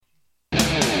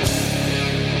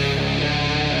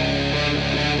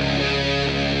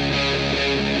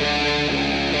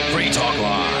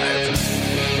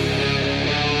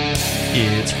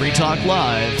Free Talk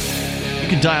Live. You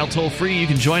can dial toll-free. You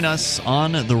can join us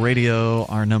on the radio.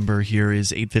 Our number here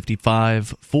is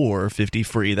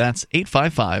 855-450-FREE. That's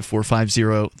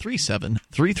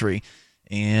 855-450-3733.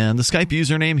 And the Skype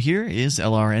username here is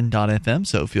LRN.FM,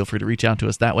 so feel free to reach out to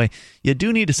us that way. You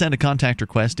do need to send a contact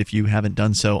request if you haven't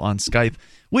done so on Skype.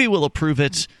 We will approve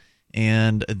it,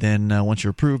 and then once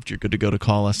you're approved, you're good to go to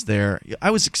call us there.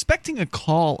 I was expecting a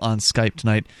call on Skype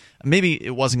tonight. Maybe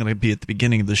it wasn't going to be at the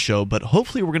beginning of the show, but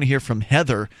hopefully we're going to hear from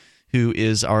Heather, who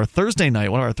is one of our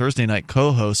Thursday night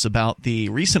co-hosts, about the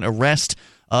recent arrest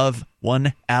of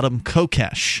one Adam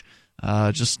Kokesh.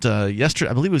 Yesterday,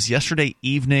 I believe it was yesterday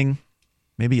evening.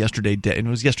 Maybe yesterday day. It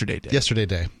was yesterday day. Yesterday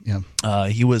day, yeah.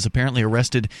 He was apparently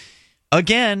arrested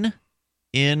again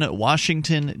in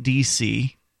Washington,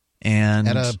 D.C. and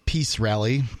at a peace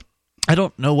rally. I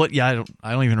don't know what. Yeah,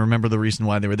 I don't even remember the reason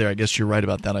why they were there. I guess you're right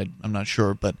about that. I'm not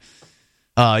sure, but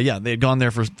they had gone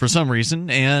there for some reason,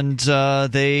 and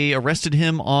they arrested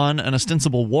him on an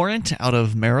ostensible warrant out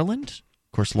of Maryland.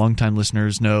 Of course, longtime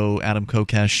listeners know Adam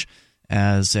Kokesh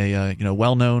as a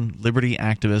well-known liberty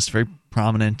activist, very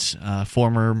prominent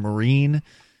former Marine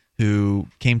who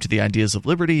came to the ideas of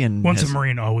liberty and once a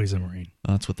Marine, always a Marine.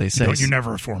 That's what they say. You're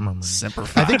never a former Marine. Semper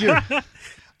Fi.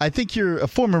 I think you're a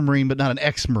former Marine, but not an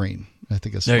ex-Marine. I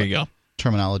think that's there you go.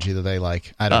 Terminology that they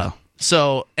like. I don't know.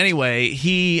 So anyway,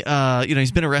 he's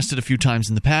been arrested a few times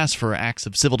in the past for acts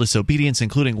of civil disobedience,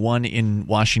 including one in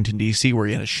Washington, D.C., where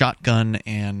he had a shotgun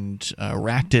and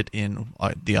racked it in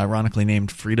the ironically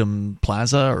named Freedom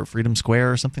Plaza or Freedom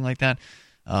Square or something like that.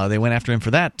 They went after him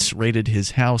for that, raided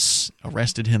his house,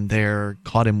 arrested him there,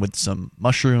 caught him with some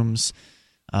mushrooms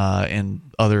and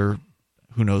other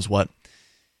who knows what.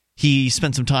 He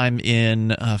spent some time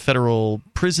in federal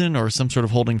prison or some sort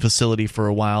of holding facility for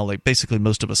a while. Like basically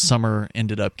most of a summer,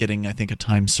 ended up getting, I think, a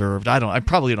time served. I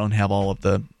probably don't have all of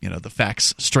the the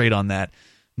facts straight on that,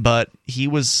 but he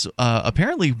was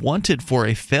apparently wanted for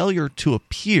a failure to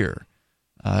appear.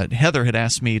 Heather had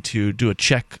asked me to do a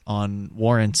check on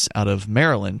warrants out of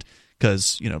Maryland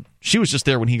because she was just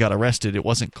there when he got arrested. It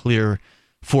wasn't clear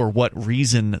for what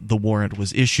reason the warrant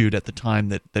was issued at the time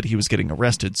that he was getting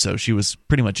arrested, so she was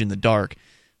pretty much in the dark.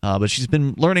 But she's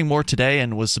been learning more today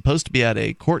and was supposed to be at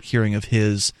a court hearing of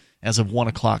his as of 1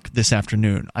 o'clock this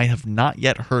afternoon. I have not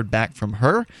yet heard back from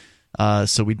her,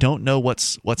 so we don't know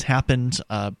what's happened,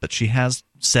 but she has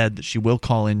said that she will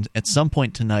call in at some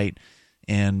point tonight,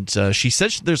 and she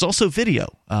said there's also video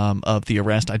of the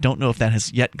arrest. I don't know if that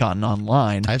has yet gotten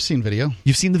online. I've seen video.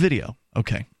 You've seen the video?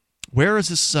 Okay. Where is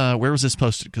this? Where was this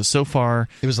posted? Because so far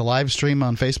it was a live stream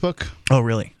on Facebook. Oh,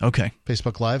 really? Okay,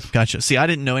 Facebook Live. Gotcha. See, I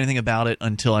didn't know anything about it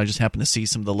until I just happened to see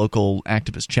some of the local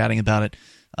activists chatting about it.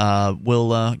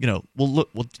 We'll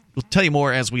tell you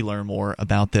more as we learn more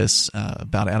about this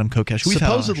about Adam Kokesh.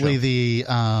 Supposedly, the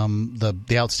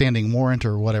outstanding warrant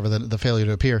or whatever the failure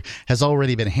to appear has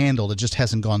already been handled. It just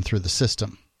hasn't gone through the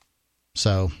system.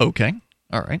 So okay,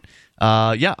 all right.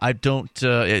 I don't.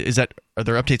 Are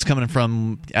there updates coming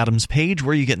from Adam's page?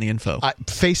 Where are you getting the info?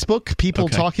 Facebook. People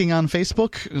talking on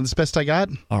Facebook. That's the best I got.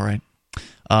 All right.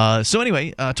 So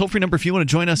anyway, toll-free number if you want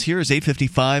to join us here is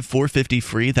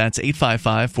 855-450-FREE. That's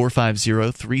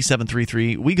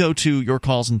 855-450-3733. We go to your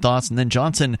calls and thoughts, and then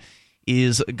Johnson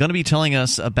is going to be telling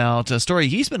us about a story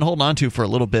he's been holding on to for a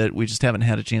little bit. We just haven't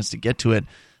had a chance to get to it.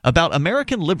 About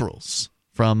American liberals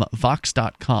from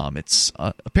Vox.com. It's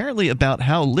apparently about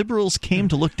how liberals came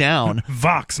to look down.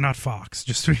 Vox, not Fox,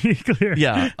 just to be clear.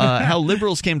 Yeah, how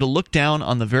liberals came to look down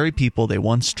on the very people they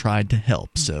once tried to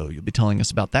help. So you'll be telling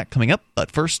us about that coming up. But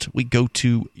first, we go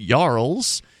to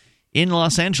Jarls in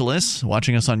Los Angeles,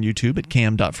 watching us on YouTube at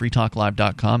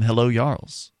cam.freetalklive.com. Hello,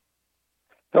 Jarls.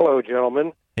 Hello,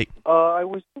 gentlemen. Hey. I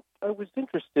was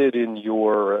interested in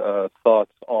your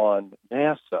thoughts on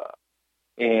NASA.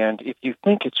 And if you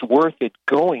think it's worth it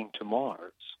going to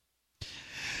Mars.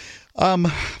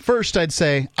 First, I'd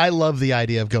say I love the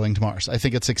idea of going to Mars. I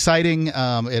think it's exciting.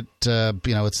 It's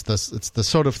the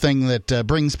sort of thing that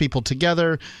brings people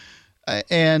together,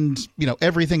 and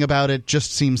everything about it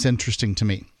just seems interesting to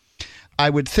me.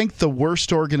 I would think the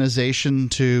worst organization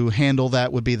to handle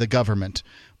that would be the government.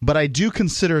 But I do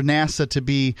consider NASA to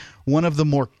be one of the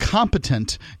more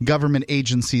competent government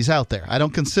agencies out there. I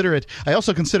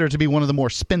also consider it to be one of the more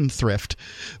spendthrift.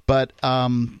 But,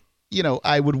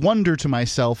 I would wonder to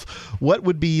myself, what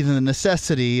would be the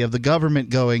necessity of the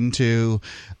government going to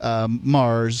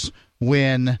Mars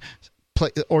when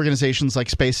organizations like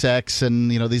SpaceX and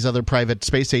these other private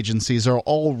space agencies are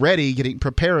already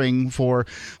preparing for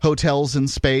hotels in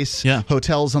space,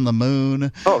 hotels on the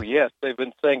moon. Oh yes, they've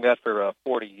been saying that for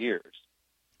 40 years.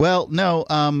 Well, no,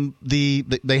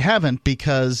 they haven't,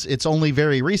 because it's only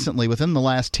very recently, within the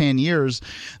last 10 years,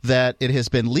 that it has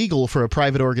been legal for a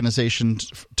private organization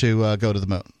to go to the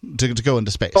moon, to go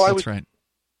into space. Oh, That's right.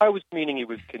 I was meaning it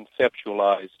was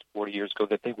conceptualized 40 years ago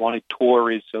that they wanted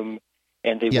tourism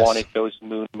and they Yes. wanted those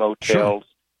moon motels.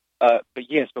 But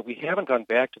we haven't gone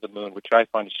back to the moon, which I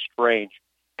find strange,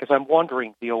 because I'm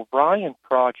wondering, the Orion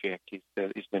project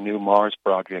is the new Mars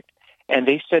project, and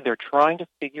they said they're trying to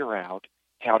figure out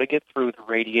how to get through the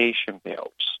radiation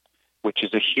belts, which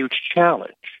is a huge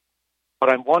challenge.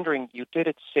 But I'm wondering, you did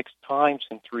it 6 times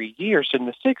in 3 years in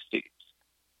the 60s.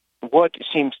 What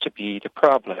seems to be the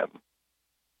problem?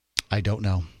 I don't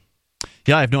know.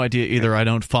 Yeah, I have no idea either. I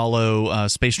don't follow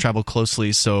space travel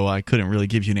closely, so I couldn't really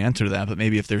give you an answer to that. But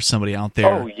maybe if there's somebody out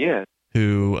there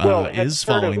who is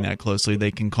following that closely, they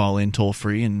can call in toll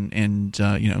free and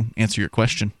answer your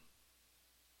question.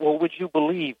 Well, would you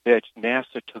believe that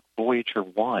NASA took Voyager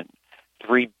 1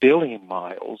 3 billion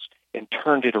miles and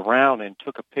turned it around and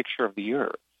took a picture of the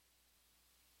Earth?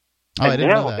 Oh, I didn't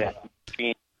know that.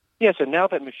 And now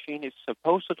that machine is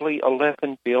supposedly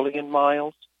 11 billion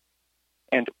miles.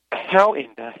 And how in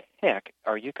the heck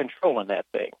are you controlling that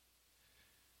thing?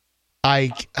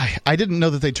 I didn't know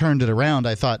that they turned it around.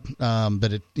 I thought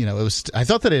that it was. I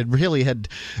thought that it really had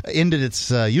ended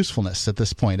its usefulness at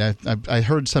this point. I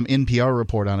heard some NPR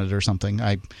report on it or something.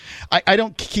 I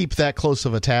don't keep that close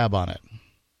of a tab on it.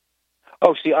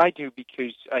 Oh, see, I do,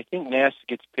 because I think NASA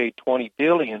gets paid $20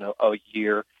 billion a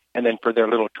year, and then for their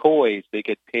little toys, they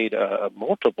get paid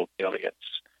multiple billions.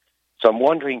 So I'm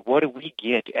wondering, what do we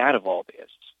get out of all this?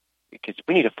 Because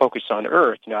we need to focus on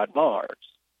Earth, not Mars.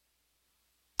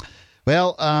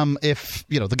 Well, if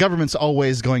the government's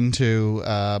always going to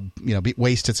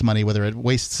waste its money, whether it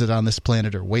wastes it on this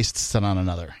planet or wastes it on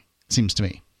another, it seems to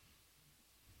me.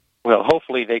 Well,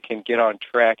 hopefully they can get on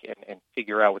track and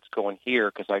figure out what's going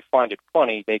here, because I find it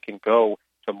funny they can go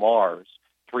to Mars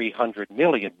 300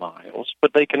 million miles,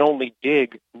 but they can only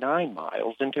dig 9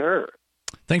 miles into Earth.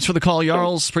 Thanks for the call,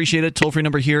 Jarls. Appreciate it. Toll-free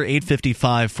number here,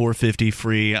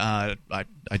 855-450-FREE. I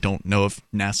don't know if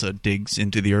NASA digs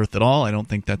into the Earth at all. I don't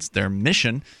think that's their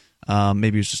mission.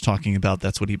 Maybe he was just talking about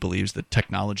that's what he believes that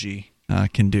technology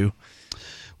can do.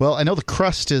 Well, I know the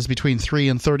crust is between 3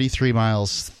 and 33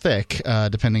 miles thick,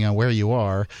 depending on where you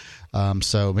are.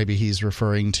 So maybe he's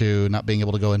referring to not being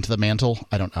able to go into the mantle.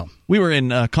 I don't know. We were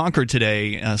in Concord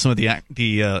today. Some of the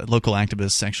local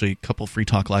activists, actually a couple Free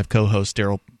Talk Live co-hosts,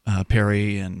 Daryl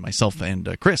Perry and myself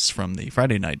and Chris from the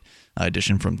Friday night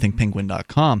edition from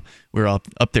thinkpenguin.com. We were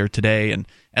up there today, and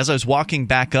as I was walking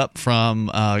back up from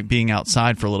being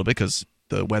outside for a little bit, because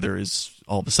the weather is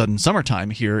all of a sudden summertime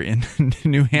here in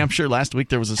New Hampshire. Last week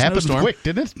there was a snowstorm. Happened quick,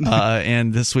 didn't it?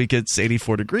 And this week it's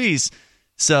 84 degrees.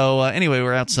 So anyway,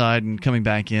 we're outside and coming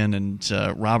back in, and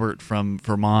Robert from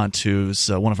Vermont, who's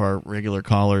one of our regular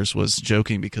callers, was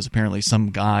joking because apparently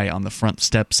some guy on the front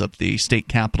steps of the state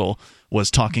capitol was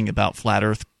talking about flat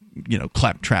Earth,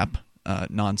 claptrap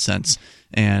nonsense,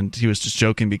 and he was just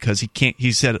joking because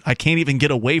he said, I can't even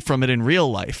get away from it in real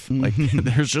life. Like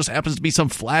there just happens to be some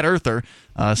flat earther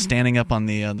standing up on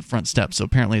the front steps. So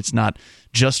apparently it's not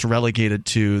just relegated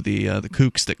to the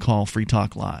kooks that call Free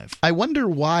Talk Live. I wonder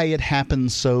why it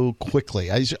happened so quickly.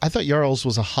 I thought Jarls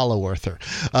was a hollow earther.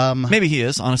 Maybe he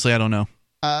is. Honestly, I don't know.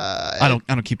 I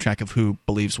don't keep track of who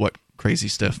believes what crazy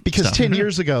stuff. Because 10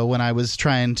 years ago, when I was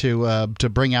trying to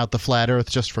bring out the flat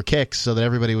Earth just for kicks, so that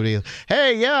everybody would be,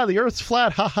 hey, yeah, the Earth's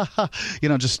flat, ha ha ha,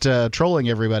 just trolling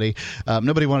everybody.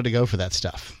 Nobody wanted to go for that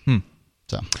stuff.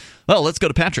 So, well, let's go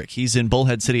to Patrick. He's in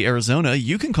Bullhead City, Arizona.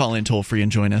 You can call in toll free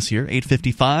and join us here.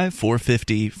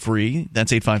 855-450-FREE.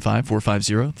 That's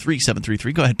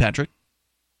 855-450-3733. Go ahead, Patrick.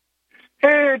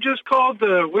 Hey, I just called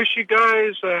to wish you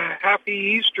guys a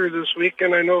happy Easter this week,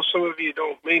 and I know some of you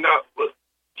may not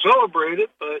celebrate it,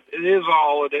 but it is a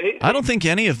holiday. I don't think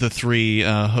any of the three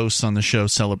hosts on the show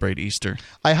celebrate Easter.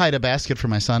 I hide a basket for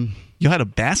my son. You hide a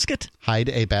basket? Hide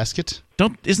a basket.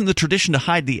 Isn't the tradition to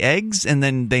hide the eggs and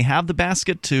then they have the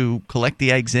basket to collect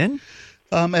the eggs in?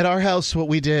 At our house, what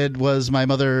we did was my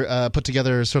mother put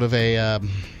together sort of a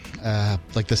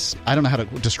like this, I don't know how to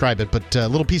describe it, but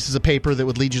little pieces of paper that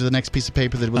would lead you to the next piece of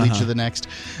paper that would lead you to the next.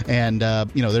 And,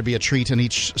 there'd be a treat in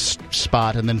each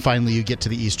spot. And then finally you get to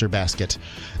the Easter basket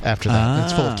after that.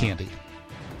 It's full of candy.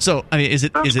 So, I mean, is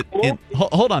it in,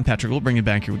 hold on, Patrick, we'll bring it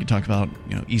back here. We can talk about,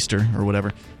 Easter or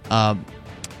whatever.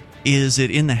 Is it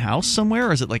in the house somewhere,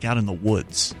 or is it like out in the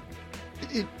woods?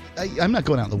 I'm not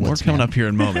going out in the woods. We're coming up here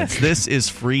in moments. This is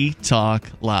Free Talk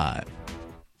Live.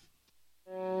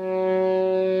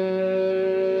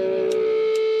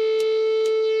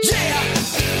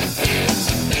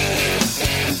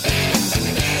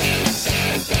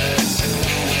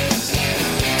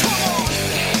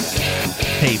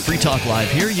 Talk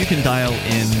Live here. You can dial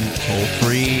in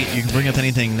toll-free. You can bring up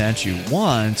anything that you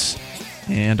want.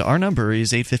 And our number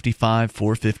is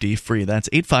 855-450-FREE. That's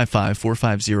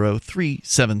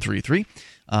 855-450-3733.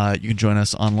 You can join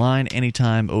us online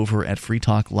anytime over at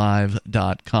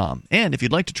freetalklive.com. And if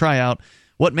you'd like to try out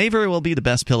what may very well be the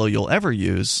best pillow you'll ever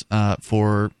use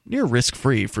for near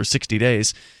risk-free for 60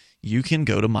 days, you can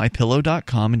go to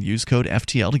MyPillow.com and use code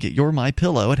FTL to get your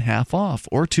MyPillow at half off,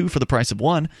 or 2 for the price of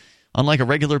 1. Unlike a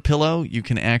regular pillow, you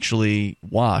can actually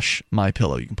wash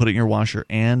MyPillow. You can put it in your washer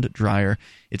and dryer.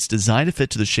 It's designed to fit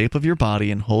to the shape of your body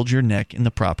and hold your neck in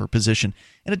the proper position.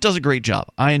 And it does a great job.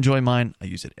 I enjoy mine. I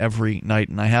use it every night,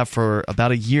 and I have for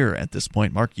about a year at this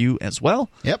point. Mark, you as well?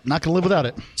 Yep, not going to live without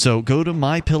it. So go to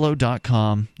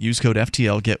MyPillow.com, use code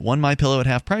FTL, get 1 MyPillow at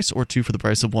half price or 2 for the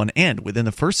price of 1. And within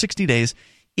the first 60 days,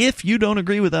 if you don't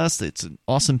agree with us, it's an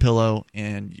awesome pillow,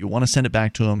 and you want to send it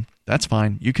back to them, that's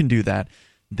fine. You can do that.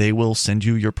 They will send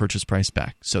you your purchase price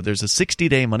back. So there's a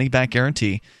 60-day money-back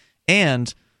guarantee,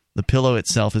 and the pillow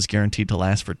itself is guaranteed to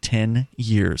last for 10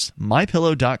 years.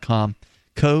 MyPillow.com,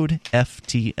 code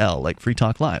FTL, like Free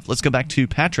Talk Live. Let's go back to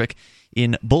Patrick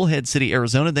in Bullhead City,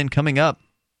 Arizona. Then coming up,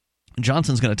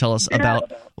 Johnson's going to tell us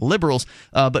about liberals.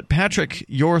 But Patrick,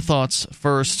 your thoughts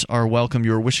first are welcome.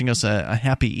 You were wishing us a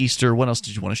happy Easter. What else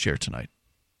did you want to share tonight?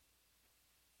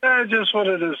 I just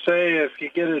wanted to say, if you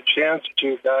get a chance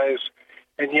to, guys,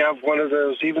 and you have one of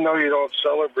those, even though you don't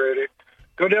celebrate it,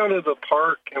 go down to the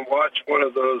park and watch one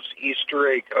of those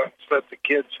Easter egg hunts that the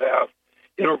kids have.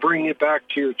 It'll bring you back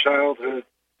to your childhood,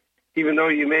 even though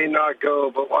you may not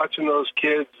go. But watching those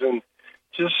kids and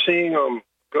just seeing them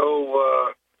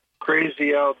go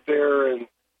crazy out there, and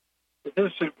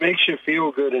it makes you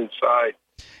feel good inside.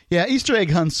 Yeah, Easter egg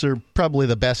hunts are probably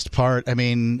the best part. I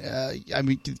mean,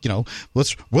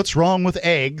 what's wrong with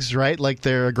eggs, right? Like,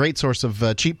 they're a great source of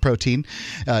cheap protein.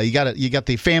 You got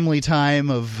the family time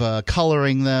of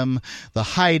coloring them, the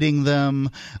hiding them.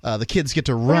 The kids get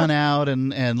to run out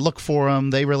and look for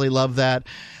them. They really love that.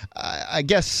 I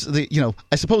guess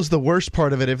I suppose the worst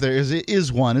part of it, if there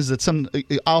is one, is that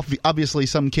obviously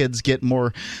some kids get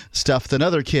more stuff than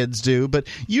other kids do, but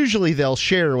usually they'll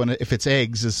share if it's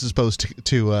eggs as opposed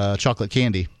to chocolate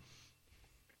candy.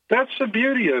 That's the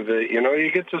beauty of it.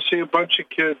 You get to see a bunch of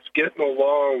kids getting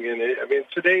along, and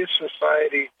today's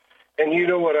society, and you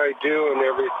know what I do and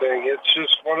everything. It's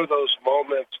just one of those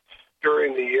moments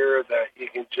during the year that you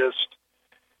can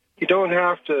you don't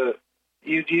have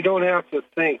to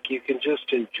think. You can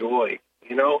just enjoy.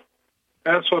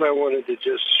 That's what I wanted to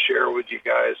just share with you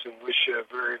guys, and wish you a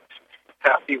very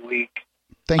happy week.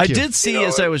 Thank you. I did see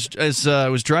as I was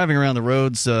driving around the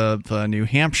roads of New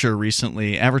Hampshire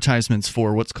recently, advertisements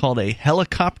for what's called a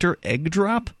helicopter egg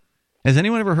drop. Has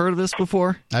anyone ever heard of this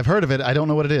before? I've heard of it. I don't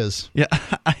know what it is. Yeah,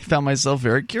 I found myself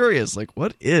very curious. Like,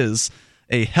 what is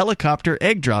a helicopter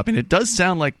egg drop? And it does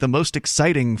sound like the most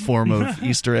exciting form of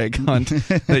Easter egg hunt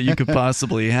that you could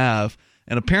possibly have.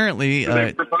 And apparently, do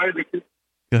they provide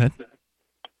go ahead.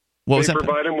 What was that?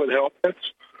 Provide them with helmets.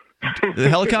 The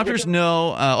helicopters?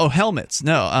 No. Helmets.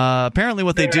 No. Apparently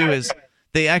what they do is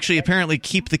they actually apparently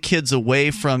keep the kids away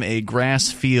from a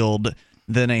grass field.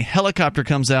 Then a helicopter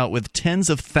comes out with tens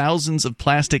of thousands of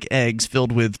plastic eggs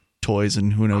filled with toys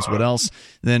and who knows what else,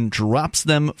 then drops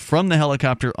them from the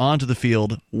helicopter onto the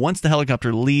field. Once the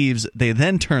helicopter leaves, they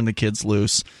then turn the kids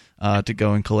loose to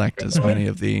go and collect as many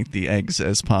of the eggs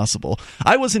as possible.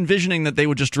 I was envisioning that they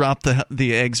would just drop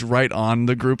the eggs right on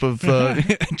the group of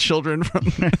children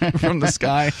from the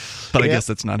sky, but I guess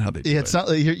that's not how they do it. It's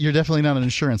not. You're definitely not an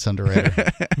insurance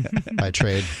underwriter by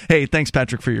trade. Hey, thanks,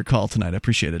 Patrick, for your call tonight. I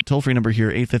appreciate it. Toll-free number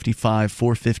here,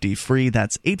 855-450-FREE.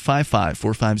 That's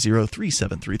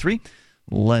 855-450-3733.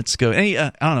 Let's go. Any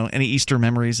Easter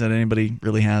memories that anybody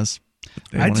really has?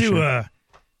 I do.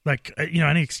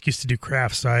 Any excuse to do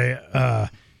crafts.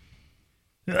 I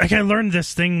learned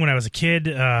this thing when I was a kid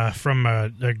from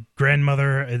a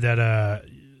grandmother that I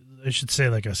should say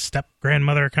like a step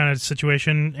grandmother kind of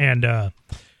situation, and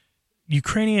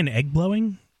Ukrainian egg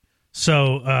blowing.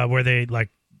 So where they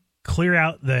like clear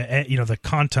out the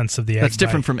contents of the egg. That's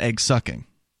different from egg sucking.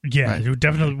 Yeah, right.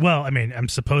 Definitely. Well, I'm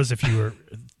suppose if you were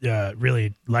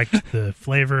really liked the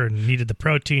flavor and needed the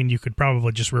protein, you could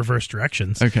probably just reverse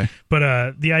directions. Okay.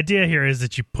 But the idea here is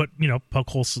that you put,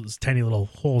 poke holes, tiny little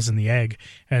holes in the egg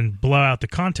and blow out the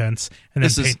contents, and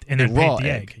then paint the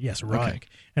egg. Yes, a raw egg.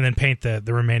 And then paint the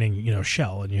remaining,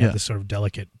 shell, and you have this sort of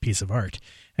delicate piece of art.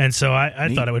 And so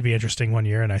I thought it would be interesting one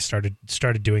year, and I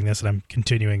started doing this, and I'm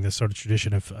continuing this sort of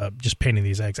tradition of just painting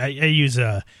these eggs. I use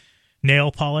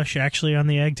nail polish actually on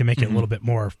the egg to make it a little bit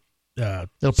more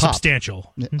pop.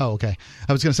 substantial. Oh, okay.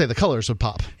 I was going to say the colors would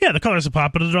pop. Yeah, the colors will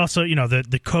pop, but it also,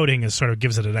 the coating is sort of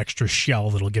gives it an extra shell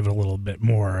that'll give it a little bit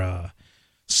more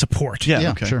support.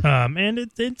 Yeah, okay. sure. And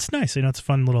it's nice. It's a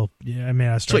fun little. Yeah, I mean,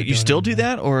 I started. Wait, you still do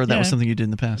that, or that was Yeah. something you did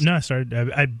in the past? No,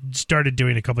 I started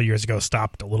doing it a couple of years ago.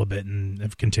 Stopped a little bit and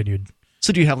have continued.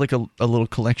 So do you have like a little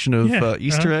collection of Yeah,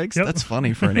 Easter eggs? yep. That's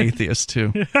funny for an atheist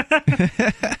too.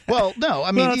 Well, no,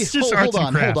 I mean, Well, it's just hold arts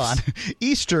on. and crafts.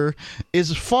 Easter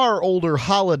is a far older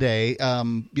holiday.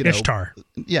 Ishtar.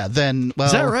 Yeah, then, well,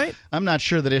 Is that right? I'm not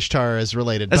sure that Ishtar is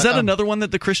related. Is but, that another one that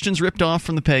the Christians ripped off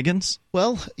from the pagans?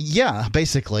 Well, yeah,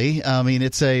 basically. I mean,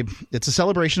 it's a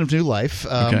celebration of new life.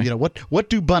 Okay. What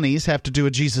do bunnies have to do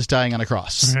with Jesus dying on a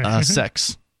cross?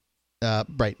 Sex.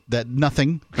 Right. That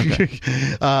nothing.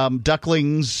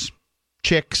 Ducklings,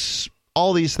 chicks,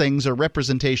 all these things are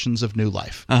representations of new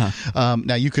life.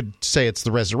 Now, you could say it's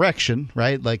the resurrection,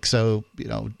 right? Like, so,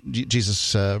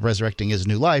 Jesus resurrecting is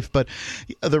new life, but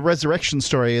the resurrection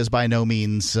story is by no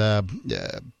means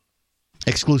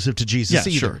exclusive to Jesus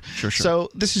either. Sure. So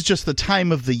this is just the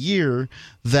time of the year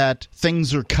that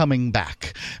things are coming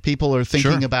back. People are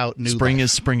thinking about new Spring life.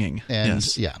 is springing. And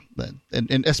yes. yeah,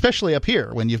 and especially up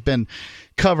here when you've been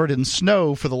covered in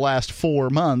snow for the last 4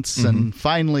 months, and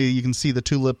finally you can see the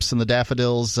tulips and the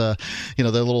daffodils. They're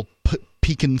little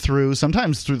peeking through,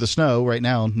 sometimes through the snow. Right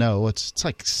now, no, it's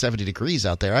like 70 degrees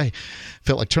out there. I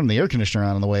felt like turning the air conditioner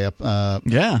on the way up.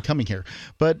 Coming here,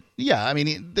 but yeah, I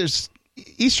mean,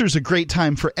 Easter's a great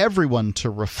time for everyone to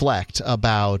reflect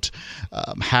about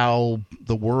how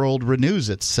the world renews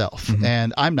itself.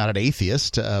 And I'm not an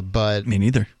atheist, but Me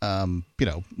neither.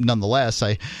 Nonetheless,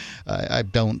 I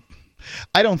don't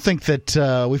think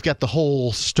that we've got the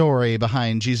whole story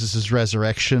behind Jesus'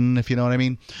 resurrection, if you know what I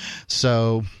mean.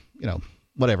 So,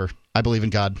 whatever. I believe in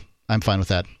God. I'm fine with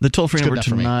that. The toll-free It's good number enough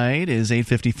for me. tonight is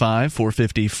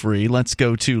 855-450-FREE. Let's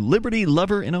go to Liberty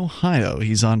Lover in Ohio.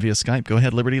 He's on via Skype. Go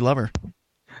ahead, Liberty Lover.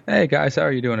 Hey, guys. How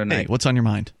are you doing tonight? Hey, what's on your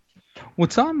mind?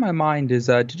 What's on my mind is,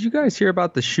 did you guys hear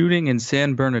about the shooting in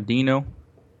San Bernardino?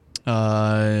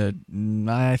 I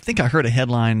think I heard a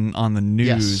headline on the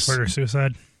news.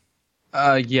 Murder-suicide?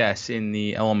 Yes, in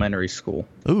the elementary school.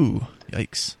 Ooh,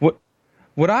 yikes.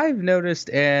 What I've noticed,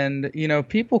 and,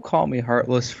 people call me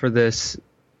heartless for this,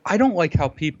 I don't like how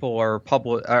people are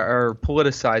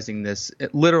politicizing this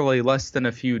literally less than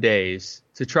a few days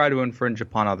to try to infringe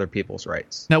upon other people's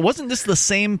rights. Now, wasn't this the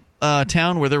same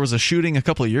town where there was a shooting a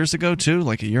couple of years ago, too?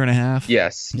 Like a year and a half?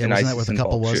 Yes. Yeah, an wasn't that what the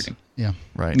couple ISIS-involved was? shooting. Yeah.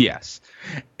 Right. Yes.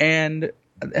 And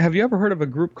have you ever heard of a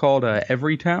group called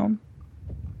Everytown?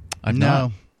 I've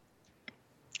not.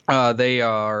 They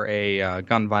are a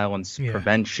gun violence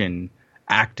prevention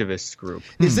activist group.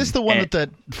 Is this the one that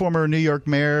former New York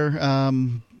mayor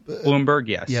Bloomberg?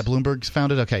 Yes. Yeah, Bloomberg's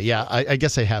founded. Okay, yeah, I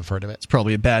guess I have heard of it. It's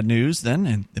probably a bad news then,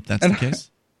 and if that's the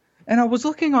case. And I was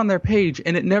looking on their page,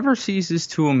 and it never ceases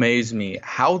to amaze me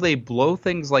how they blow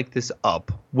things like this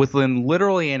up within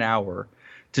literally an hour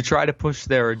to try to push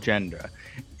their agenda.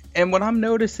 And what I'm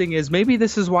noticing is maybe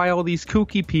this is why all these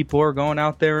kooky people are going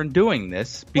out there and doing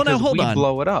this, because hold on.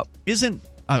 blow it up. Isn't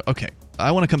okay.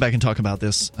 I want to come back and talk about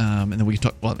this, and then we can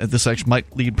talk. Well, this actually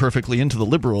might lead perfectly into the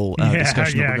liberal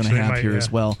discussion that we're going to have here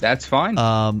as well. That's fine.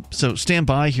 So stand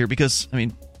by here, because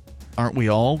aren't we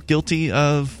all guilty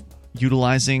of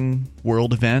utilizing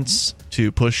world events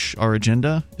to push our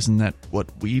agenda? Isn't that what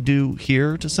we do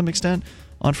here to some extent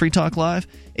on Free Talk Live?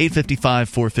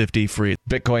 855-450-FREE.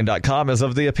 Bitcoin.com is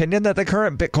of the opinion that the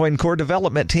current Bitcoin core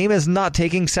development team is not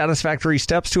taking satisfactory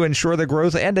steps to ensure the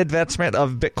growth and advancement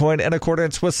of Bitcoin in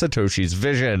accordance with Satoshi's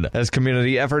vision. As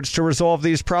community efforts to resolve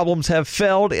these problems have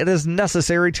failed, it is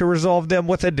necessary to resolve them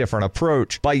with a different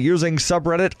approach. By using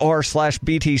subreddit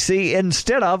r/BTC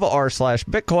instead of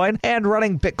r/Bitcoin and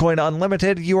running Bitcoin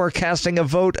Unlimited, you are casting a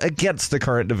vote against the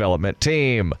current development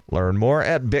team. Learn more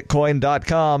at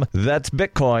Bitcoin.com. That's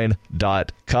Bitcoin.com.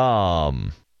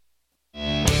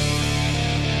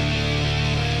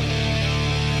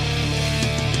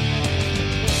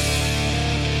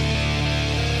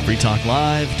 Free Talk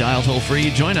Live, dial toll free.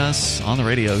 Join us on the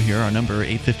radio here. Our number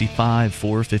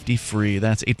 855-450-FREE.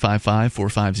 That's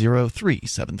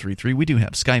 855-450-3733. We do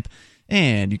have Skype,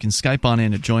 and you can Skype on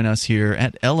in to join us here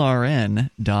at LRN.FM.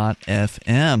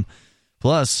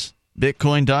 Plus,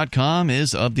 Bitcoin.com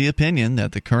is of the opinion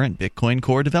that the current Bitcoin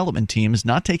Core development team is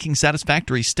not taking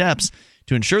satisfactory steps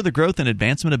to ensure the growth and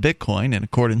advancement of Bitcoin in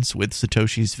accordance with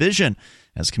Satoshi's vision.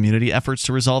 As community efforts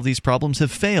to resolve these problems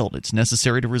have failed, it's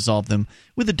necessary to resolve them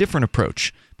with a different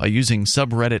approach by using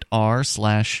subreddit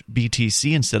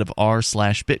r/BTC instead of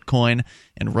r/Bitcoin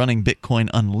and running Bitcoin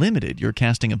Unlimited. You're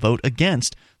casting a vote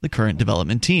against the current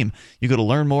development team. You go to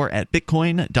learn more at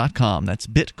bitcoin.com. That's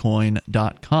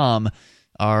bitcoin.com.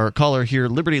 Our caller here,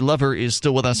 Liberty Lover, is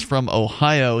still with us from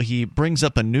Ohio. He brings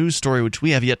up a news story which we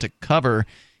have yet to cover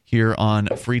here on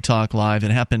Free Talk Live.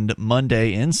 It happened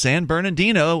Monday in San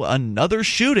Bernardino, another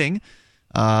shooting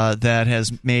that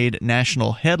has made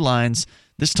national headlines.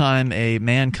 This time, a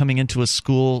man coming into a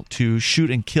school to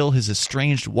shoot and kill his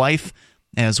estranged wife,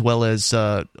 as well as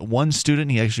one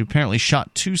student. He actually apparently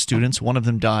shot two students. One of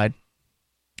them died,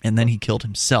 and then he killed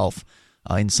himself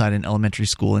inside an elementary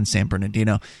school in San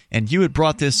Bernardino. And you had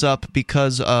brought this up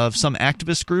because of some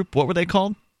activist group. What were they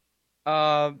called?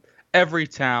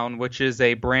 Everytown, which is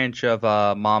a branch of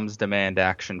Moms Demand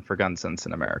Action for Gun Sense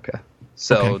in America.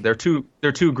 So Okay.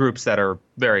 they're two groups that are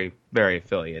very, very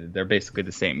affiliated. They're basically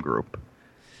the same group.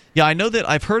 Yeah, I know that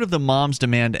I've heard of the Moms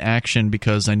Demand Action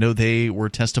because I know they were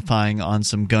testifying on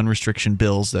some gun restriction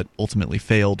bills that ultimately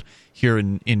failed here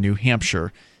in New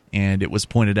Hampshire. And it was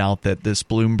pointed out that this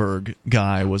Bloomberg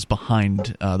guy was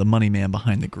behind the money man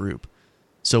behind the group.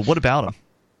 So what about him?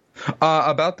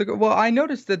 Well, I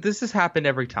noticed that this has happened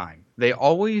every time. They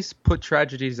always put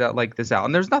tragedies like this out,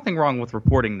 and there's nothing wrong with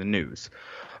reporting the news.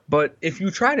 But if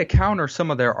you try to counter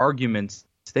some of their arguments,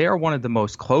 they are one of the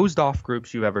most closed-off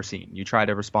groups you've ever seen. You try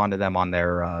to respond to them on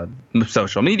their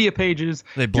social media pages,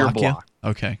 They block you're blocked. you?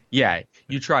 Okay. Yeah,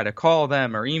 you try to call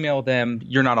them or email them,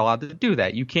 you're not allowed to do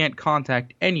that. You can't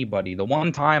contact anybody. The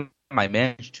one time I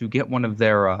managed to get one of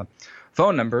their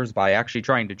phone numbers by actually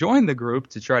trying to join the group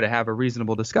to try to have a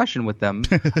reasonable discussion with them,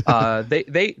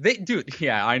 they dude,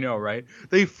 yeah, I know, right?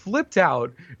 They flipped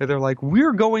out and they're like,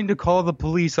 "We're going to call the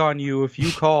police on you if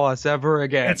you call us ever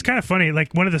again." It's kind of funny.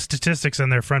 Like, one of the statistics on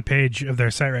their front page of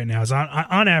their site right now is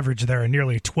on average there are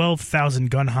nearly 12,000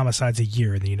 gun homicides a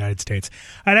year in the United States.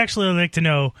 I'd actually like to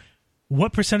know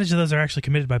what percentage of those are actually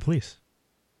committed by police.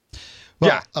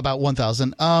 Well, Yeah. about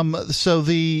 1,000. So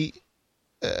the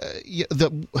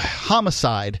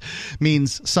homicide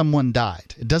means someone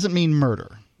died. It doesn't mean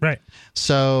murder. Right.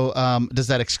 So does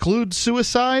that exclude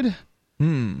suicide? That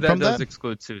from does that?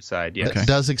 exclude suicide, yes. That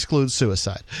does exclude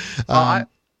suicide. Now,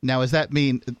 does that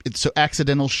mean so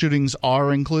accidental shootings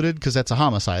are included because that's a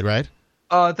homicide, right?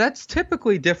 That's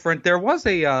typically different. There was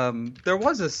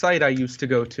a site I used to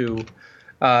go to,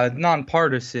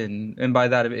 nonpartisan, and by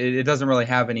that it doesn't really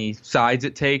have any sides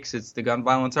it takes. It's the Gun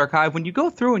Violence Archive. When you go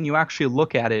through and you actually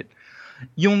look at it,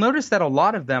 you'll notice that a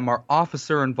lot of them are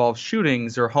officer-involved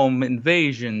shootings or home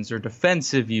invasions or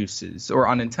defensive uses or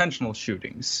unintentional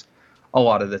shootings a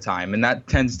lot of the time, and that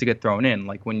tends to get thrown in.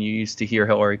 Like when you used to hear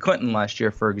Hillary Clinton last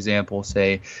year, for example,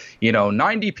 say,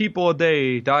 90 people a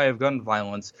day die of gun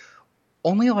violence.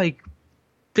 Only like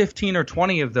 15 or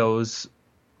 20 of those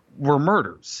were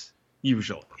murders,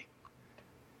 usually.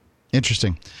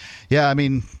 Interesting. Yeah, I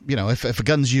mean, if a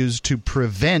gun's used to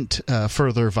prevent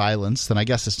further violence, then I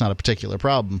guess it's not a particular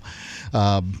problem.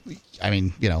 I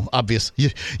mean, obvious. You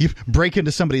break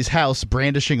into somebody's house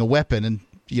brandishing a weapon and,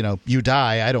 you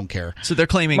die. I don't care. So they're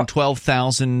claiming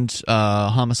 12,000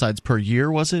 homicides per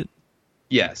year, was it?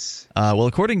 Yes. Well,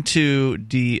 according to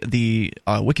the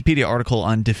Wikipedia article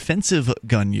on defensive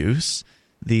gun use,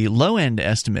 the low-end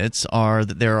estimates are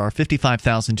that there are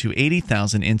 55,000 to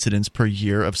 80,000 incidents per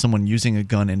year of someone using a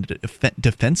gun in a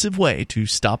defensive way to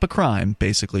stop a crime,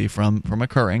 basically, from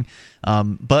occurring.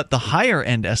 But the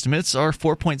higher-end estimates are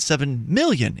 4.7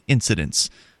 million incidents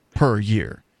per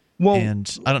year. Well,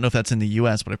 and I don't know if that's in the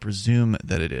U.S., but I presume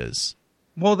that it is.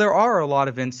 Well, there are a lot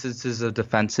of instances of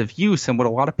defensive use, and what a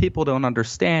lot of people don't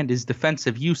understand is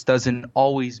defensive use doesn't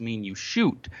always mean you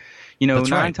shoot.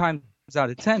 That's right. 9 times out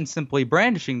of 10, simply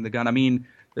brandishing the gun. I mean,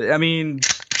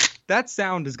 that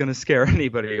sound is going to scare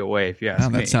anybody away, if you ask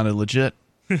me. That sounded legit.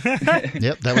 Yep,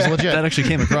 that was legit. That actually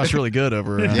came across really good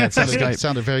over Yeah, it Skype.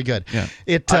 sounded very good. Yeah.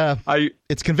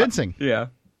 It's convincing. Yeah.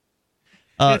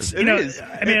 It's,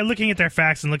 I mean, looking at their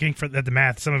facts and looking at the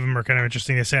math, some of them are kind of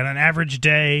interesting. They said on an average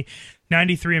day,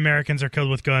 93 Americans are killed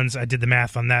with guns. I did the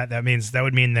math on that. That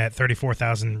would mean that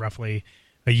 34,000 roughly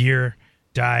a year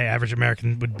die. Average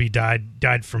American would be died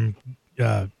from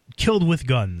killed with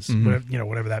guns. Mm-hmm.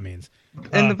 Whatever that means.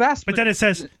 And the vast, but then it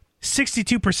says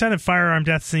 62% of firearm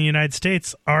deaths in the United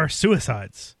States are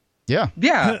suicides. Yeah.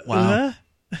 Yeah. Wow.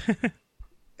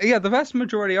 Yeah, the vast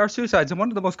majority are suicides. And one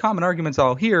of the most common arguments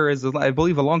I'll hear is, I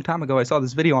believe a long time ago, I saw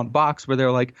this video on Vox where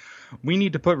they're like, we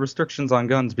need to put restrictions on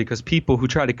guns because people who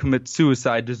try to commit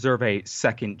suicide deserve a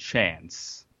second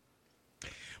chance.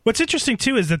 What's interesting,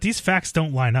 too, is that these facts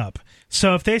don't line up.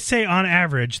 So if they say on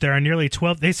average there are nearly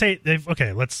 12, they say,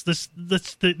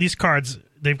 these cards,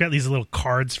 they've got these little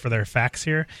cards for their facts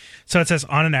here. So it says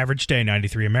on an average day,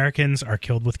 93 Americans are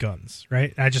killed with guns,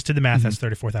 right? I just did the math. That's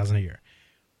 34,000 a year.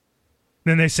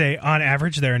 Then they say, on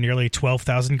average, there are nearly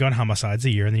 12,000 gun homicides a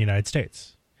year in the United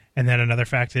States. And then another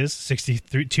fact is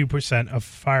 62% of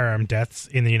firearm deaths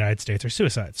in the United States are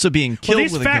suicides. So being killed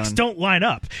with a gun. These facts don't line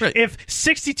up. Right. If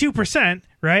 62%,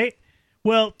 right,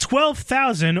 well,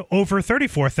 12,000 over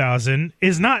 34,000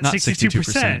 is not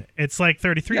 62%. It's like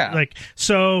 33. Yeah. Like,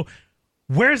 so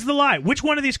where's the lie? Which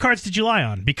one of these cards did you lie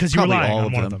on? Because you Probably were lying all on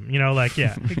of one them. of them. You know, like,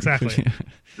 yeah, exactly.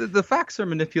 The facts are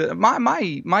manipulated.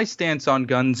 My stance on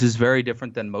guns is very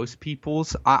different than most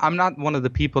people's. I'm not one of the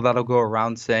people that'll go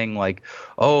around saying like,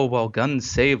 oh, well,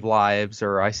 guns save lives,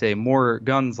 or I say more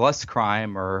guns, less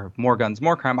crime, or more guns,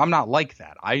 more crime. I'm not like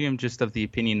that. I am just of the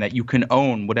opinion that you can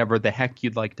own whatever the heck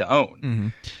you'd like to own. Mm-hmm.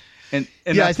 And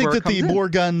yeah, I that's think where that it the comes in. more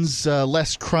guns,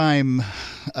 less crime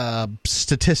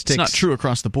statistics. It's not true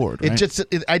across the board, right?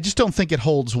 I just don't think it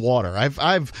holds water.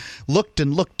 I've looked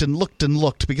and looked and looked and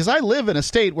looked because I live in a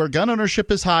state where gun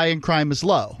ownership is high and crime is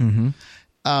low. Mm-hmm.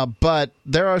 But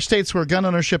there are states where gun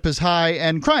ownership is high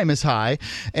and crime is high.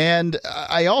 And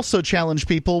I also challenge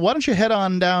people, why don't you head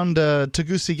on down to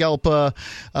Tegucigalpa,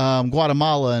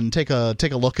 Guatemala, and take a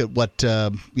look at what,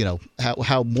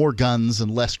 how more guns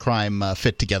and less crime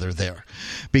fit together there.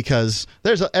 Because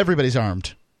everybody's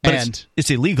armed. But and it's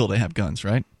illegal to have guns,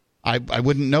 right? I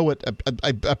wouldn't know it.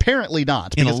 Apparently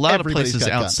not. In a because lot of everybody's places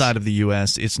got guns. outside of the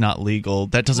U.S., it's not legal.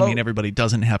 That doesn't mean everybody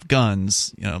doesn't have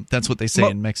guns. You know, that's what they say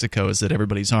in Mexico is that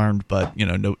everybody's armed, but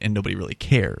nobody really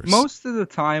cares. Most of the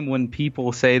time when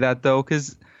people say that, though,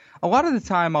 because a lot of the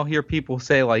time I'll hear people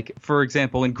say, like, for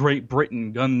example, in Great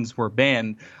Britain, guns were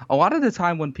banned. A lot of the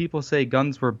time when people say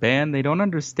guns were banned, they don't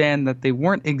understand that they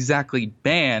weren't exactly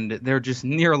banned. They're just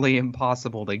nearly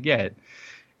impossible to get.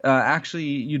 Actually,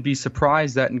 you'd be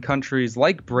surprised that in countries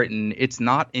like Britain, it's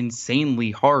not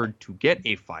insanely hard to get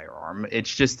a firearm.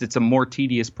 It's a more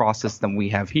tedious process than we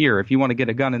have here. If you want to get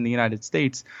a gun in the United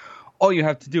States, all you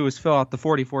have to do is fill out the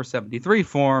 4473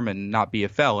 form and not be a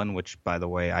felon, which, by the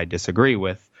way, I disagree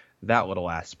with that little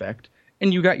aspect.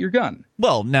 And you got your gun.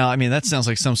 Well, now, I mean, that sounds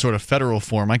like some sort of federal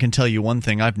form. I can tell you one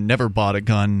thing. I've never bought a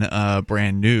gun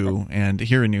brand new. And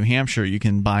here in New Hampshire, you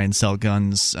can buy and sell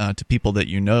guns to people that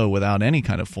you know without any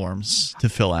kind of forms to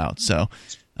fill out. So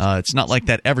it's not like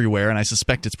that everywhere. And I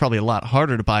suspect it's probably a lot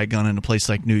harder to buy a gun in a place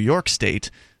like New York State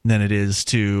than it is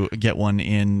to get one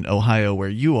in Ohio where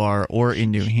you are or in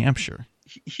New Hampshire.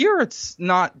 Here, it's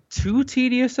not too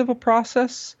tedious of a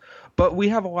process. But we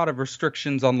have a lot of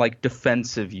restrictions on, like,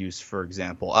 defensive use, for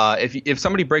example. If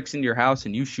somebody breaks into your house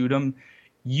and you shoot them,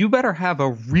 you better have a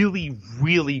really,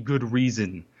 really good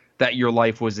reason that your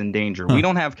life was in danger. We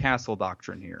don't have castle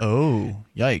doctrine here. Oh,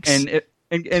 yikes.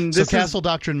 And So this castle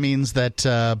doctrine means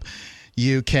that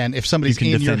you can, if somebody's You can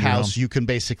in your defend your house, home. you can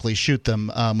basically shoot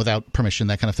them without permission,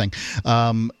 that kind of thing.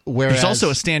 Whereas There's also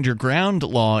a stand your ground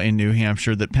law in New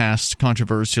Hampshire that passed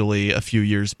controversially a few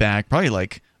years back. Probably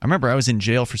like, I remember I was in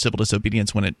jail for civil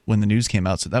disobedience when the news came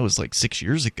out, so that was like 6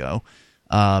 years ago.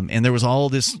 And there was all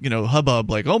this,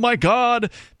 hubbub like, oh my God,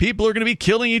 people are going to be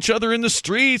killing each other in the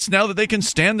streets now that they can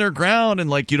stand their ground, and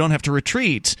like you don't have to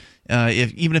retreat,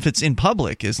 even if it's in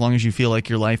public, as long as you feel like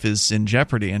your life is in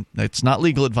jeopardy. And it's not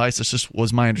legal advice. This just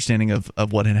was my understanding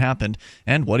of what had happened.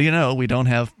 And what do you know? We don't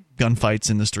have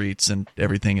gunfights in the streets, and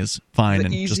everything is fine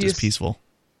and just as peaceful.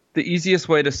 The easiest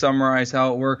way to summarize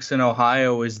how it works in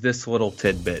Ohio is this little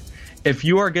tidbit. If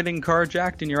you are getting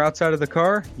carjacked and you're outside of the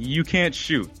car, you can't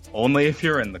shoot. Only if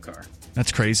you're in the car.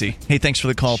 That's crazy. Hey, thanks for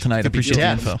the call tonight. I appreciate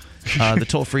the info. The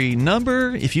toll-free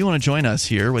number, if you want to join us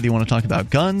here, whether you want to talk about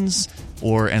guns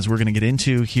or, as we're going to get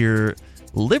into here,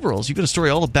 liberals. You've got a story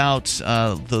all about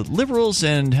the liberals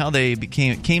and how they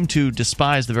came to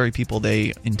despise the very people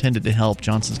they intended to help.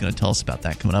 Johnson's going to tell us about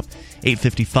that coming up.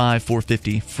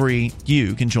 855-450-FREE.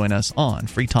 You can join us on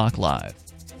Free Talk Live.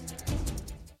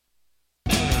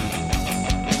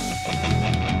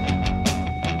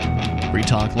 Free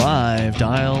Talk Live.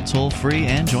 Dial toll-free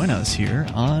and join us here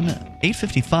on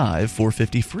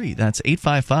 855-450-FREE. That's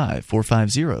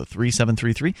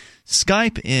 855-450-3733.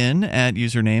 Skype in at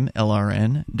username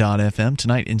LRN.FM.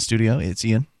 Tonight in studio, it's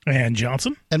Ian. And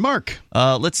Johnson. And Mark.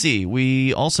 Let's see.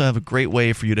 We also have a great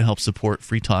way for you to help support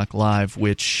Free Talk Live,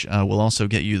 which will also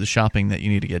get you the shopping that you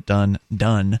need to get done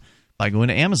by going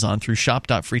to Amazon through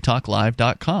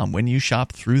shop.freetalklive.com. When you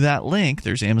shop through that link,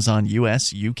 there's Amazon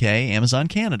US, UK, Amazon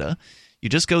Canada. You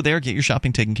just go there, get your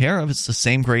shopping taken care of. It's the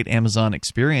same great Amazon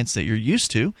experience that you're used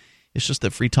to. It's just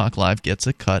that Free Talk Live gets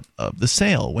a cut of the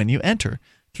sale when you enter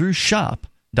through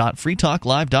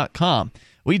shop.freetalklive.com.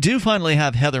 We do finally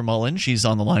have Heather Mullen. She's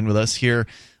on the line with us here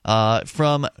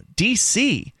from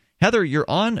D.C. Heather, you're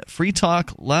on Free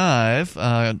Talk Live,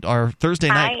 our Thursday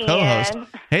night co-host. Ian.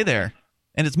 Hey there.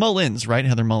 And it's Mullins, right?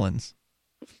 Heather Mullins.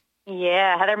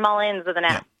 Yeah, Heather Mullins with an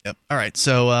S. Yep. All right.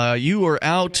 So you were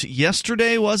out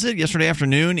yesterday, was it? Yesterday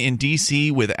afternoon in D.C.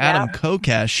 with Adam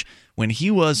Kokesh when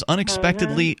he was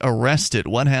unexpectedly arrested.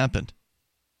 What happened?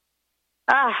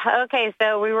 Okay,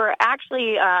 so we were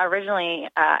actually originally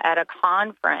at a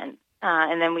conference,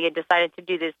 and then we had decided to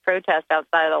do this protest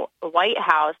outside of the White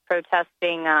House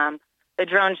protesting the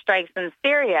drone strikes in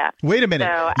Syria. Wait a minute.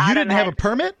 So you didn't have a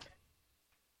permit?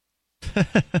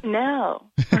 No.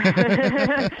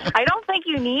 I don't think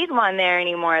you need one there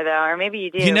anymore, though, or maybe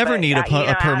you do. You never need a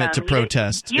Adam, permit to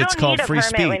protest. You it's don't called need a free permit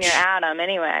speech. when you're Adam,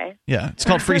 anyway. Yeah, it's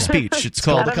called free speech. It's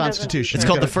called the Constitution. It's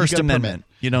called the First Amendment.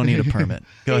 You don't need a permit.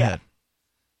 Go ahead.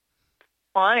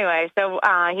 Well, anyway, so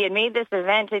he had made this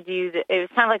event to do. It was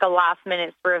kind of like a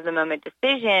last-minute, spur-of-the-moment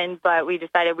decision, but we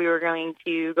decided we were going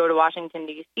to go to Washington,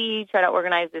 D.C., try to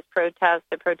organize this protest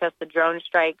to protest the drone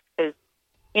strikes, because,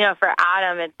 you know, for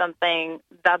Adam, it's something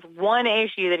that's one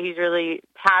issue that he's really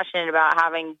passionate about,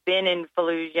 having been in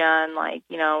Fallujah and, like,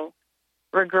 you know,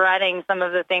 regretting some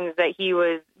of the things that he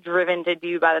was driven to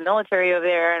do by the military over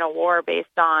there in a war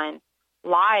based on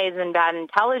lies and bad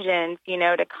intelligence, you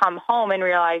know, to come home and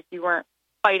realize you weren't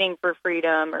fighting for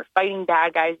freedom or fighting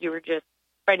bad guys. You were just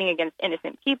fighting against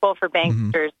innocent people for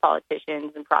banksters,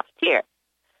 politicians, and profiteers.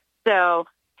 So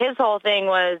his whole thing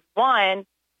was, one,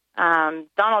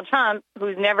 Donald Trump,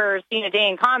 who's never seen a day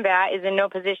in combat, is in no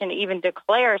position to even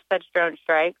declare such drone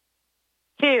strikes.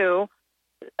 Two,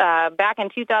 back in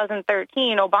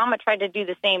 2013, Obama tried to do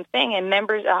the same thing, and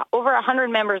over 100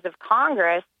 members of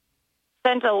Congress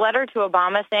sent a letter to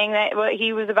Obama saying that what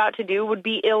he was about to do would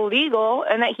be illegal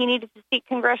and that he needed to seek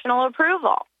congressional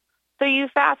approval. So you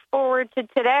fast forward to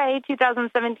today,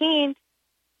 2017,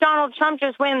 Donald Trump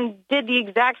just went and did the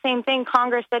exact same thing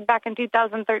Congress said back in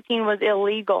 2013 was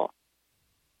illegal.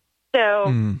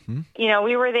 So, you know,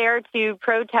 we were there to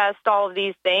protest all of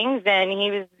these things, and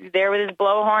he was there with his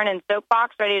blowhorn and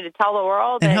soapbox ready to tell the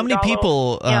world. And how many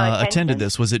people attended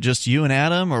this? Was it just you and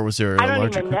Adam, or was there a larger I don't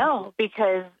even group? know,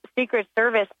 because Secret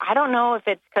Service, I don't know if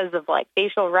it's because of, like,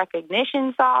 facial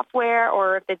recognition software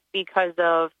or if it's because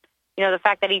of, you know, the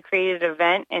fact that he created an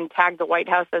event and tagged the White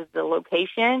House as the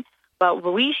location. But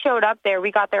when we showed up there,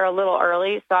 we got there a little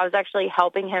early, so I was actually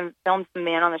helping him film some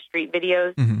man-on-the-street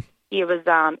videos. He was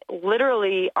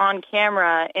literally on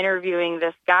camera interviewing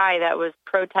this guy that was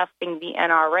protesting the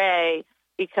NRA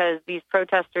because these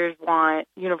protesters want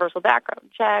universal background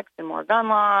checks and more gun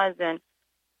laws, and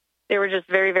they were just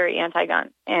very, very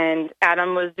anti-gun. And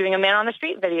Adam was doing a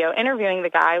man-on-the-street video interviewing the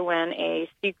guy when a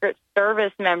Secret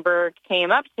Service member came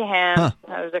up to him.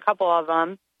 There was a couple of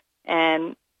them,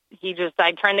 and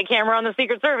I turned the camera on the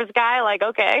Secret Service guy, like,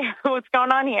 okay, what's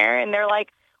going on here? And they're like,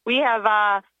 we have,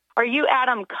 are you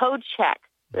Adam Kochek?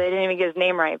 They didn't even get his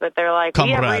name right, but they're like, we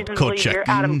have reason to believe you're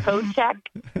Adam Kochek.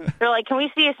 They're like, can we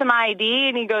see some ID?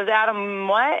 And he goes, Adam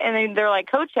what? And then they're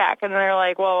like, Kochek. And they're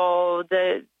like, well,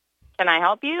 can I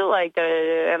help you? Like,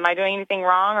 am I doing anything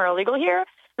wrong or illegal here? And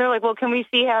they're like, well, can we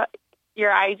see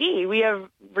your ID? We have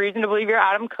reason to believe you're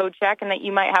Adam Kochek and that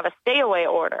you might have a stay-away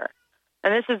order.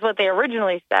 And this is what they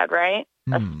originally said, right?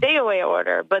 A stay-away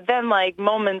order. But then, like,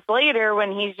 moments later,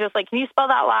 when he's just like, can you spell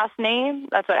that last name?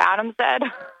 That's what Adam said.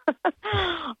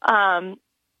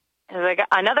 Like,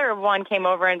 another one came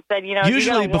over and said, you know,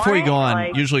 usually before you go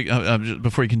on,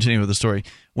 before you continue with the story,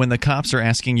 when the cops are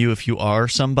asking you if you are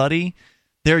somebody,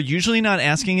 they're usually not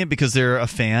asking it because they're a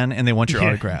fan and they want your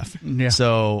autograph.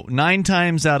 So 9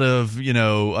 times out of,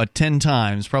 10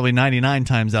 times, probably 99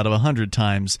 times out of 100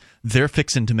 times, they're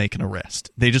fixing to make an arrest.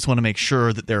 They just want to make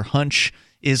sure that their hunch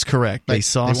is correct. They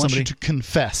saw somebody. They want you to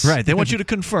confess. Right. They want you to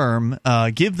confirm,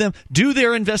 do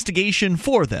their investigation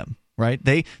for them. Right.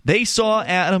 They saw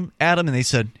Adam and they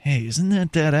said, hey,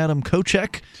 isn't that Adam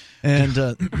Kochek? And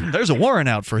there's a warrant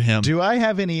out for him. Do I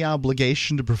have any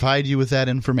obligation to provide you with that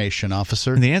information,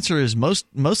 officer? And the answer is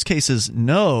most cases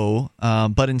no,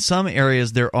 but in some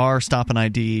areas there are stop and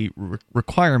ID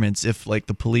requirements if, like,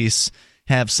 the police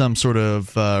have some sort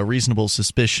of reasonable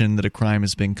suspicion that a crime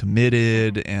has been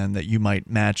committed and that you might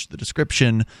match the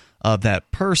description of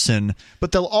that person.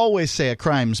 But they'll always say a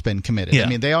crime's been committed. I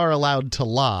mean, they are allowed to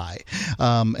lie.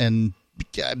 And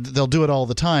they'll do it all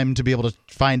the time to be able to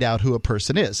find out who a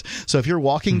person is. So if you're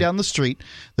walking down the street,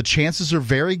 the chances are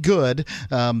very good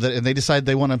and they decide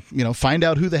they want to find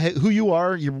out who you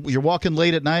are. You're walking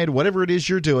late at night, whatever it is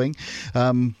you're doing.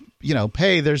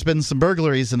 Hey, there's been some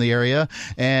burglaries in the area,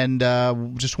 and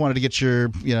just wanted to get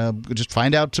just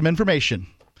find out some information.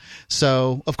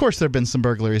 So, of course, there have been some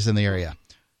burglaries in the area,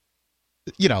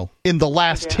 in the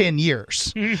last 10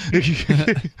 years.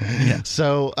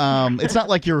 So it's not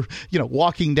like you're,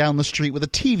 walking down the street with a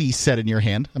TV set in your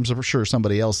hand. I'm sure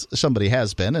somebody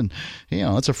has been, and,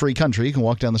 it's a free country. You can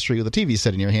walk down the street with a TV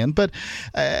set in your hand. But,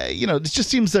 it just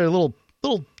seems they're a little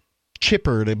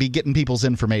chipper to be getting people's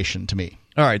information to me.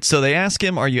 All right, so they ask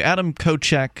him, "Are you Adam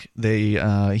Kochek?" He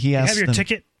asked, "You have your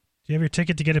ticket? Do you have your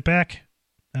ticket to get it back?"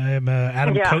 I'm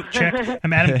Adam Kochek.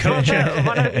 I'm Adam Kochek.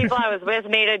 One of the people I was with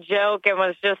made a joke and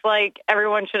was just like,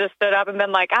 everyone should have stood up and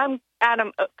been like, "I'm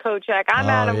Adam Kochek. I'm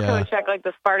Adam Kochek," like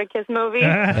the Spartacus movie.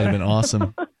 That'd have been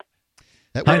awesome.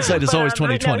 Hindsight is always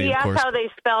 20/20, he of course. asked how they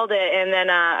spelled it, and then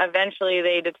eventually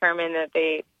they determined that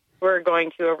they were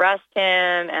going to arrest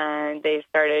him, and they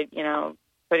started,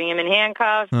 putting him in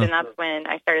handcuffs, and that's when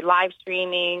I started live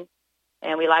streaming,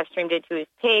 and we live streamed it to his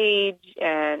page,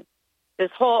 and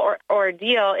this whole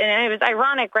ordeal, and it was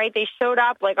ironic, right? They showed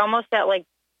up almost at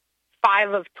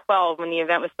 5 of 12 when the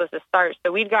event was supposed to start,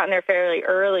 so we'd gotten there fairly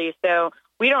early, so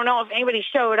we don't know if anybody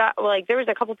showed up. There was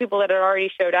a couple people that had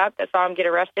already showed up that saw him get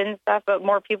arrested and stuff, but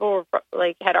more people were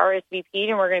had RSVP'd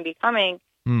and were going to be coming.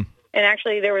 And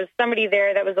actually, there was somebody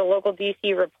there that was a local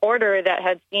D.C. reporter that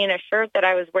had seen a shirt that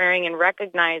I was wearing and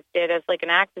recognized it as an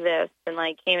activist and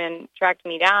came and tracked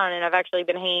me down. And I've actually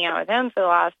been hanging out with him for the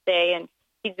last day, and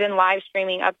he's been live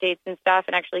streaming updates and stuff,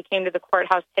 and actually came to the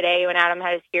courthouse today when Adam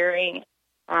had his hearing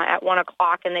at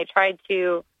 1:00, and they tried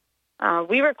to.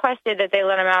 We requested that they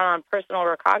let him out on personal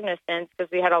recognizance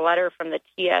because we had a letter from the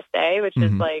TSA, which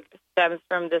is stems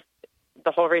from the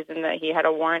whole reason that he had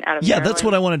a warrant out of Maryland. That's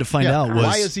what I wanted to find out.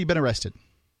 Why has he been arrested?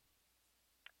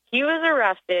 He was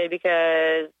arrested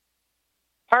because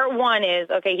part one is,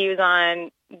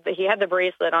 he had the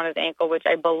bracelet on his ankle, which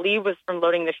I believe was from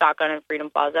loading the shotgun in Freedom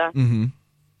Plaza. Mm-hmm.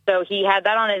 So he had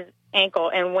that on his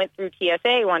ankle and went through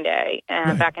TSA one day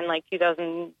back in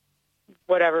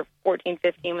 14,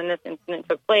 15 when this incident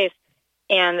took place.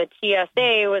 And the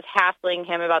TSA was hassling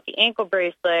him about the ankle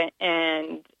bracelet,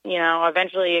 and,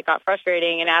 eventually it got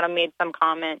frustrating, and Adam made some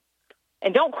comment.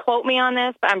 And don't quote me on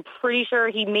this, but I'm pretty sure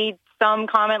he made some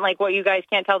comment like, "What, you guys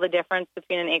can't tell the difference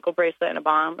between an ankle bracelet and a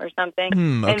bomb," or something.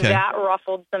 Okay. And that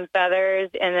ruffled some feathers,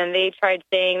 and then they tried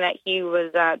saying that he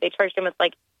was, they charged him with,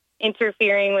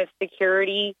 interfering with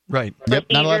security. Right. Yep,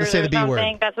 not allowed to say the B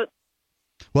word. That's what.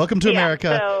 Welcome to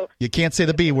America. So, you can't say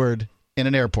the B word in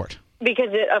an airport. Because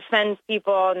it offends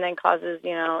people and then causes,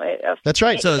 That's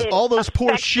right. So all those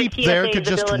poor sheep there could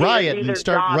just riot and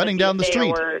start running down the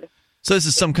street. So this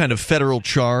is some kind of federal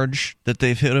charge that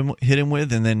they've hit him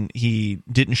with, and then he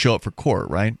didn't show up for court,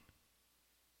 right?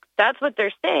 That's what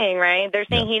they're saying, right? They're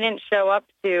saying he didn't show up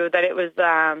to that. It was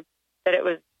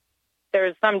there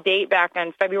was some date back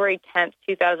on February 10th,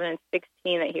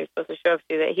 2016 that he was supposed to show up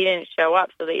to that he didn't show up,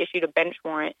 so they issued a bench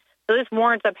warrant. So this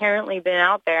warrant's apparently been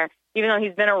out there. Even though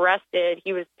he's been arrested,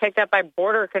 he was picked up by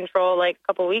Border Control a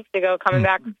couple weeks ago, coming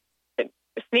back,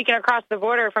 sneaking across the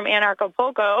border from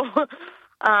Anarchapulco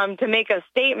to make a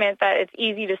statement that it's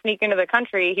easy to sneak into the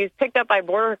country. He was picked up by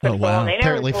Border Control, and they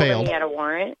apparently never told failed. him he had a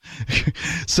warrant.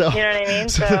 So, you know what I mean?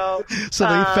 So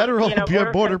the federal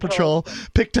Border Patrol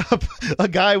picked up a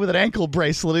guy with an ankle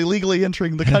bracelet illegally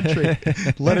entering the country.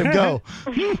 Let him go.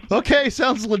 Okay,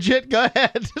 sounds legit. Go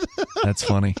ahead. That's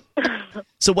funny.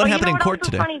 So what happened in court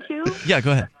today? Funny too? Yeah,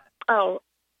 go ahead. Oh,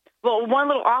 well, one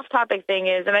little off-topic thing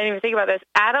is, and I didn't even think about this,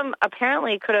 Adam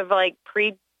apparently could have,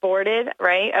 pre-boarded,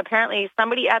 right? Apparently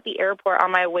somebody at the airport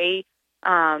on my way,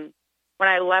 when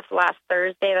I left last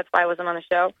Thursday, that's why I wasn't on the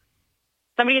show,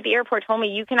 somebody at the airport told me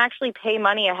you can actually pay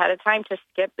money ahead of time to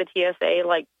skip the TSA,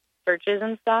 searches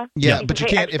and stuff. Yeah, but you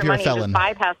can't if you're a felon. Just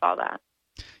bypass all that.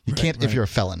 You can't if you're a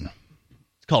felon.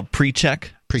 It's called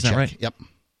pre-check. Pre-check, is that right? Yep.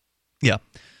 Yeah.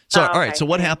 So, okay. All right. So,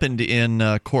 what happened in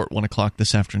court 1:00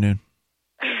 this afternoon?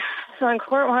 So, in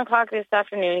court 1:00 this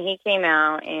afternoon, he came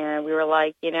out, and we were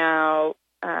like, I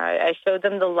showed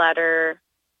them the letter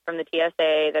from the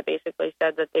TSA that basically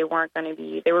said that they weren't going to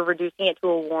be. They were reducing it to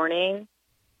a warning,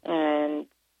 and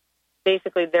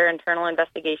basically their internal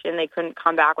investigation, they couldn't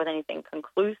come back with anything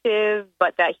conclusive,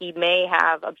 but that he may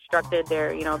have obstructed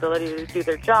their, ability to do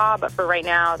their job. But for right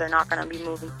now, they're not going to be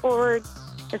moving forward.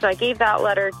 And so I gave that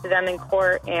letter to them in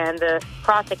court, and the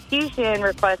prosecution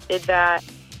requested that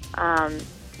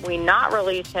we not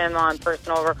release him on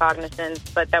personal recognizance,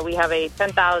 but that we have a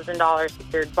 $10,000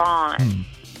 secured bond.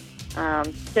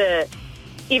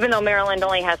 Even though Maryland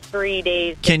only has 3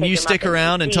 days to Can pick you him stick up in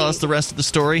around and DC. tell us the rest of the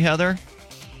story, Heather?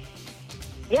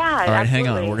 Yeah, All right, hang on.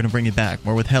 absolutely. We're going to bring you back.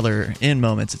 More with Heather in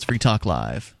moments. It's Free Talk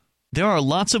Live. There are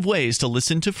lots of ways to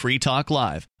listen to Free Talk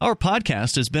Live. Our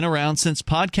podcast has been around since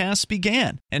podcasts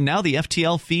began, and now the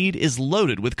FTL feed is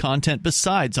loaded with content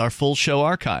besides our full show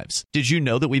archives. Did you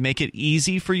know that we make it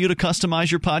easy for you to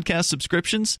customize your podcast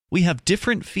subscriptions? We have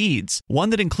different feeds, one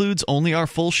that includes only our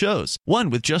full shows, one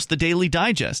with just the Daily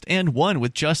Digest, and one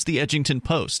with just the Edgington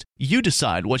Post. You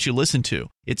decide what you listen to.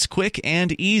 It's quick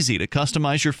and easy to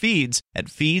customize your feeds at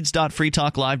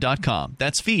feeds.freetalklive.com.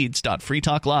 That's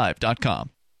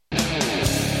feeds.freetalklive.com.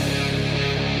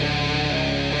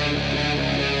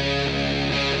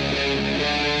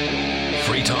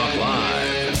 Free Talk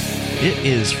Live. It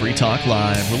is Free Talk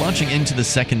Live. We're launching into the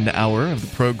second hour of the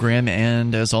program,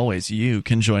 and as always, you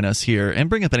can join us here and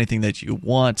bring up anything that you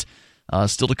want.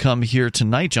 Still to come here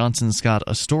tonight, Johnson's got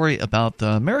a story about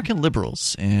the American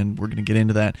liberals, and we're going to get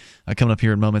into that coming up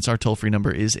here in moments. Our toll-free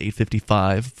number is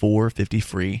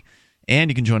 855-450-FREE,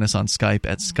 and you can join us on Skype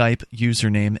at Skype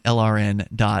username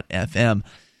LRN.FM.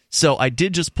 So I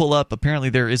did just pull up, apparently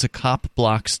there is a Cop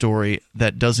Block story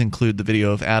that does include the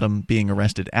video of Adam being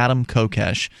arrested. Adam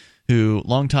Kokesh, who,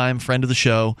 longtime friend of the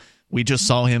show. We just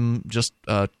saw him just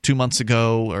 2 months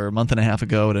ago or a month and a half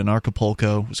ago at an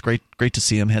Acapulco. It was great to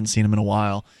see him. Hadn't seen him in a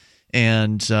while.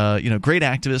 And, great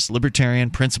activist, libertarian,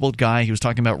 principled guy. He was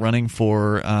talking about running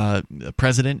for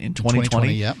president in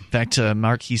 2020. Yep. In fact,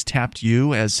 Mark, he's tapped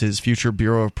you as his future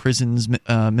Bureau of Prisons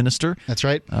minister. That's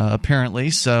right.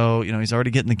 Apparently. So, he's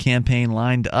already getting the campaign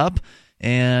lined up.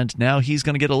 And now he's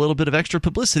going to get a little bit of extra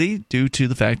publicity due to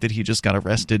the fact that he just got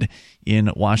arrested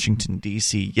in Washington,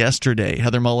 D.C. yesterday.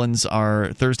 Heather Mullins,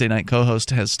 our Thursday night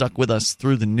co-host, has stuck with us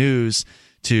through the news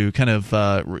to kind of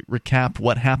recap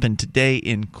what happened today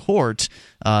in court.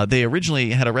 They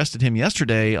originally had arrested him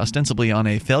yesterday, ostensibly on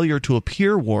a failure to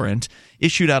appear warrant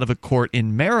issued out of a court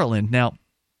in Maryland. Now,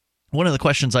 one of the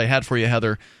questions I had for you,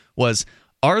 Heather, was,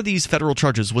 are these federal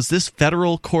charges? Was this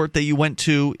federal court that you went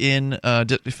to in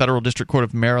Federal District Court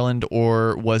of Maryland,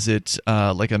 or was it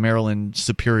like a Maryland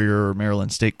Superior or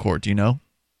Maryland State Court? Do you know?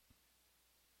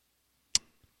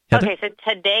 Heather? Okay, so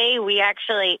today we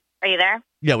actually... Are you there?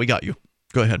 Yeah, we got you.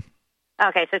 Go ahead.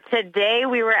 Okay, so today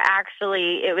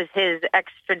it was his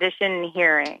extradition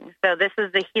hearing. So this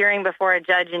is the hearing before a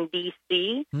judge in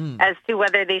D.C. As to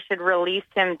whether they should release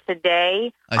him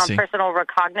today on personal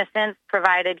recognizance,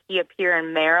 provided he appear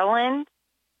in Maryland.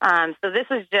 So this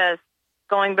was just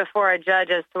going before a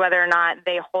judge as to whether or not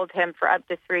they hold him for up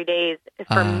to 3 days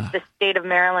from the state of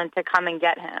Maryland to come and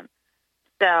get him.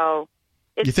 So...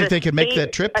 You think they could make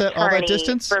that trip, all that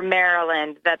distance? For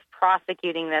Maryland that's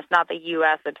prosecuting this, not the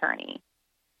U.S. attorney.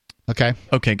 Okay,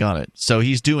 got it. So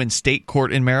he's due in state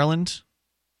court in Maryland?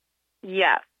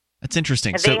 Yes. That's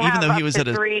interesting. They So even though he was up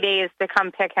to at 3 days to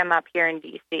come pick him up here in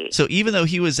D.C. So even though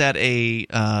he was at a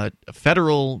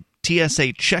federal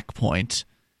TSA checkpoint,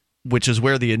 which is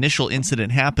where the initial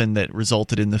incident happened that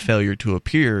resulted in the failure to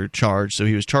appear charge, so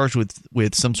he was charged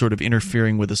with some sort of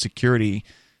interfering with a security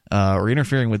or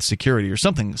interfering with security or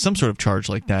something, some sort of charge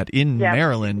like that in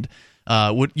Maryland.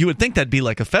 You would think that'd be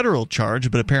like a federal charge,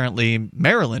 but apparently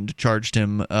Maryland charged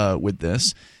him with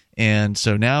this. And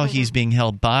so now he's being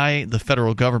held by the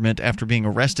federal government after being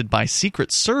arrested by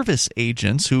Secret Service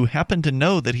agents who happened to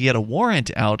know that he had a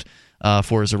warrant out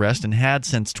for his arrest and had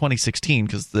since 2016,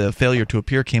 because the failure to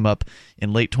appear came up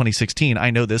in late 2016. I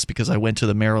know this because I went to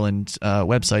the Maryland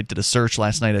website, did a search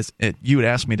last night. You had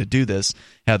asked me to do this,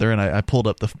 Heather, and I pulled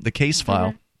up the case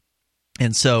file.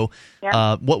 And so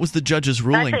what was the judge's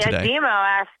ruling Actually, today?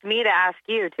 Ademo asked me to ask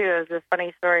you, too. It was a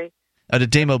funny story.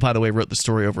 Ademo, by the way, wrote the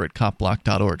story over at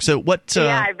copblock.org. So what?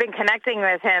 I've been connecting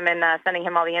with him and sending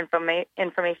him all the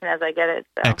information as I get it.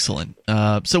 So. Excellent.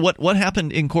 So what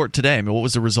happened in court today? I mean, what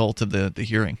was the result of the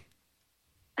hearing?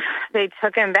 They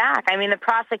took him back. I mean, the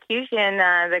prosecution,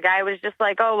 the guy was just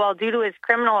like, oh, well, due to his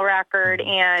criminal record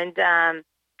and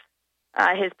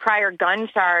his prior gun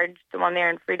charge, the one there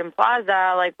in Freedom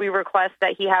Plaza, like, we request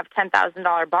that he have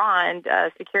 $10,000 bond,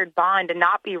 secured bond, and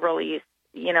not be released,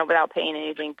 without paying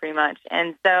anything, pretty much.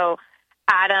 And so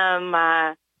Adam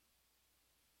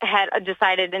had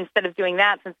decided, instead of doing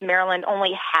that, since Maryland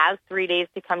only has 3 days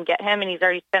to come get him, and he's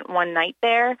already spent one night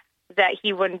there, that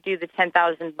he wouldn't do the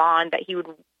 $10,000 bond, that he would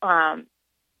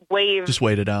waive. Just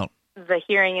wait it out. The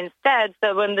hearing instead.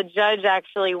 So when the judge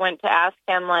actually went to ask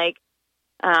him, like,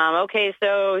 okay,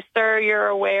 so, sir, you're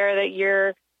aware that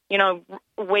you're,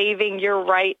 waiving your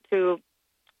right to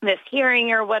this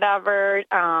hearing or whatever.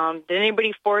 Did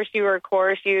anybody force you or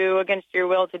coerce you against your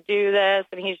will to do this?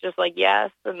 And he's just like,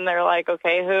 yes. And they're like,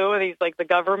 okay, who? And he's like, the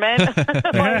government.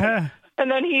 And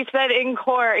then he said in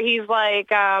court, he's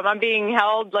like, I'm being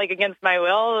held like against my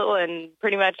will, and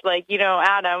pretty much like,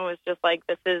 Adam was just like,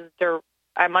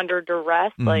 I'm under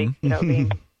duress, like,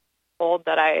 being told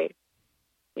that I,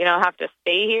 have to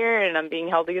stay here, and I'm being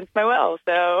held against my will.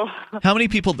 So, how many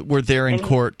people were there in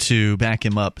court to back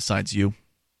him up besides you?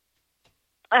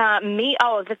 Me.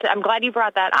 Oh, I'm glad you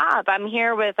brought that up. I'm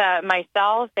here with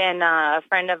myself and a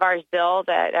friend of ours, Bill,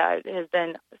 that has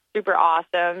been super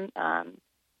awesome.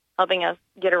 Helping us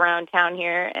get around town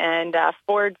here, and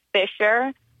Ford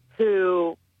Fisher,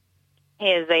 who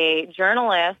is a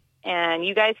journalist, and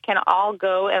you guys can all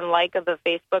go and like the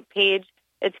Facebook page.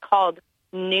 It's called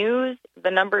News,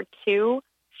 2,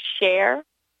 Share.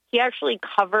 He actually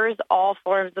covers all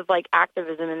forms of like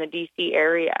activism in the D.C.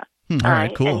 area. All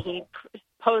right, cool. And he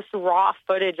posts raw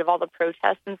footage of all the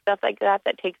protests and stuff like that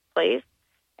takes place.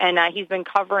 And he's been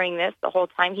covering this the whole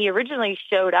time. He originally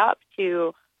showed up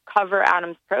to cover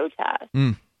Adam's protest.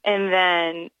 And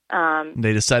then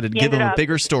they decided to give him a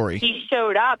bigger story. He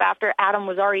showed up after Adam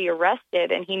was already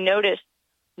arrested, and he noticed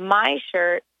my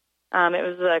shirt.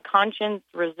 It was a Conscience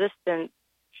Resistance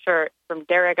shirt from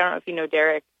Derek. I don't know if you know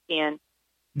Derek, Ian.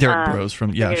 Derek Bros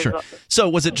from, yeah, sure. So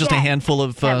was it just a handful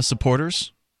of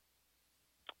supporters?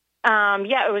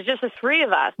 Yeah, it was just the three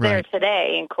of us there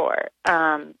today in court.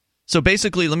 So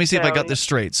basically, let me see if I got this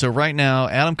straight. So right now,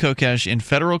 Adam Kokesh in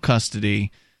federal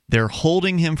custody. They're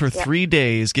holding him for 3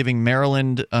 days, giving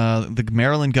the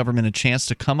Maryland government a chance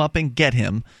to come up and get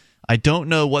him. I don't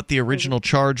know what the original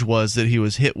charge was that he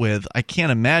was hit with. I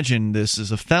can't imagine this is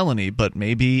a felony, but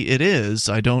maybe it is.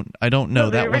 I don't know.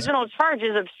 The original charge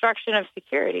is obstruction of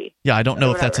security. Yeah, I don't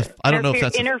know if that's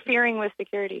interfering with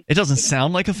security. It doesn't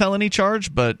sound like a felony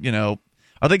charge, but are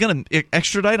they going to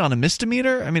extradite on a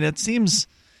misdemeanor? I mean, it seems.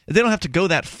 They don't have to go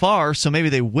that far, so maybe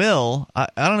they will. I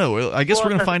don't know. I guess we're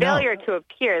going to find out. Failure to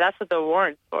appear, that's what the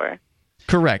warrant's for.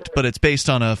 Correct, but it's based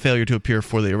on a failure to appear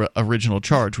for the original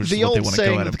charge, which is what they want to go at him for. The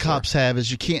old saying that the cops have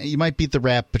is you might beat the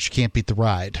rap, but you can't beat the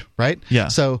ride, right? Yeah.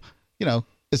 So,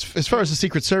 as far as the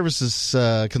Secret Service is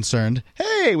concerned,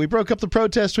 hey, we broke up the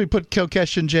protest, we put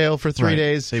Kokesh in jail for 3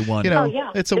 days. They won.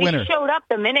 It's a winner. They showed up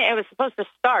the minute it was supposed to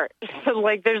start.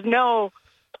 Like,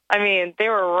 they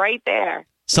were right there.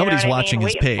 Somebody's watching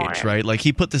his page, right? Like,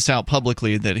 he put this out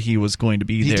publicly that he was going to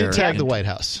be there. He did tag the White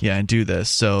House. Yeah, and do this.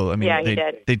 So, he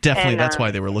did. They definitely, that's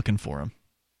why they were looking for him.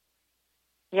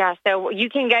 Yeah, so you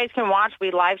guys can watch.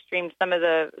 We live streamed some of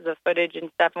the footage and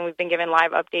stuff, and we've been giving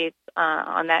live updates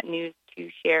on that News to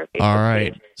Share Facebook All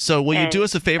right. page. So will you do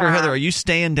us a favor, Heather? Are you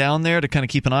staying down there to kind of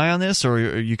keep an eye on this, or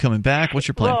are you coming back? What's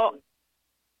your plan? Well,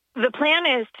 the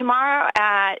plan is tomorrow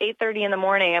at 8:30 in the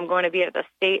morning, I'm going to be at the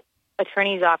state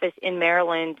attorney's office in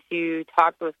Maryland to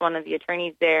talk with one of the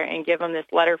attorneys there and give them this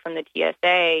letter from the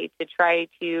TSA to try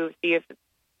to see if,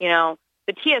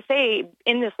 the TSA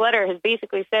in this letter has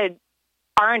basically said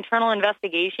our internal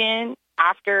investigation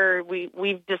after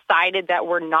we've decided that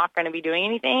we're not going to be doing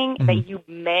anything, that you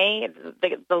may,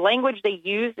 the language they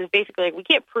use is basically like, we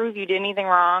can't prove you did anything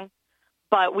wrong,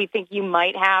 but we think you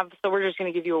might have, so we're just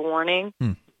going to give you a warning.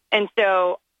 And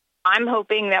so I'm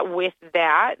hoping that with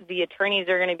that, the attorneys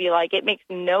are going to be like, it makes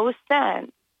no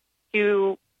sense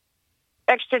to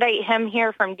extradite him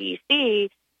here from D.C.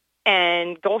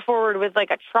 and go forward with like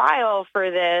a trial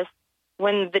for this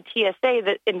when the TSA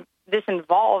that this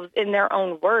involves, in their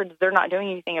own words, they're not doing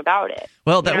anything about it.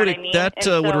 Well, that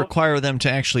would require them to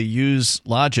actually use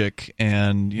logic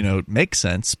and make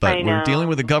sense. But we're dealing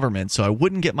with the government, so I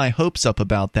wouldn't get my hopes up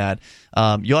about that.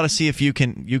 You ought to see if you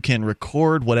can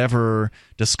record whatever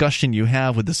discussion you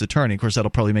have with this attorney. Of course,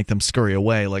 that'll probably make them scurry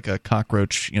away like a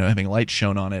cockroach, having light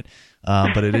shown on it.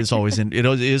 But it is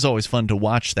always fun to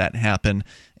watch that happen.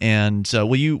 And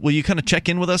will you kind of check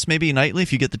in with us maybe nightly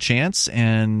if you get the chance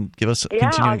and give us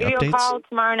continuing updates? I'll give you a call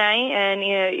tomorrow night, and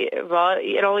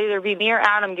it'll either be me or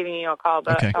Adam giving you a call,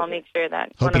 but I'll make sure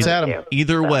that. Hope it's Adam.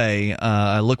 Either way,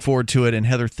 I look forward to it. And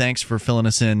Heather, thanks for filling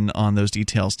us in on those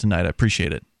details tonight. I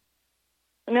appreciate it.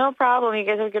 No problem. You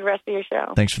guys have a good rest of your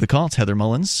show. Thanks for the call. It's Heather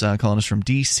Mullins calling us from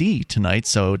D.C. tonight,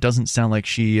 so it doesn't sound like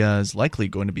she is likely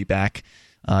going to be back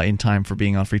in time for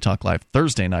being on Free Talk Live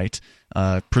Thursday night,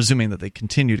 presuming that they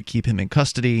continue to keep him in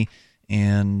custody,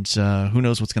 and who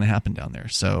knows what's going to happen down there.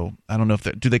 So I don't know if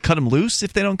do they cut him loose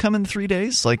if they don't come in 3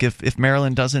 days? Like if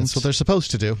Maryland doesn't? That's what they're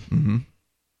supposed to do. Mm-hmm.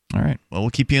 All right. Well, we'll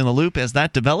keep you in the loop as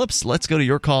that develops. Let's go to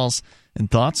your calls and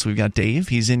thoughts. We've got Dave.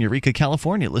 He's in Eureka,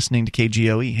 California, listening to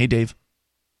KGOE. Hey, Dave.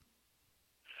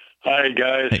 Hi,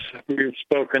 guys. Hey. We've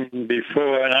spoken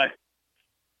before, and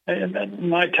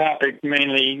my topic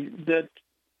mainly that,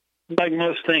 like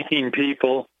most thinking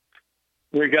people,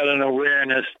 we got an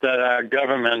awareness that our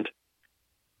government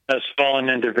has fallen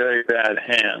into very bad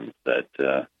hands. That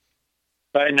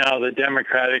right now the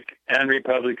Democratic and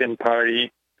Republican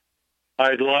Party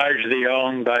are largely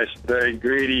owned by very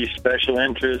greedy special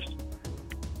interests.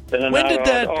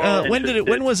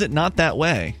 When was it not that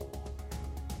way?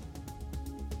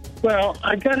 Well,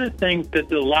 I got to think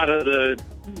that a lot of the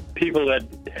people that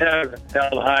have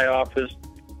held high office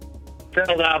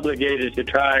felt obligated to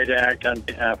try to act on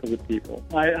behalf of the people.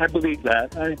 I believe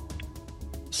that.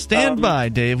 Stand by,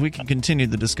 Dave. We can continue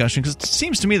the discussion because it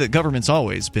seems to me that government's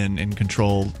always been in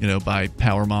control, by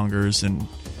power mongers and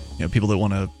people that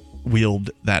want to wield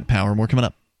that power. More coming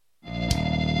up.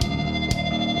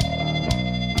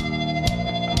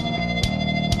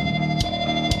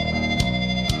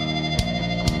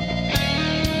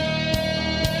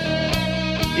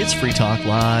 It's Free Talk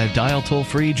Live. Dial toll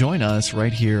free. Join us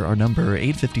right here. Our number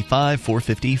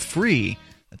 855-450-FREE.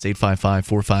 That's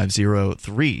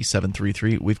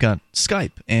 855-450-3733. We've got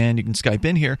Skype, and you can Skype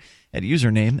in here at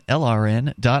username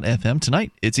LRN.FM.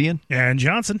 Tonight, it's Ian. And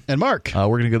Johnson. And Mark. We're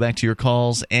going to go back to your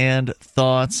calls and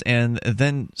thoughts. And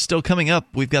then still coming up,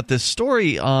 we've got this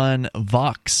story on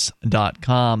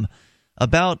Vox.com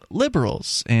about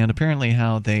liberals and apparently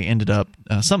how they ended up,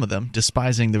 some of them,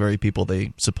 despising the very people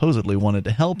they supposedly wanted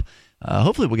to help.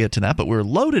 Hopefully we'll get to that, but we're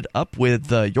loaded up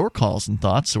with your calls and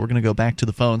thoughts, so we're going to go back to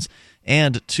the phones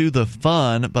and to the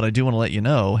fun, but I do want to let you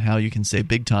know how you can save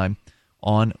big time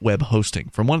on web hosting.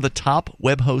 From one of the top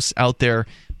web hosts out there,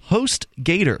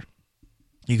 HostGator.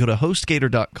 You go to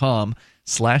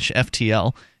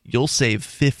HostGator.com/FTL. You'll save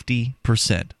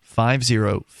 50%,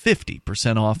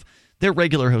 50% off their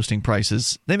regular hosting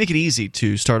prices. They make it easy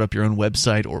to start up your own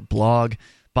website or blog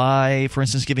by, for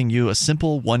instance, giving you a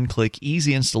simple one-click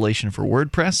easy installation for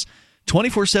WordPress,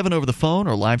 24/7 over the phone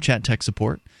or live chat tech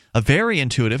support, a very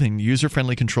intuitive and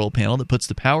user-friendly control panel that puts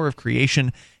the power of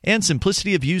creation and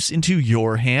simplicity of use into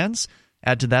your hands.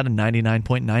 Add to that a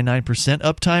 99.99%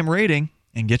 uptime rating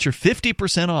and get your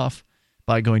 50% off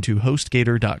by going to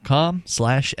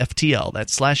HostGator.com/FTL.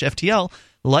 That's /FTL,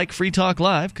 like Free Talk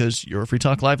Live, because you're a Free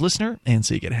Talk Live listener, and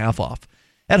so you get half off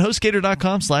at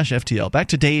HostGator.com/FTL. Back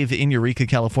to Dave in Eureka,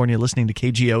 California, listening to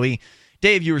KGOE.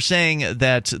 Dave, you were saying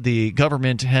that the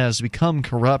government has become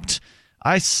corrupt.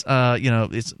 It's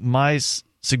my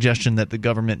suggestion that the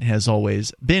government has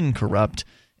always been corrupt,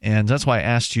 and that's why I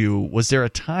asked you, was there a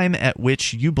time at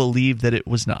which you believed that it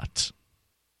was not?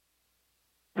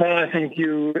 Well, I think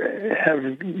you have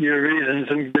your reasons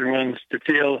and good ones to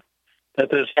feel that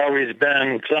there's always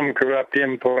been some corrupt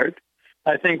import.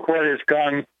 I think what has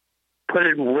put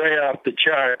it way off the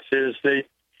charts is the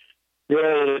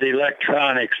role that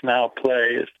electronics now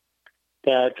plays.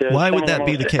 Why would that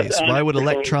be the case? Why would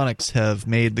electronics have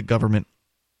made the government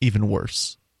even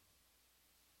worse?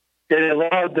 It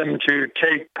allowed them to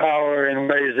take power in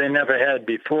ways they never had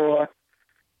before,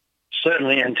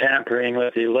 certainly in tampering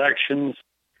with the elections,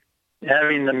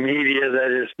 having the media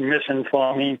that is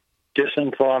misinforming,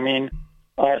 disinforming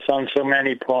us on so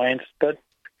many points. But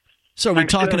so are we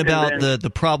talking about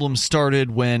the problem started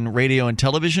when radio and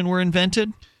television were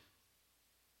invented?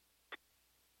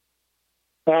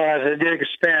 Well, as it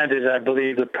expanded, I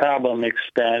believe the problem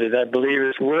expanded. I believe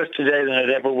it's worse today than it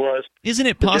ever was. Isn't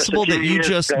it possible that you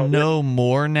just know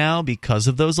more now because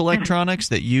of those electronics,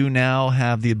 that you now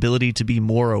have the ability to be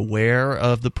more aware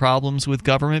of the problems with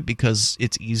government because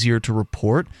it's easier to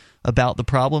report about the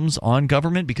problems on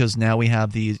government because now we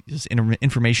have the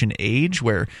information age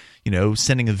where,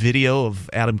 sending a video of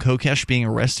Adam Kokesh being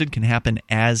arrested can happen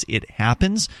as it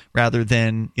happens rather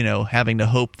than, having to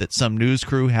hope that some news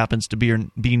crew happens to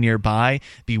be nearby,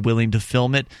 be willing to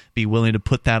film it, be willing to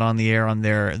put that on the air on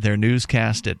their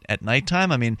newscast at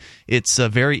nighttime. I mean, it's a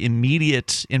very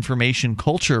immediate information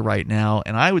culture right now,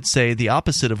 and I would say the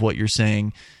opposite of what you're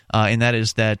saying. And that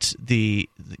is that the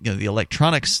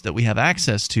electronics that we have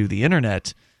access to, the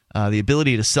internet, the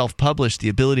ability to self-publish, the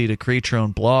ability to create your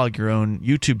own blog, your own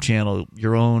YouTube channel,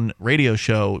 your own radio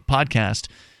show, podcast,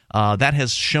 that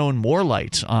has shown more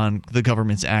light on the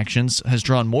government's actions, has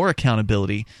drawn more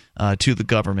accountability to the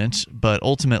government, but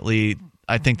ultimately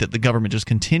I think that the government just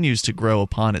continues to grow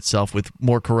upon itself with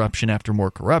more corruption after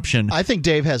more corruption. I think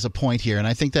Dave has a point here, and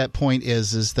I think that point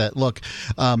is that, look,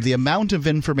 the amount of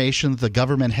information the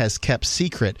government has kept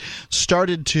secret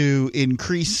started to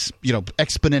increase,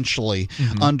 exponentially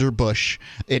under Bush.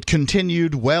 It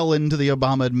continued well into the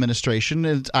Obama administration,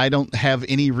 and I don't have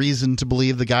any reason to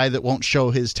believe the guy that won't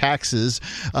show his taxes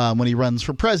when he runs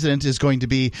for president is going to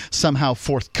be somehow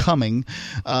forthcoming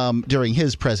during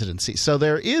his presidency. So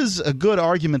there is a good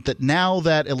argument that now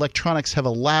that electronics have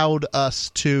allowed us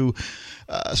to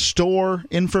store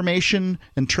information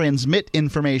and transmit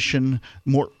information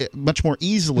much more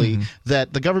easily,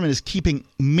 that the government is keeping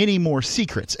many more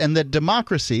secrets, and that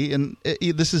democracy, and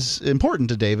this is important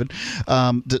to David,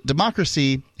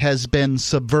 democracy has been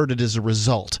subverted as a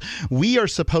result. We are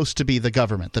supposed to be the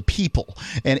government, the people,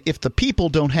 and if the people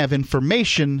don't have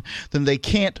information, then they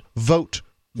can't vote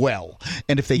well.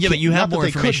 And if they but you have more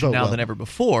information now than ever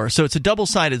before, so it's a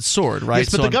double-sided sword, right? Yes,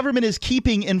 but the government is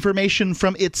keeping information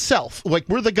from itself. Like,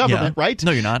 we're the government, right?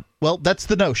 No, you're not. Well, that's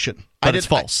the notion. But it's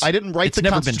false. I didn't write the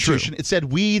Constitution. It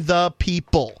said "we the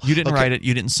people." You didn't write it.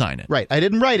 You didn't sign it. Right. I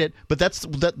didn't write it, but that's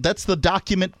the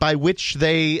document by which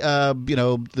they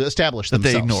establish themselves. That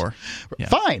they ignore. Yeah.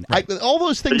 Fine. Right. All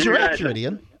those things are accurate,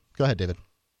 Ian. Go ahead, David.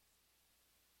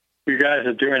 You guys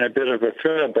are doing a bit of a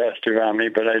filibuster on me,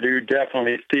 but I do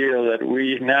definitely feel that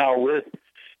we now, with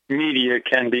media,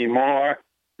 can be more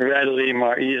readily,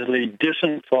 more easily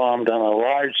disinformed on a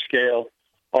large scale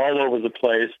all over the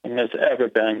place than has ever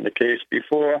been the case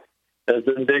before. There's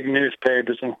been big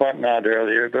newspapers and whatnot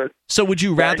earlier, but so would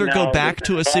you rather go back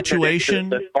to a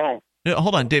situation?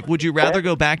 Hold on, Dave. Would you rather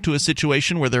go back to a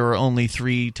situation where there are only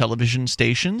 3 television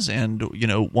stations and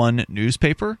 1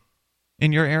 newspaper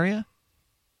in your area?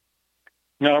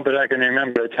 No, but I can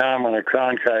remember a time when a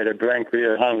Cronkite, a Brinkley,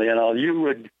 or Hundley, and all, you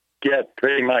would get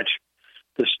pretty much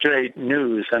the straight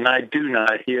news, and I do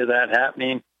not hear that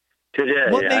happening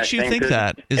today. What makes you think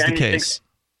that is the case?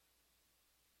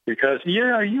 Because,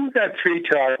 you got Free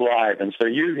Talk Live, and so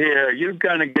you're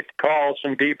going to get calls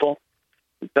from people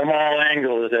from all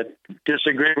angles that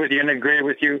disagree with you and agree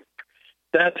with you.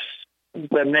 That's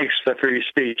what makes the free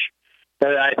speech.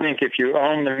 But I think if you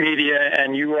own the media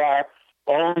and you are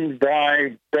owned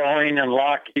by Boeing and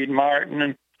Lockheed Martin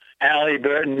and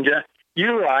Halliburton,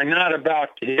 you are not about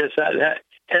to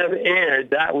have aired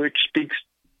that which speaks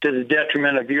to the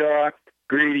detriment of your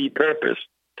greedy purpose.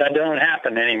 That don't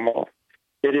happen anymore.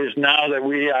 It is now that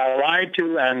we are lied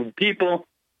to, and people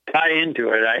tie into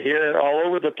it. I hear it all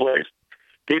over the place.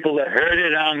 People that heard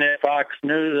it on their Fox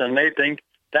News, and they think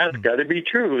that's got to be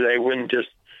true. They wouldn't just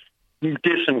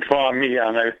disinform me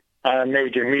on a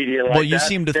major media like that. Well, you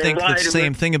seem to think the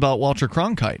same thing about Walter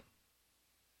Cronkite.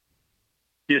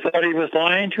 You thought he was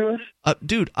lying to us?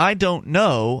 Dude, I don't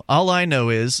know. All I know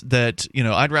is that,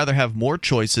 I'd rather have more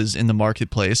choices in the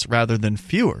marketplace rather than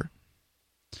fewer.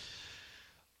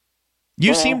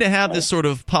 You seem to have this sort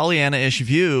of Pollyanna-ish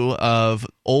view of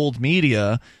old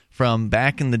media from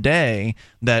back in the day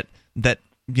that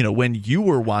when you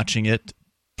were watching it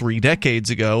 3 decades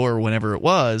ago or whenever it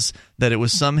was, that it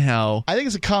was somehow, I think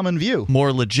it's a common view,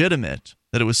 more legitimate,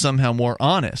 that it was somehow more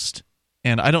honest.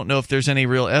 And I don't know if there's any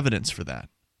real evidence for that.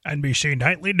 NBC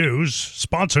Nightly News,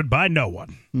 sponsored by no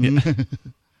one. Yeah. Do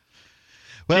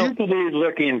you believe,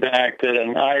 looking back, that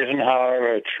an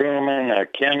Eisenhower, a Truman, a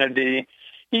Kennedy,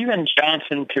 even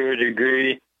Johnson to a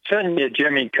degree, certainly a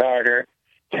Jimmy Carter,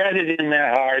 had it in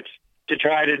their hearts to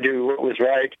try to do what was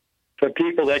right for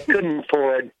people that couldn't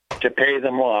afford to pay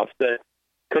them off, that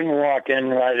couldn't walk in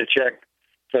and write a check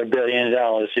for $1 billion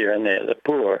here and there, the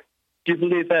poor? Do you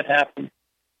believe that happened?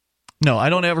 No, I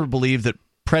don't ever believe that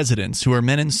presidents who are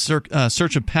men in search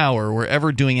of power were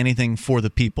ever doing anything for the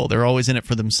people. They're always in it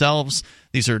for themselves.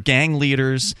 These are gang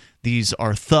leaders. These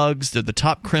are thugs. They're the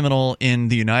top criminal in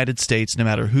the United States, no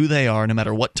matter who they are, no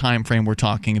matter what time frame we're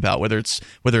talking about, whether it's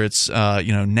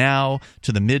now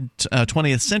to the mid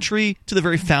 20th century to the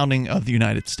very founding of the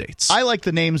United States. I like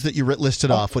the names that you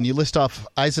listed off. When you list off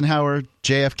Eisenhower,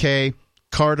 JFK,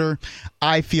 Carter,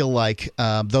 I feel like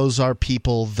those are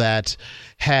people that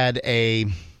had a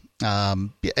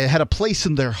place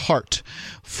in their heart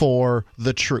for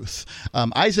the truth.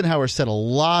 Eisenhower said a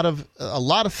lot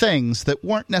of things that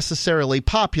weren't necessarily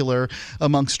popular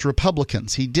amongst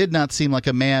Republicans. He did not seem like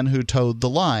a man who towed the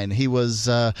line. He was,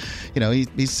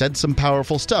 he said some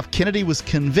powerful stuff. Kennedy was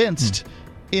convinced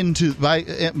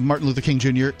by Martin Luther King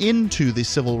Jr. into the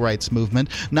civil rights movement,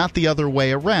 not the other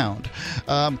way around.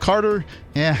 Carter,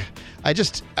 I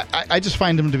just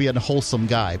find him to be an unwholesome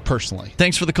guy, personally.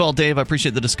 Thanks for the call, Dave. I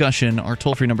appreciate the discussion. Our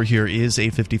toll-free number here is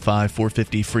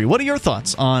 855-450-FREE. What are your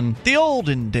thoughts on the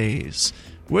olden days?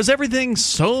 Was everything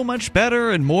so much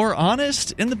better and more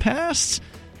honest in the past?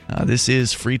 This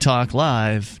is Free Talk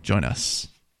Live. Join us.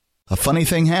 A funny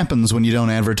thing happens when you don't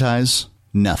advertise.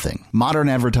 Nothing. Modern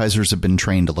advertisers have been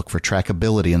trained to look for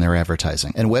trackability in their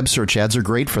advertising, and web search ads are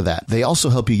great for that. They also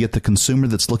help you get the consumer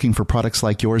that's looking for products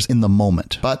like yours in the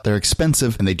moment. But they're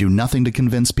expensive, and they do nothing to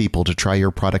convince people to try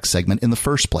your product segment in the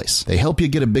first place. They help you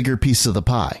get a bigger piece of the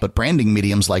pie, but branding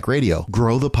mediums like radio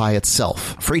grow the pie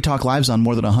itself. Free Talk Live's on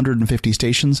more than 150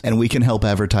 stations, and we can help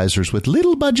advertisers with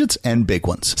little budgets and big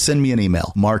ones. Send me an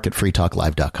email,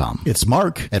 mark@freetalklive.com. It's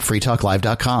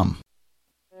mark@freetalklive.com.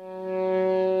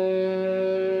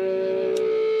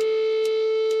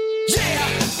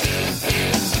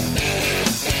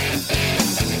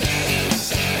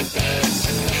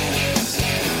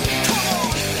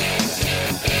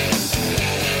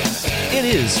 It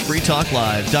is Free Talk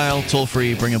Live. Dial toll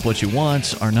free, bring up what you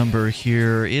want. Our number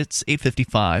here, it's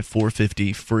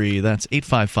 855-450-FREE. That's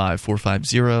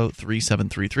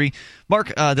 855-450-3733. Mark,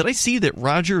 did I see that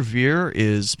Roger Ver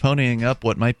is ponying up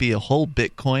what might be a whole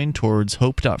Bitcoin towards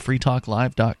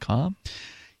hope.freetalklive.com?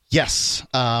 Yes.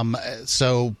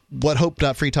 So what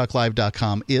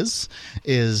hope.freetalklive.com is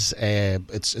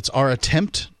it's our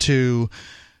attempt to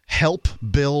help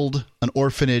build an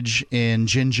orphanage in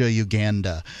Jinja,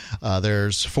 Uganda.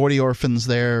 There's 40 orphans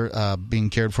there being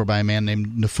cared for by a man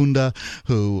named Nifunda,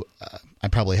 who I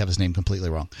probably have his name completely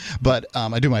wrong, but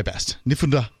I do my best.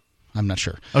 Nifunda. I'm not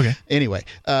sure. Okay. Anyway,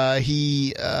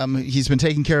 he's been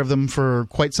taking care of them for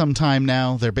quite some time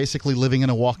now. They're basically living in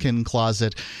a walk-in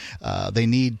closet. They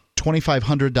need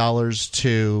 $2,500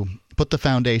 to put the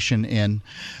foundation in.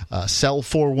 Cell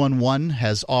 411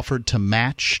 has offered to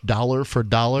match dollar for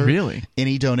dollar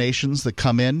any donations that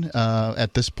come in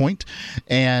at this point.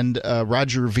 And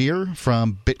Roger Ver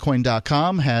from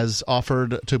Bitcoin.com has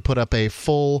offered to put up a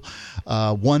full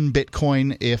 1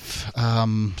 Bitcoin if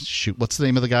what's the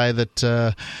name of the guy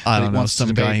that I don't know,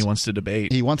 some guy he wants to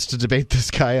debate. He wants to debate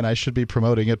this guy, and I should be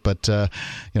promoting it, but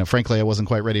frankly, I wasn't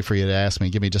quite ready for you to ask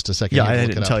me. Give me just a second. Yeah, I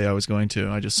didn't tell you I was going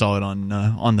to. I just saw it on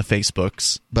the Facebooks.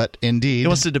 But indeed, he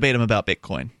wants to debate him about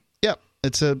Bitcoin. Yeah,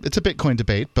 it's a Bitcoin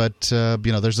debate, but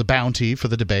there's a bounty for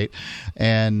the debate,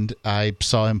 and I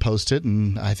saw him post it,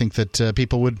 and I think that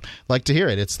people would like to hear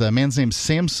it. It's the man's name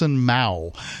Samson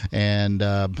Mao, and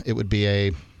it would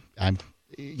be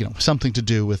something to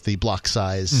do with the block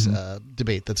size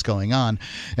debate that's going on,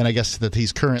 and I guess that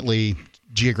he's currently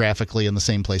geographically in the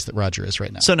same place that Roger is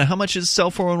right now. So now, how much is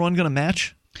Cell 411 going to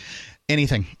match?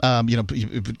 Anything,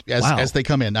 as they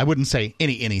come in. I wouldn't say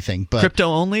anything, but crypto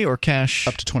only or cash?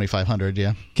 Up to $2,500,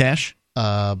 yeah. Cash,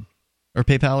 or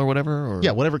PayPal or whatever, or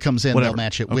whatever comes in, they'll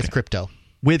match it with crypto.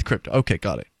 With crypto, okay,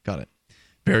 got it.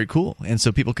 Very cool. And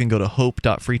so people can go to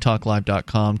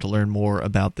hope.freetalklive.com to learn more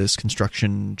about this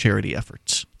construction charity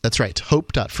efforts. That's right,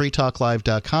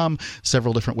 hope.freetalklive.com.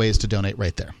 Several different ways to donate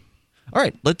right there. All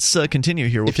right, let's continue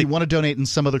here. If you want to donate in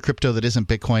some other crypto that isn't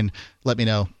Bitcoin, let me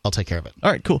know. I'll take care of it.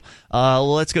 All right, cool.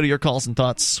 Let's go to your calls and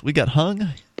thoughts. We got Hung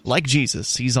Like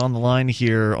Jesus. He's on the line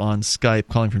here on Skype,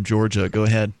 calling from Georgia. Go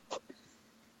ahead.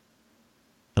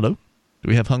 Hello? Do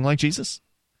we have Hung Like Jesus?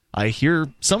 I hear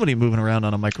somebody moving around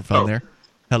on a microphone there.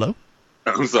 Hello?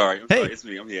 I'm sorry. Hey, it's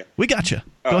me. I'm here. We got you.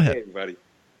 Go ahead. Hey, everybody.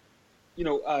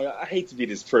 I hate to be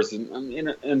this person,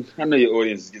 and I know your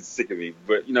audience gets sick of me,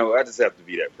 but, I just have to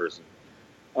be that person.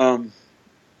 The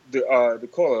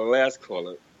last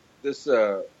caller, this,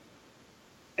 and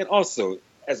also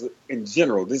in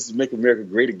general, this Make America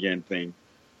Great Again thing.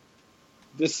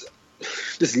 This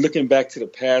looking back to the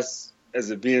past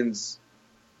as it being,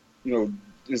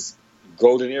 this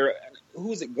golden era.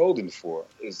 Who is it golden for?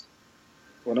 Is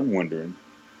what I'm wondering.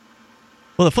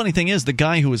 Well, the funny thing is, the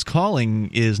guy who is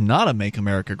calling is not a Make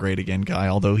America Great Again guy,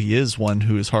 although he is one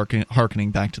who is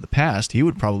hearkening back to the past. He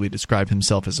would probably describe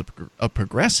himself as a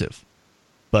progressive.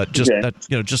 But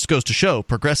that just goes to show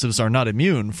progressives are not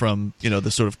immune from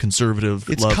the sort of conservative.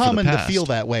 It's love common for the to past. feel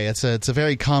that way. It's a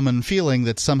very common feeling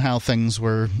that somehow things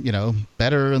were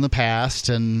better in the past,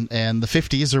 and the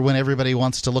 50s are when everybody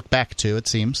wants to look back to. It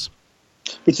seems.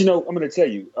 But I'm going to tell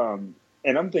you,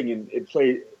 and I'm thinking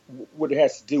what it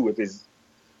has to do with is.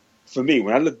 For me,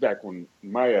 when I look back on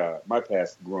my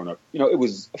past growing up, it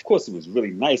was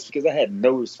really nice because I had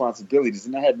no responsibilities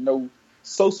and I had no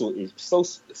social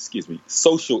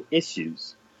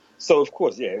issues. So of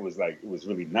course, it was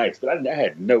really nice, but I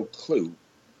had no clue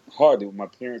hardly what my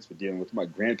parents were dealing with, what my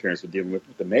grandparents were dealing with,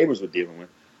 what the neighbors were dealing with,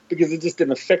 because it just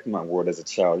didn't affect my world as a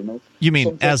child. You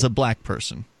mean as a black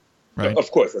person, right? Of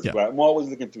course, as a black. I'm always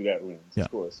looking through that lens. Yeah.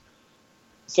 Of course.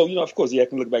 So of course, I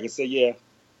can look back and say, yeah,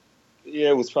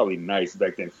 it was probably nice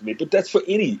back then for me, but that's for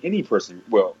any person.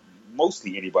 Well,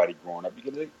 mostly anybody growing up,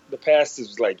 because the past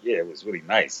is it was really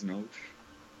nice. It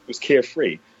was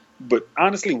carefree. But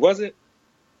honestly, was it?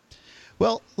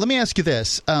 Well, let me ask you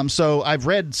this. So I've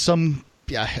read some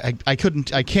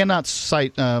I cannot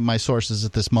cite my sources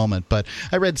at this moment, but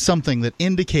I read something that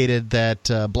indicated that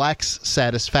blacks'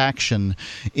 satisfaction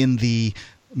in the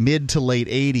mid to late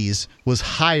 80s was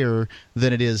higher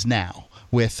than it is now,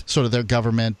 with sort of their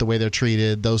government, the way they're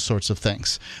treated, those sorts of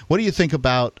things. What do you think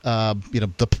about I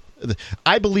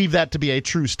believe that to be a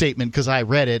true statement because I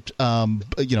read it.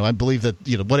 I believe that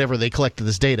whatever they collected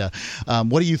this data.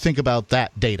 What do you think about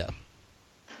that data?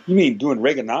 You mean doing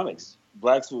Reaganomics?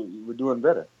 Blacks were doing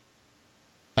better.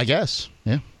 I guess,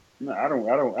 yeah. No, I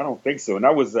don't think so. And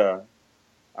I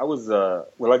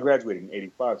graduated in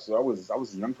 '85, so I was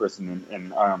a young person,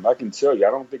 and I can tell you,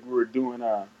 I don't think we were doing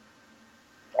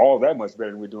all that much better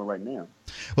than we're doing right now.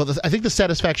 Well, I think the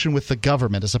satisfaction with the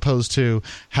government, as opposed to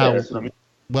how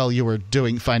well you were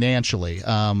doing financially,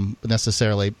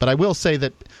 necessarily. But I will say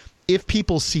that if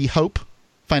people see hope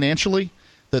financially,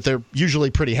 that they're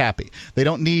usually pretty happy. They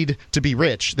don't need to be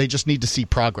rich; they just need to see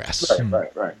progress.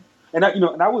 Right. And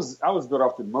I was better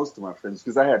off than most of my friends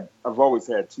because I've always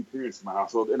had two parents in my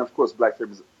household, and of course, black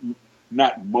families,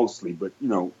 not mostly, but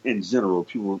in general,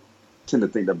 people tend to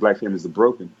think that black families are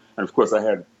broken. And of course, I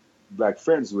had black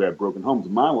friends who had broken homes.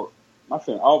 My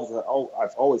family,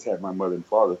 I've always had my mother and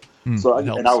father, and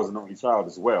I was an only child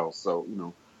as well. So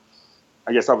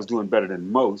I guess I was doing better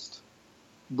than most.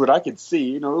 But I could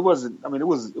see, it wasn't. I mean, it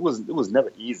was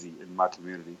never easy in my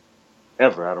community,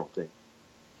 ever. I don't think.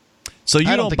 So you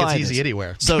I don't think buy it's easy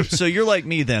anywhere. So you're like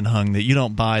me then, Hung, that you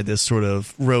don't buy this sort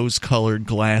of rose-colored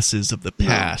glasses of the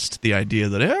past. The idea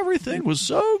that everything was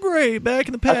so great back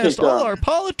in the past, all our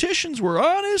politicians were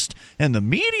honest, and the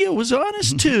media was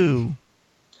honest too.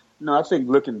 No, I think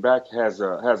looking back has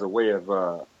a way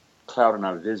of clouding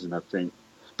our vision. I think.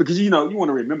 Because, you want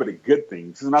to remember the good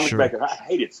things. When I look back, I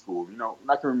hated school, and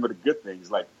I can remember the good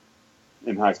things. Like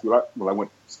in high school, I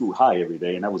went to school high every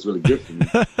day, and that was really good for me.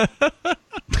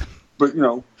 But,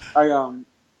 you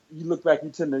look back,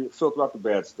 you tend to filter out the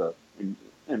bad stuff. And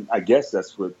I guess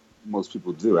that's what most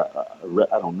people do. I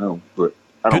don't know, but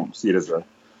I don't see it as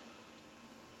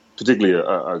particularly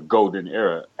a golden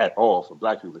era at all for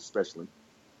black people especially.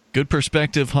 Good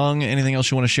perspective, Hung. Anything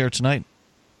else you want to share tonight?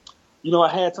 I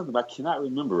had something, but I cannot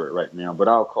remember it right now, but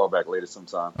I'll call back later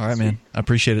sometime. All right, man. I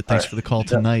appreciate it. Thanks for the call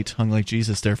tonight. Hung Like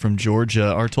Jesus there from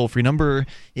Georgia. Our toll-free number,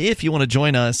 if you want to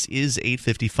join us, is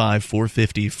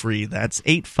 855-450-FREE. That's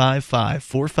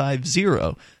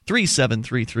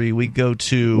 855-450-3733. We go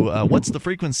to, What's the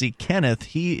Frequency? Kenneth.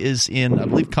 He is in, I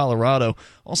believe, Colorado,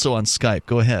 also on Skype.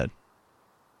 Go ahead.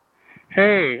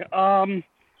 Hey,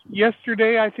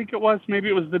 yesterday, I think it was, maybe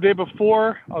it was the day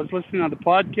before, I was listening on the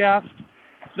podcast.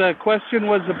 The question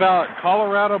was about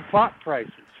Colorado pot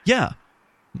prices. Yeah,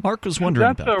 Mark was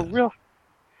wondering about that.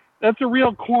 That's a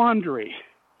real quandary.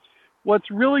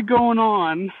 What's really going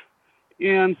on,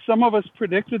 and some of us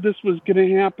predicted this was going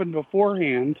to happen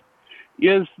beforehand,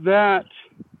 is that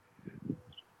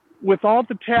with all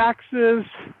the taxes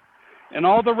and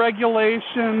all the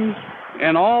regulations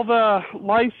and all the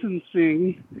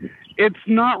licensing, it's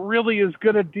not really as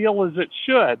good a deal as it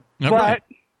should. But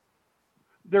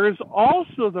there is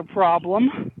also the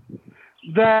problem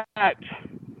that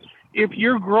if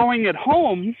you're growing at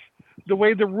home, the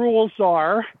way the rules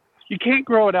are, you can't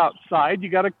grow it outside. You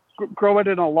got to grow it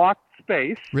in a locked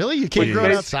space. Really? You can't grow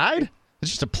it outside?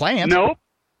 It's just a plant. Nope.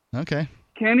 Okay.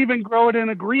 Can't even grow it in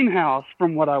a greenhouse,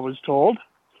 from what I was told.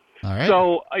 All right.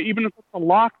 So even if it's a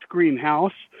locked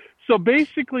greenhouse. So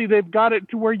basically they've got it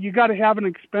to where you got to have an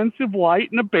expensive light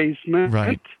in a basement.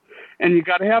 Right. And you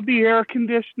got to have the air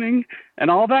conditioning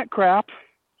and all that crap.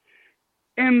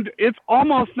 And it's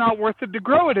almost not worth it to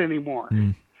grow it anymore.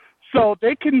 So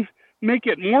they can make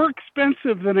it more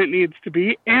expensive than it needs to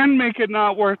be and make it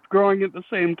not worth growing at the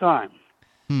same time.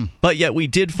 But yet we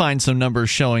did find some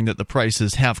numbers showing that the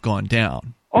prices have gone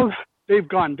down. Oh, they've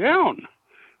gone down.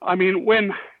 I mean,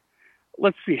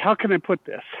 let's see, how can I put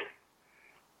this?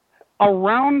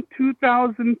 Around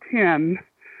 2010,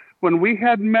 when we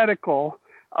had medical,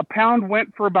 a pound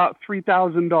went for about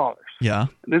 $3,000. Yeah.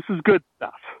 This is good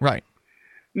stuff. Right.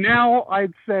 Now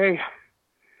I'd say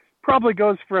probably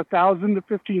goes for $1,000 to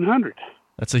 $1,500.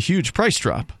 That's a huge price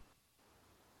drop.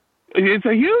 It's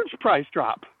a huge price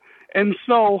drop. And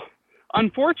so,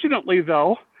 unfortunately,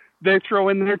 though, they throw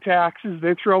in their taxes,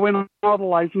 they throw in all the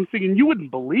licensing, and you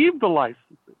wouldn't believe the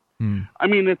licensing. I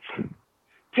mean, it's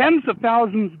tens of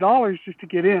thousands of dollars just to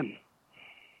get in.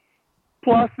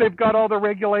 Plus, they've got all the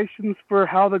regulations for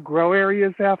how the grow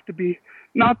areas have to be,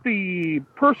 not the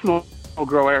personal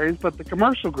grow areas, but the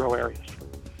commercial grow areas.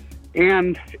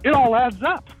 And it all adds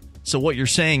up. So what you're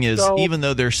saying is, even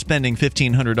though they're spending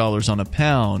 $1,500 on a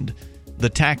pound, the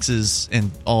taxes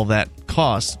and all that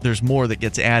cost, there's more that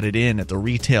gets added in at the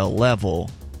retail level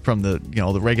from the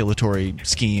the regulatory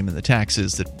scheme and the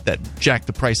taxes that jack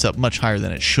the price up much higher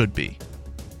than it should be.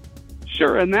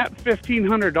 Sure, and that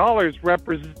 $1,500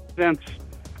 represents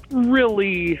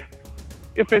really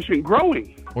efficient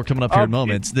growing. We're coming up here in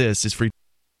moments. This is Free.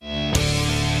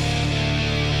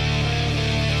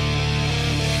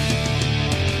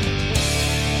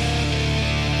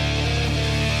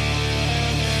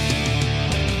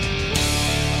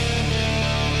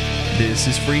 This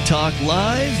is Free Talk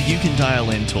Live. You can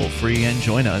dial in toll-free and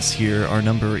join us here. Our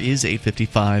number is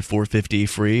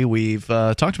 855-450-FREE. We've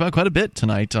talked about quite a bit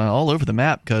tonight, all over the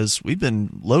map, because we've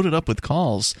been loaded up with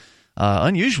calls.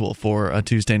 Unusual for a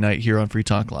Tuesday night here on Free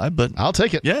Talk Live, but I'll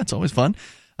take it. Yeah, it's always fun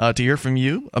to hear from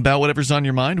you about whatever's on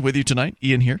your mind. With you tonight,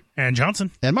 Ian here. And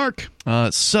Johnson. And Mark.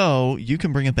 So you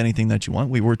can bring up anything that you want.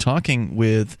 We were talking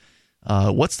with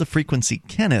What's the Frequency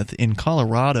Kenneth in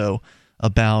Colorado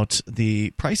about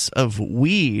the price of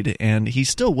weed, and he's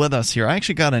still with us here. I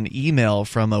actually got an email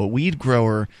from a weed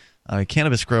grower, a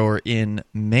cannabis grower in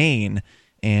Maine,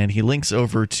 and he links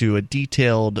over to a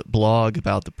detailed blog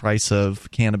about the price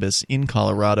of cannabis in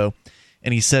Colorado.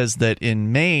 And he says that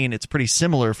in Maine, it's pretty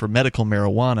similar for medical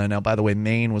marijuana. Now, by the way,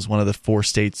 Maine was one of the 4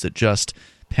 states that just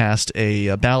passed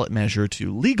a ballot measure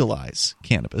to legalize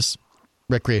cannabis.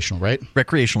 Recreational, right?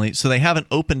 Recreationally. So they haven't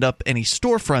opened up any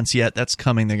storefronts yet. That's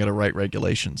coming. They got to write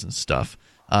regulations and stuff.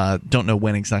 Don't know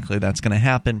when exactly that's going to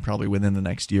happen, probably within the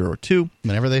next year or two.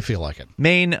 Whenever they feel like it.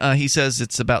 Maine, he says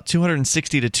it's about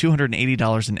 $260 to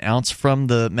 $280 an ounce from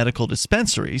the medical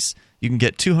dispensaries. You can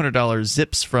get $200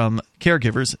 zips from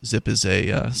caregivers. Zip is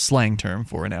a slang term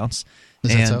for an ounce.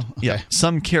 Is that so? Okay. Yeah,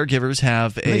 some caregivers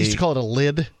have They used to call it a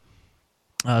lid.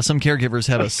 Some caregivers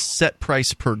have a set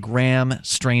price per gram.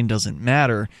 Strain doesn't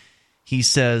matter. He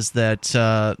says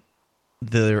that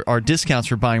there are discounts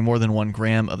for buying more than 1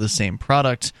 gram of the same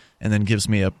product, and then gives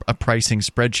me a pricing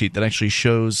spreadsheet that actually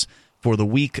shows for the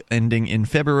week ending in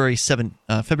February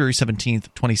 17th,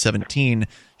 2017,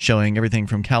 showing everything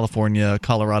from California,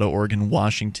 Colorado, Oregon,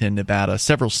 Washington, Nevada,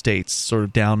 several states, sort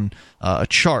of down a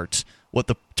chart, what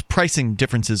the pricing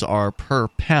differences are per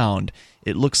pound.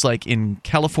 It looks like in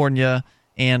California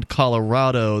and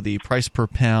Colorado, the price per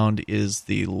pound is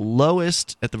the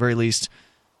lowest, at the very least,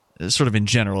 sort of in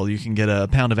general. You can get a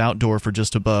pound of outdoor for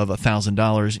just above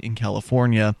 $1,000 in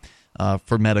California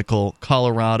for medical.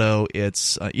 Colorado,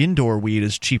 it's indoor weed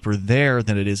is cheaper there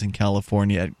than it is in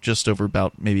California, at just over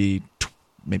about maybe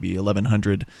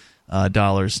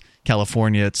 $1,100.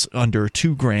 California, it's under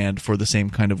 $2,000 for the same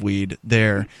kind of weed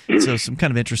there. So some kind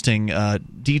of interesting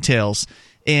details.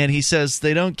 And he says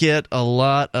they don't get a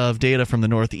lot of data from the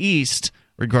Northeast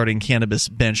regarding cannabis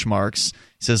benchmarks.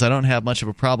 He says, I don't have much of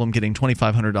a problem getting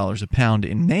 $2,500 a pound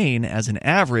in Maine as an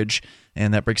average,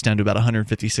 and that breaks down to about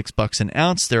 $156 an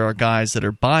ounce. There are guys that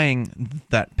are buying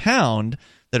that pound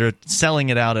that are selling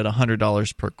it out at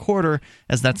 $100 per quarter,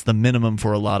 as that's the minimum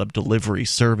for a lot of delivery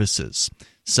services.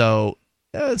 So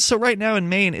right now in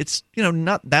Maine, it's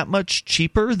not that much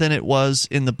cheaper than it was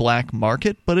in the black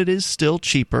market, but it is still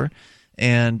cheaper.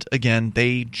 And again,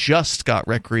 they just got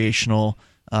recreational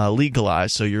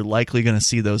legalized, so you're likely going to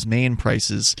see those Maine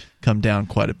prices come down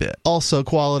quite a bit. Also,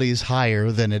 quality is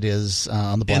higher than it is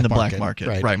on the black market. In the black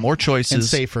market, right. More choices. And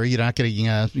safer. You're not getting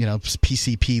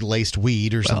PCP-laced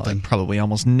weed or something. It probably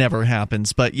almost never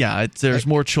happens, but yeah, there's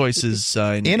more choices.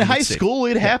 In high school,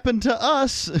 it happened to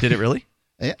us. Did it really?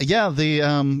 Yeah,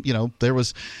 there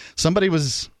was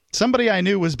somebody I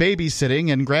knew was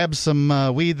babysitting and grabbed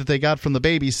some weed that they got from the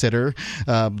babysitter.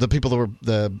 The people that were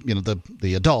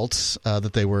the adults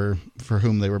for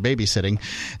whom they were babysitting,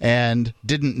 and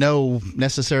didn't know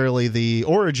necessarily the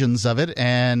origins of it,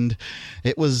 and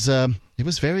it was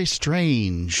very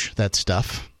strange, that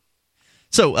stuff.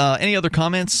 So, any other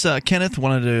comments, Kenneth?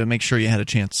 Wanted to make sure you had a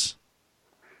chance.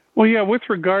 Well, yeah, with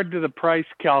regard to the price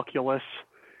calculus,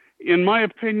 in my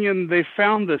opinion, they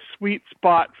found the sweet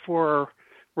spot for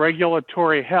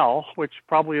regulatory hell, which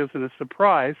probably isn't a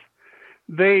surprise.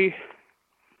 They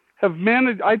have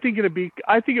managed. I think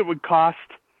it would cost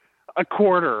a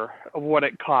quarter of what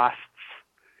it costs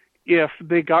if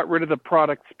they got rid of the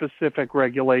product-specific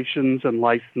regulations and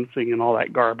licensing and all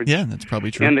that garbage. Yeah, that's probably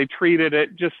true. And they treated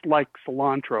it just like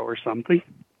cilantro or something.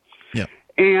 Yeah.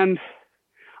 And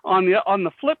on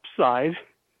the flip side,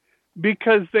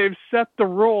 because they've set the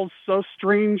rules so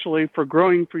strangely for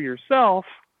growing for yourself,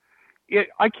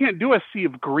 I can't do a sea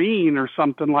of green or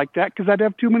something like that because I'd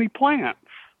have too many plants.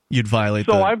 You'd violate.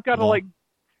 So I've got to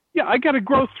I got to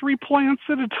grow 3 plants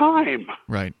at a time.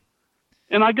 Right.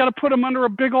 and I got to put them under a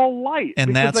big old light.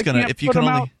 And that's going to if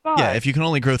you can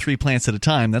only grow 3 plants at a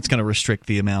time, that's going to restrict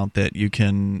the amount that you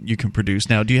can produce.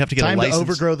 Now, do you have to get a license? Time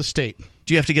to overgrow the state.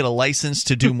 Do you have to get a license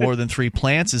to do more than 3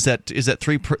 plants? Is that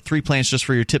three plants just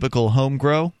for your typical home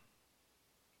grow?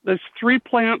 There's 3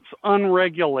 plants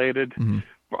unregulated,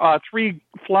 3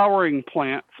 flowering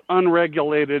plants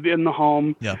unregulated in the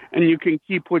home, and you can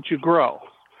keep what you grow.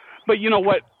 But you know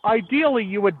what? Ideally,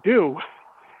 you would do,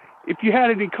 if you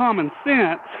had any common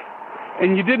sense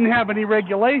and you didn't have any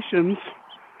regulations,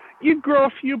 you'd grow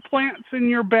a few plants in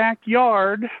your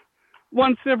backyard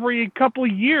once every couple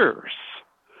of years.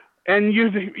 And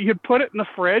you'd put it in the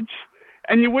fridge,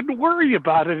 and you wouldn't worry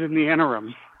about it in the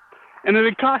interim. And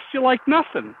it'd cost you like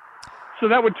nothing. So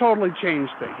that would totally change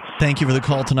things. Thank you for the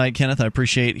call tonight, Kenneth. I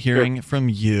appreciate hearing from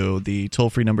you. The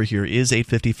toll-free number here is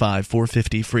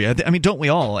 855-450-FREE. I mean, don't we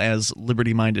all, as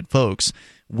liberty-minded folks,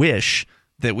 wish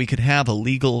that we could have a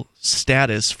legal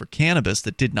status for cannabis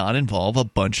that did not involve a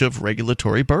bunch of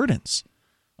regulatory burdens?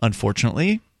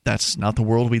 Unfortunately, that's not the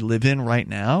world we live in right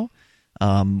now.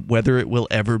 Whether it will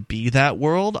ever be that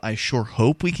world, I sure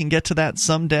hope we can get to that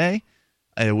someday.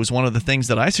 It was one of the things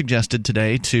that I suggested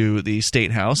today to the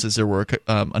State House, as there were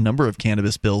a number of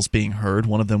cannabis bills being heard.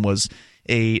 One of them was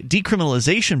a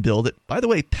decriminalization bill that, by the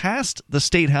way, passed the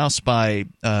State House by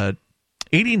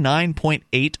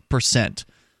 89.8%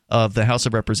 of the House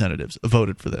of Representatives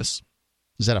voted for this.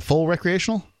 Is that a full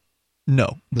recreational?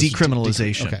 No,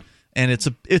 decriminalization. Okay. And it's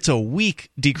a weak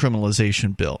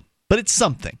decriminalization bill, but it's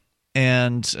something.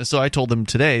 And so I told them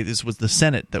today, this was the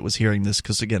Senate that was hearing this,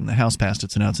 because, again, the House passed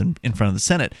it, so now it's in front of the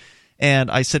Senate.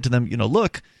 And I said to them,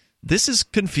 look, this is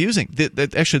confusing.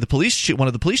 Actually, one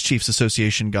of the Police Chiefs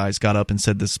Association guys got up and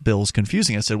said this bill is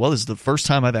confusing. I said, well, this is the first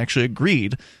time I've actually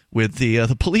agreed with the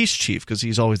police chief, because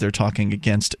he's always there talking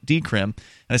against decrim.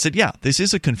 And I said, yeah, this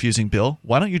is a confusing bill.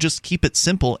 Why don't you just keep it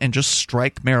simple and just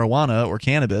strike marijuana or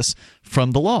cannabis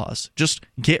from the laws? Just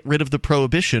get rid of the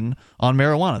prohibition on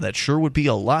marijuana. That sure would be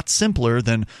a lot simpler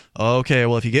than, okay,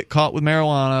 well, if you get caught with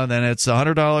marijuana, then it's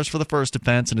 $100 for the first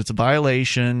offense and it's a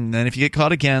violation. And then if you get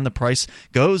caught again, the price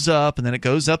goes up, and then it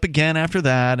goes up again after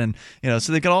that. And,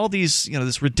 so they've got all these,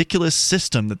 this ridiculous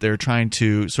system that they're trying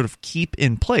to sort of keep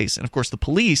in place. And of course, the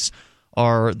police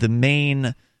are the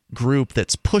main group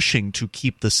that's pushing to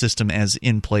keep the system as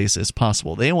in place as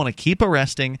possible. They want to keep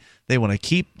arresting. They want to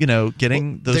keep, getting those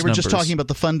numbers. They were just talking about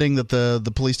the funding that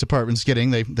the police department's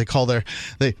getting. They call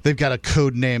they've got a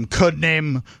code name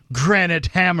Granite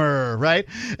Hammer, right?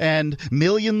 And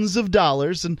millions of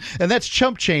dollars, and that's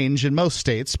chump change in most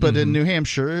states, but in New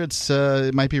Hampshire,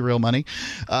 it might be real money.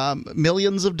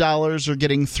 Millions of dollars are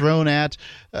getting thrown at,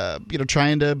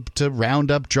 trying to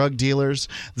round up drug dealers.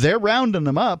 They're rounding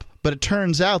them up, but it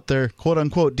turns out their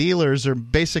quote-unquote dealers are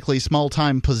basically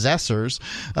small-time possessors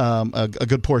a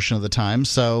good portion of the time.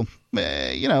 So,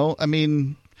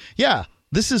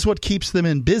 this is what keeps them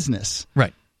in business.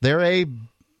 Right. They're a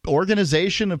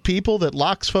organization of people that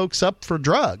locks folks up for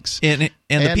drugs. And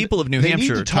the people of New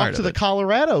Hampshire need to talk to the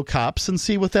Colorado cops and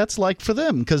see what that's like for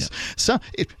them, because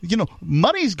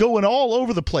money's going all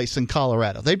over the place in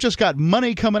Colorado. They've just got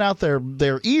money coming out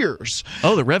their ears.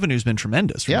 Oh, the revenue's been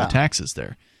tremendous from the taxes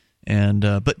there. And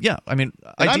I'm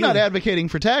not advocating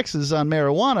for taxes on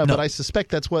marijuana, but I suspect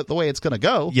that's the way it's going to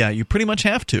go. Yeah, you pretty much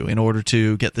have to in order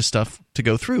to get this stuff to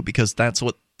go through, because that's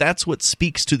what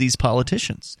speaks to these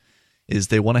politicians, is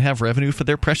they want to have revenue for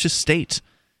their precious state.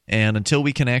 And until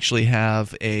we can actually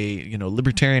have a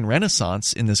libertarian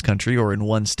renaissance in this country, or in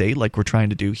one state like we're trying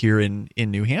to do here in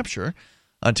New Hampshire,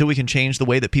 until we can change the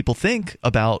way that people think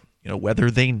about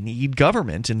whether they need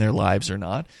government in their lives or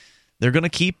not, they're going to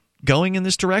keep going in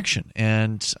this direction.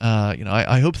 And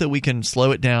I hope that we can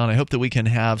slow it down. I hope that we can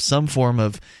have some form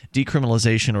of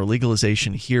decriminalization or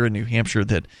legalization here in New Hampshire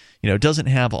that doesn't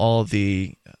have all of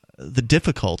the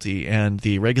difficulty and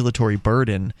the regulatory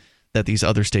burden that these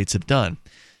other states have done.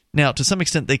 Now, to some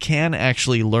extent, they can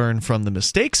actually learn from the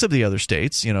mistakes of the other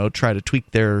states, try to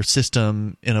tweak their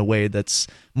system in a way that's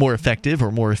more effective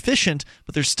or more efficient,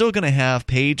 but they're still going to have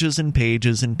pages and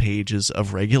pages and pages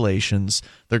of regulations.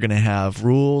 They're going to have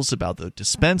rules about the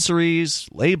dispensaries,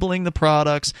 labeling the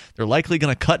products. They're likely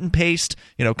going to cut and paste,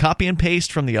 copy and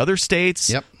paste from the other states.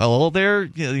 Yep. All their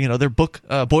book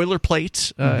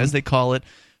boilerplate, as they call it,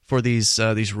 for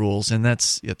these rules, and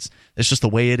it's just the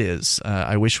way it is.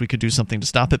 I wish we could do something to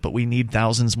stop it, but we need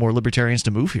thousands more libertarians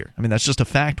to move here. I mean, that's just a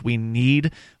fact. We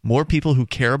need more people who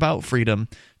care about freedom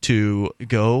to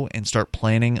go and start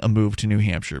planning a move to New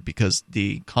Hampshire, because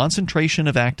the concentration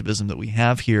of activism that we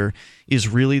have here is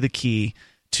really the key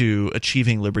to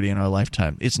achieving liberty in our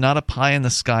lifetime. It's not a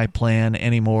pie-in-the-sky plan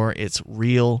anymore. It's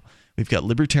real. We've got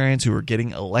libertarians who are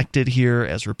getting elected here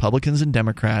as Republicans and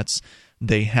Democrats.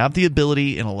 They have the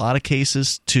ability in a lot of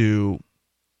cases to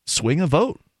swing a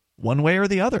vote one way or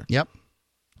the other. Yep.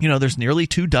 There's nearly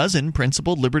 24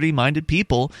 principled, liberty-minded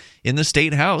people in the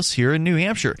state house here in New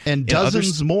Hampshire. And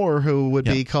dozens more who would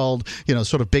be called,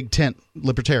 sort of big tent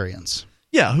libertarians.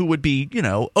 Yeah, who would be,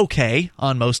 okay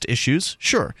on most issues,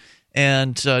 sure.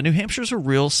 And New Hampshire's a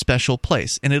real special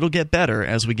place, and it'll get better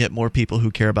as we get more people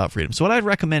who care about freedom. So what I'd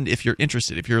recommend, if you're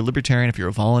interested, if you're a libertarian, if you're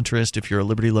a voluntarist, if you're a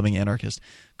liberty-loving anarchist,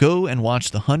 go and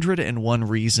watch the 101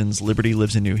 Reasons Liberty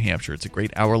Lives in New Hampshire. It's a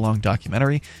great hour-long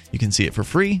documentary. You can see it for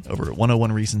free over at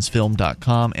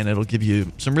 101reasonsfilm.com, and it'll give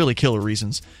you some really killer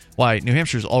reasons why New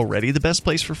Hampshire is already the best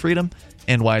place for freedom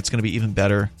and why it's going to be even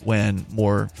better when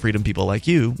more freedom people like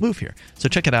you move here. So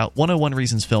check it out,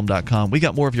 101reasonsfilm.com. We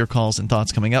got more of your calls and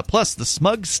thoughts coming up, plus the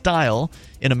smug style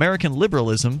in American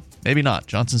liberalism. Maybe not.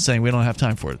 Johnson's saying we don't have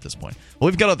time for it at this point.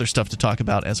 Well, we've got other stuff to talk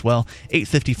about as well.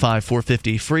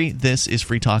 855-450 free. This is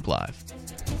Free Talk Live.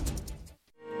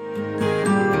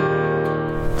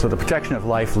 So the protection of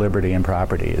life, liberty, and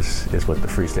property is what the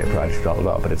Free State Project is all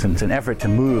about. But it's an effort to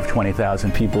move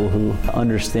 20,000 people who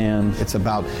understand. It's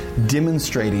about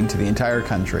demonstrating to the entire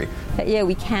country that, yeah,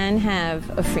 we can have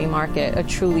a free market, a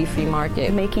truly free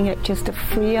market. Making it just a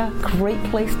freer, great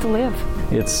place to live.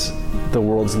 It's the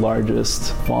world's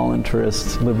largest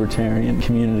voluntarist libertarian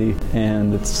community,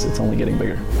 and it's only getting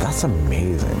bigger. That's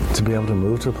amazing, to be able to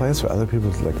move to a place where other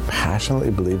people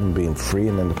passionately believe in being free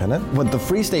and independent. What the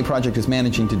Free State Project is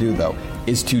managing to do, though,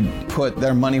 is to put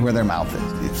their money where their mouth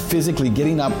is. It's physically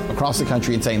getting up across the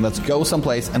country and saying, let's go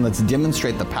someplace and let's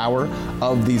demonstrate the power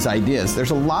of these ideas.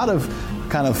 There's a lot of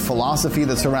kind of philosophy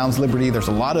that surrounds liberty. There's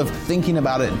a lot of thinking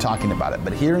about it and talking about it.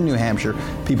 But here in New Hampshire,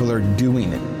 people are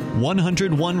doing it.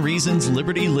 101 Reasons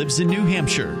Liberty Lives in New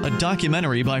Hampshire, a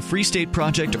documentary by Free State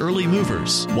Project Early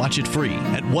Movers. Watch it free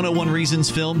at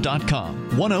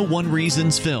 101reasonsfilm.com.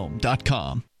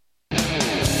 101reasonsfilm.com.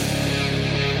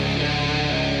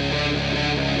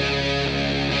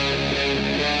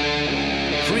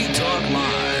 Free Talk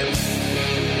Live.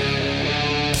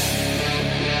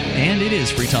 And it is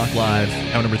Free Talk Live,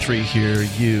 hour number 3 here.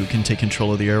 You can take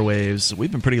control of the airwaves.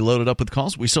 We've been pretty loaded up with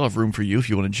calls. We still have room for you if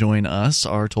you want to join us.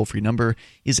 Our toll-free number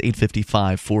is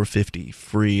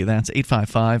 855-450-FREE. That's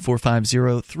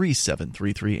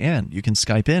 855-450-3733. And you can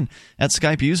Skype in at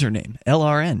Skype username,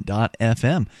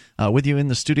 LRN.FM. With you in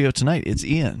the studio tonight, it's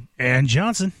Ian. And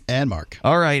Johnson. And Mark.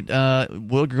 All right.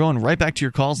 We're going right back to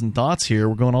your calls and thoughts here.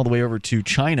 We're going all the way over to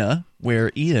China,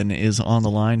 where Ian is on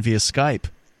the line via Skype.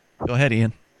 Go ahead,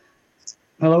 Ian.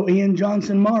 Hello, Ian,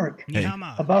 Johnson, Mark. Hey.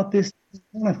 About this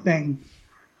kind of thing.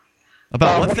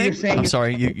 About what thing? I'm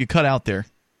sorry, you cut out there.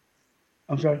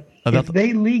 I'm sorry. If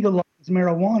they legalize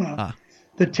marijuana,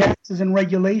 the taxes and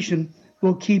regulation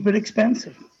will keep it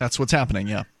expensive. That's what's happening,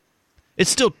 yeah.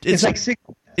 It's like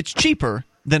it's cheaper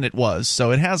than it was, so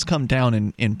it has come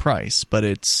down in price, but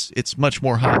it's much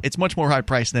more high. It's much more high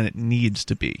price than it needs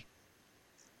to be.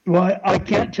 Well, I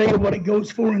can't tell you what it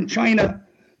goes for in China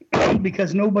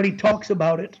because nobody talks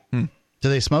about it. Do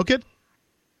they smoke it?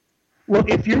 Well,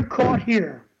 if you're caught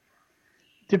here,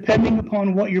 depending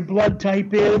upon what your blood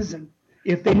type is and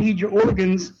if they need your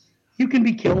organs, you can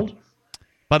be killed.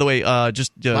 By the way,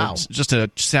 just a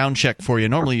sound check for you.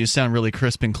 Normally you sound really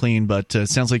crisp and clean, but it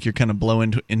sounds like you're kind of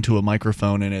blowing into a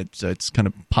microphone and it's kind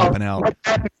of popping out.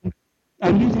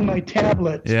 I'm using my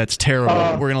tablet. Yeah, it's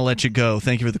terrible. We're going to let you go.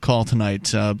 Thank you for the call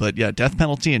tonight. But yeah, death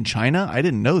penalty in China? I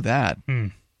didn't know that.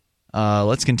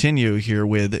 Let's continue here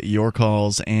with your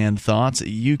calls and thoughts.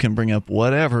 You can bring up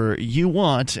whatever you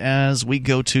want as we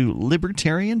go to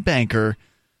Libertarian Banker,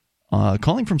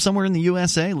 calling from somewhere in the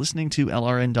USA, listening to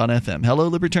LRN.FM. Hello,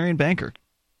 Libertarian Banker.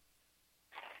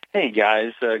 Hey,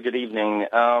 guys. Good evening.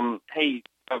 Hey,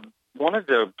 I wanted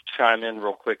to chime in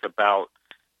real quick about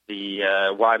the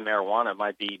why marijuana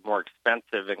might be more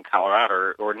expensive in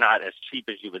Colorado or not as cheap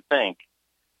as you would think,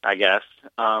 I guess.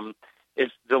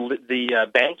 It's the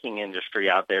banking industry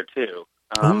out there too.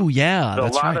 Oh yeah, so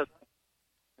that's right.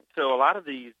 So a lot of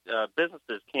these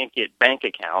businesses can't get bank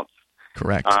accounts.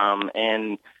 Correct.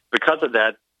 And because of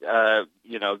that,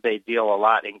 they deal a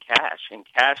lot in cash, and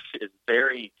cash is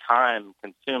very time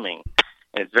consuming.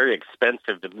 And it's very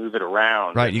expensive to move it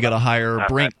around. Right, you got to hire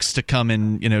Brinks to come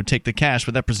and take the cash,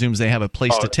 but that presumes they have a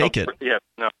place to take it. Yeah,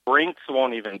 no, Brinks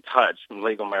won't even touch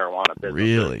legal marijuana business.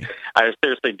 Really? I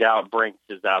seriously doubt Brinks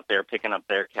is out there picking up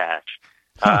their cash.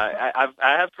 I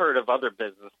have heard of other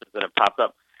businesses that have popped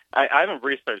up. I haven't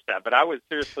researched that, but I would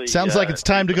seriously. Sounds like it's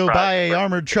time to go buy a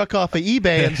armored truck off of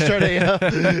eBay and start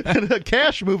a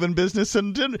cash moving business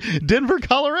in Denver,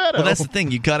 Colorado. Well, that's the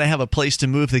thing. You got to have a place to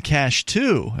move the cash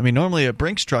to. I mean, normally a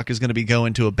Brinks truck is going to be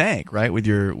going to a bank, right, with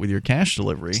your cash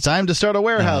delivery. It's time to start a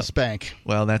warehouse bank.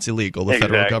 Well, that's illegal. The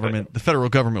federal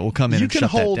government will come in and shut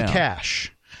that down. You can hold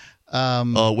cash.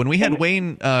 When we had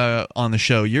Wayne on the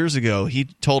show years ago, he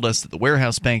told us that the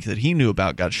warehouse bank that he knew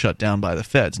about got shut down by the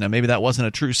feds. Now, maybe that wasn't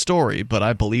a true story, but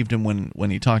I believed him when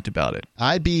he talked about it.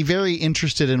 I'd be very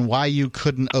interested in why you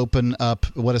couldn't open up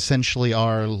what essentially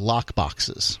are lock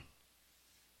boxes.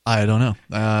 I don't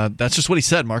know. That's just what he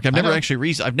said, Mark. I've never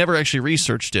actually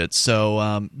researched it.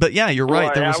 So, but yeah, you're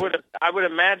right. I would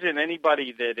imagine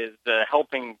anybody that is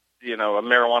helping a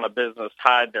marijuana business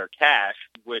hide their cash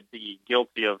would be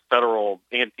guilty of federal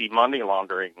anti-money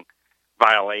laundering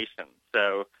violations.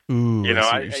 So,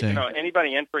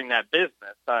 anybody entering that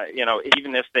business,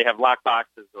 even if they have lock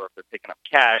boxes or if they're picking up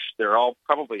cash, they're all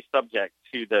probably subject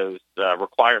to those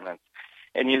requirements.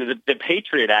 And the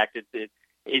Patriot Act,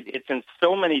 it's in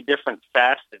so many different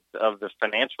facets of the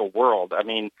financial world. I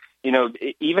mean,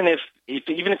 even if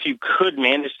you could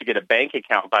manage to get a bank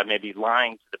account by maybe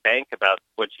lying to the bank about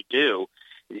what you do,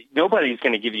 nobody's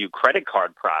going to give you credit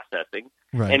card processing.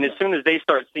 Right. And as soon as they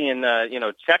start seeing,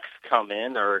 checks come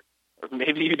in, or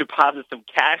maybe you deposit some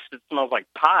cash that smells like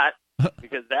pot,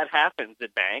 because that happens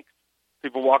at banks.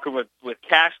 People walking with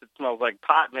cash that smells like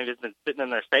pot, maybe it's been sitting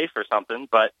in their safe or something,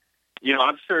 but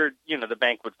I'm sure, the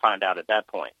bank would find out at that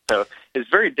point. So it's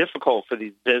very difficult for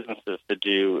these businesses to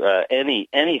do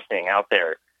anything out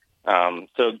there. I'm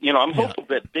hopeful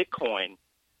that Bitcoin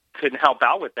could help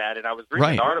out with that. And I was reading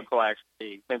an article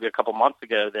actually maybe a couple months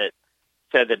ago that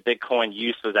said that Bitcoin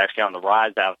use was actually on the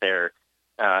rise out there,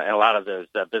 and a lot of those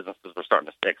businesses were starting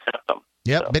to accept them.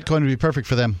 Yep, so Bitcoin would be perfect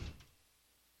for them.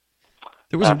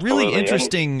 There was a really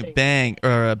interesting bank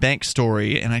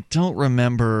story, and I don't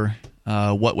remember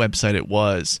what website it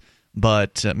was,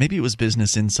 but maybe it was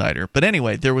Business Insider. But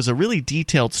anyway, there was a really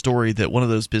detailed story that one of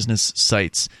those business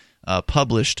sites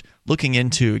published looking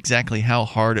into exactly how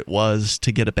hard it was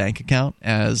to get a bank account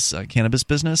as a cannabis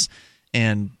business.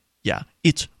 And yeah,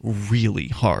 it's really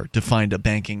hard to find a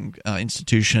banking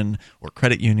institution or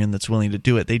credit union that's willing to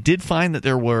do it. They did find that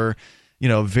there were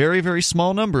a very, very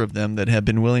small number of them that have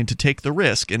been willing to take the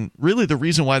risk. And really the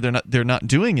reason why they're not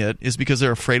doing it is because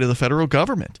they're afraid of the federal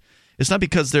government. It's not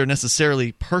because they're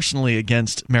necessarily personally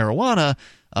against marijuana.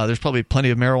 There's probably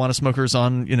plenty of marijuana smokers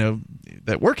on,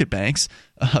 that work at banks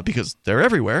because they're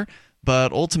everywhere.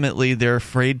 But ultimately, they're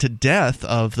afraid to death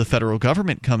of the federal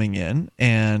government coming in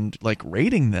and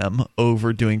raiding them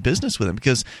over doing business with them,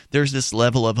 because there's this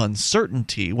level of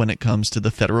uncertainty when it comes to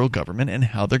the federal government and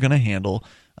how they're going to handle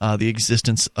the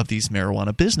existence of these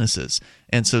marijuana businesses.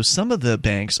 And so some of the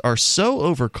banks are so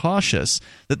overcautious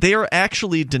that they are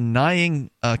actually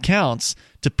denying accounts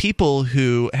to people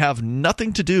who have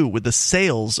nothing to do with the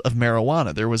sales of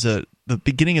marijuana. There was the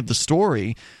beginning of the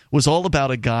story was all about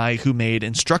a guy who made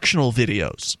instructional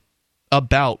videos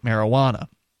about marijuana.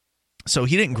 So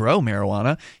he didn't grow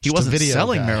marijuana. He wasn't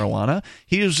selling marijuana.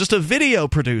 He was just a video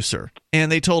producer.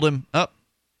 And they told him,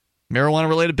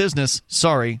 marijuana-related business,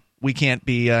 sorry, we can't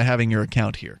be having your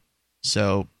account here.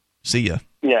 So, see ya.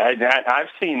 Yeah, I've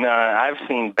seen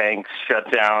banks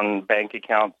shut down bank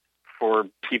accounts for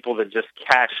people that just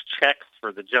cash checks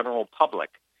for the general public.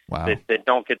 Wow. That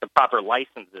don't get the proper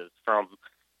licenses from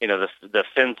the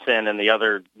FinCEN and the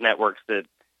other networks that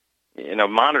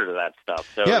monitor that stuff.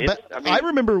 So yeah, but I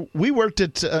remember we worked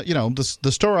at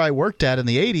the store I worked at in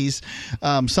the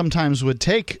 80s. Sometimes would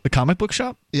take the comic book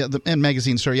shop, and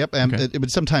magazine store. Yep, and it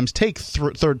would sometimes take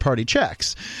third-party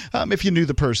checks if you knew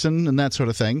the person and that sort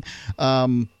of thing.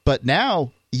 But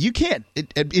now you can't.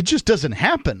 It just doesn't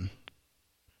happen.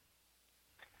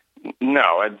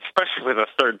 No, especially with a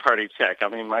third-party check. I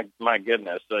mean, my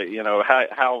goodness,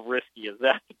 how risky is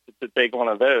that to take one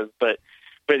of those? But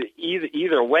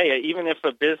either way, even if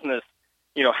a business,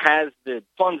 has the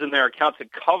funds in their account to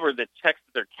cover the checks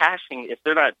that they're cashing, if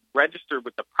they're not registered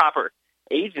with the proper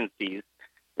agencies,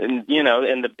 and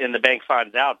and the bank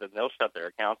finds out, then they'll shut their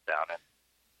accounts down and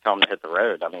tell them to hit the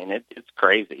road. I mean, it's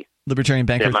crazy. Libertarian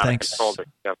Banker,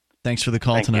 thanks for the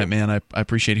call tonight, man. I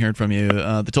appreciate hearing from you.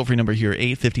 The toll-free number here,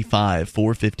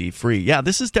 855-450-FREE. Yeah,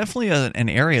 this is definitely an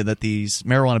area that these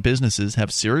marijuana businesses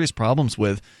have serious problems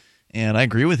with, and I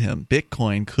agree with him.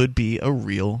 Bitcoin could be a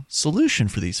real solution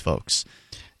for these folks.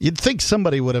 You'd think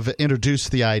somebody would have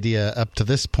introduced the idea up to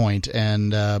this point,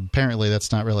 and apparently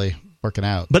that's not really working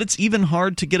out. But it's even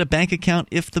hard to get a bank account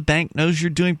if the bank knows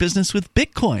you're doing business with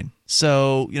Bitcoin.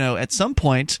 So, at some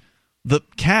point, the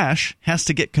cash has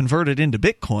to get converted into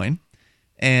Bitcoin,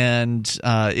 and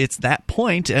it's that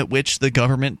point at which the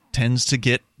government tends to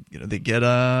get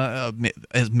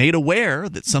made aware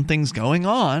that something's going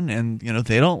on, and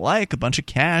they don't like a bunch of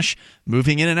cash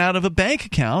moving in and out of a bank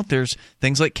account. There's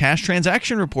things like cash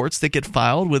transaction reports that get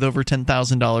filed with over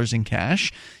 $10,000 in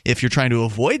cash. If you're trying to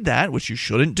avoid that, which you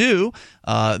shouldn't do,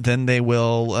 then they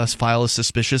will file a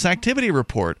suspicious activity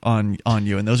report on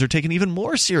you, and those are taken even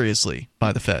more seriously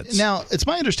by the feds. Now, it's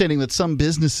my understanding that some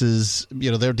businesses,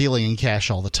 they're dealing in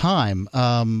cash all the time.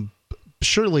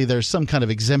 Surely there's some kind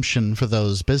of exemption for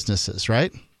those businesses,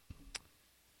 right?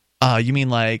 You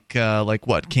mean like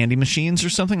what, candy machines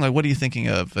or something? Like, what are you thinking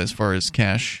of as far as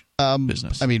cash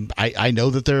business? I mean, I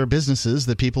know that there are businesses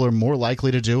that people are more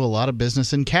likely to do a lot of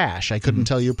business in cash. I couldn't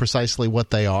tell you precisely what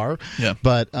they are. Yeah.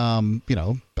 But I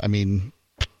mean,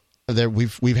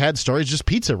 we've had stories, just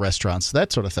pizza restaurants,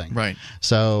 that sort of thing. Right.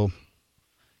 So,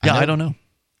 I don't know.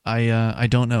 I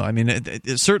don't know. I mean,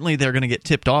 certainly they're going to get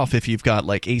tipped off if you've got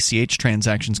like ACH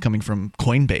transactions coming from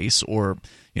Coinbase or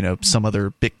some other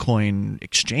Bitcoin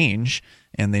exchange,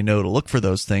 and they know to look for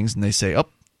those things, and they say, "Oh,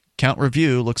 account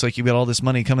review. Looks like you've got all this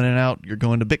money coming in and out. You're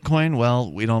going to Bitcoin.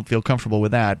 Well, we don't feel comfortable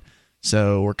with that,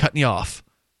 so we're cutting you off,"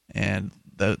 and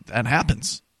that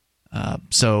happens.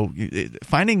 So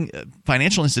finding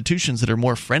financial institutions that are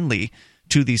more friendly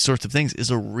to these sorts of things is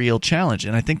a real challenge,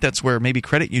 and I think that's where maybe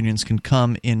credit unions can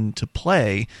come into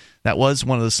play. That was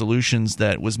one of the solutions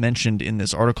that was mentioned in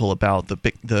this article about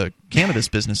the cannabis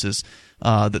businesses,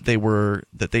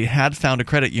 that they had found a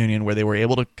credit union where they were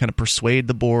able to kind of persuade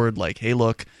the board, like, hey,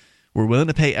 look, we're willing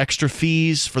to pay extra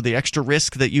fees for the extra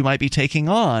risk that you might be taking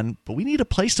on, but we need a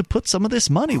place to put some of this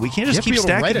money. We can't just keep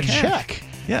stacking cash. You have to be able to write a check.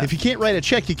 Yeah. If you can't write a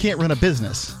check, you can't run a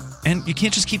business. And you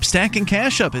can't just keep stacking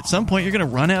cash up. At some point, you're going to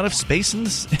run out of space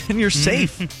in your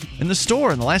safe in the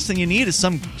store, and the last thing you need is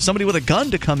somebody with a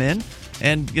gun to come in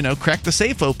and crack the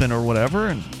safe open or whatever.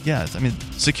 And yeah, I mean,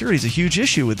 security is a huge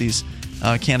issue with these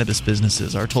cannabis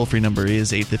businesses. Our toll-free number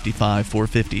is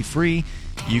 855-450-FREE.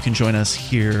 You can join us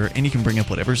here, and you can bring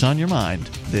up whatever's on your mind.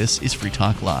 This is Free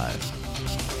Talk Live.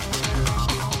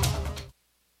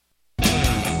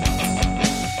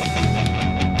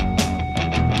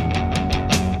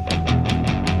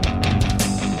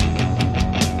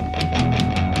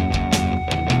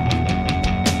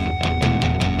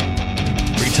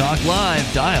 Talk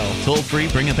Live, dial toll free,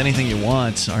 bring up anything you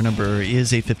want. Our number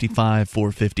is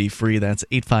 855-450-FREE. That's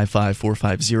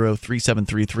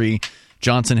 855-450-3733.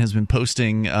 Johnson has been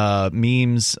posting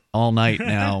memes all night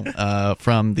now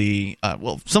from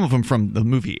some of them from the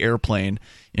movie Airplane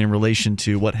in relation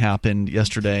to what happened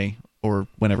yesterday or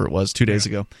whenever it was, 2 days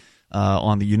ago,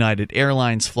 on the United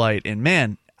Airlines flight. And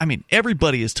man, I mean,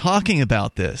 everybody is talking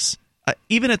about this.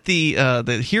 Even at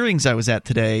the hearings I was at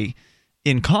today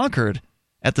in Concord,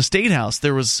 at the State House,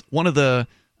 there was there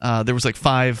was like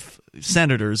 5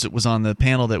 senators that was on the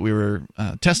panel that we were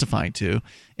testifying to,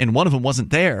 and one of them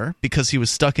wasn't there because he was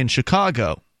stuck in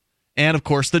Chicago. And of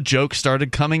course, the joke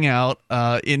started coming out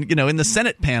in the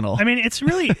Senate panel. I mean, it's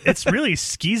really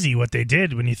skeezy what they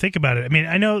did when you think about it. I mean,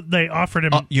 I know they offered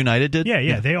him. United did.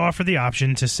 Yeah. They offered the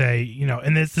option to say,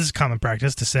 and this is common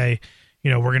practice to say,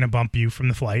 we're going to bump you from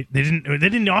the flight. They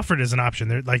didn't offer it as an option.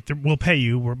 They're like, we'll pay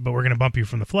you, but we're going to bump you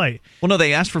from the flight. Well, no,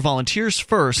 they asked for volunteers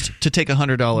first to take a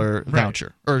 $100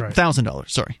 voucher or $1,000.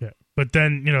 Sorry, yeah. But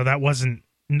then that wasn't.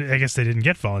 I guess they didn't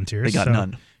get volunteers. They got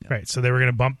none. Yeah. Right, so they were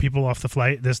going to bump people off the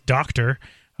flight. This doctor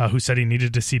who said he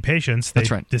needed to see patients, they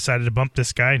decided to bump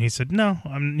this guy, and he said, "No,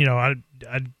 I'm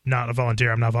not a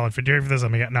volunteer. I'm not volunteering for this.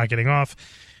 I'm not getting off."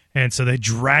 And so they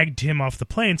dragged him off the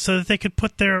plane so that they could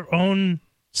put their own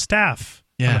staff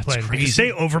on the plane. It's crazy. Because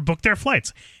they overbooked their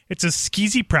flights. It's a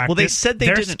skeezy practice. Well, they said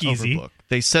They're didn't skeezy. overbook.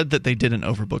 They said that they didn't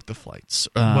overbook the flights.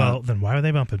 Well, then why are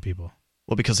they bumping people?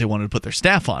 Well, because they wanted to put their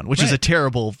staff on, which is a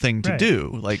terrible thing to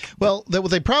do. What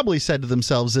they probably said to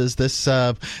themselves is this: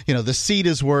 the seat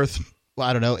is worth,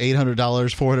 I don't know, $800,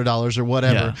 $400, or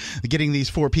whatever. Yeah. Getting these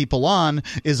 4 people on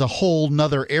is a whole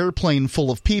nother airplane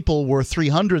full of people worth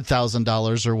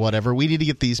 $300,000 or whatever. We need to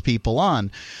get these people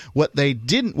on. What they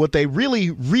really,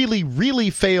 really, really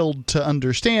failed to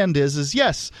understand is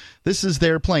yes, this is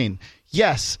their plane.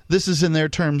 Yes, this is in their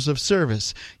terms of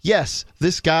service. Yes,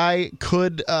 this guy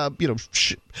could,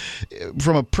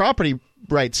 from a property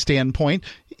rights standpoint,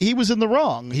 he was in the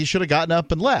wrong. He should have gotten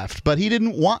up and left, but he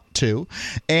didn't want to,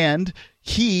 and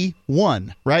he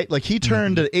won, right? Like he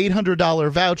turned an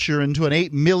 $800 voucher into an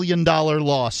 $8 million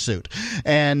lawsuit,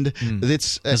 and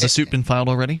it's has the suit been filed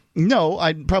already? No,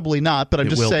 probably not. But I'm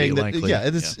just saying that likely.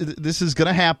 This is going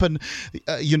to happen.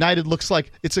 United looks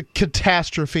like it's a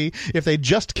catastrophe if they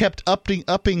just kept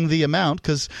upping the amount,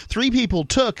 because 3 people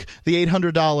took the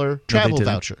 $800 travel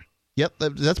voucher. Yep,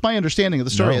 that's my understanding of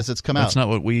the story as it's come out. That's not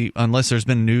what unless there's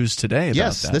been news today about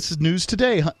yes, that. This is news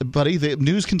today, buddy. The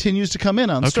news continues to come in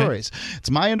on stories.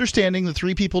 It's my understanding that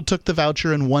 3 people took the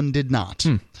voucher and 1 did not.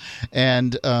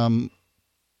 And,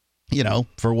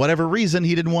 for whatever reason,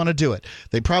 he didn't want to do it.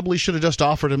 They probably should have just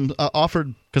offered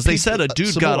because they said a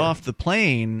dude got off the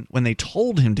plane when they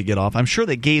told him to get off. I'm sure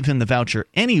they gave him the voucher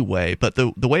anyway, but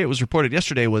the way it was reported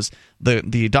yesterday was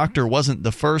the doctor wasn't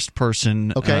the first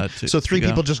person. Okay, so 3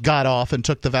 people just got off and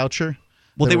took the voucher.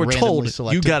 Well, they were told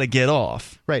you got to get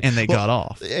off, right? And they got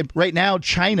off. Right now,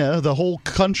 China, the whole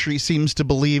country seems to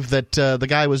believe that the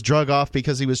guy was drug off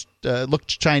because he was looked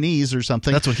Chinese or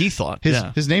something. That's what he thought.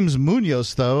 His name's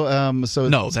Munoz, though. So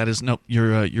no, that is no.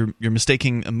 You're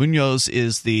mistaking. Munoz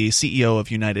is the CEO of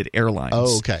United Airlines.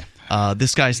 Oh, okay.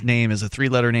 This guy's name is a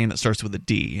 3-letter name that starts with a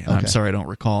D. And I'm sorry, I don't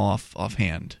recall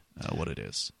offhand what it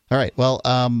is. All right. Well,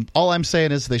 all I'm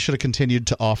saying is they should have continued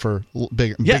to offer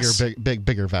bigger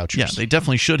vouchers. Yeah, they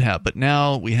definitely should have. But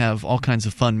now we have all kinds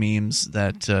of fun memes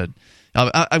that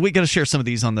we got to share some of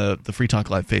these on the Free Talk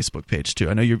Live Facebook page too.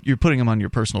 I know you're putting them on your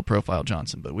personal profile,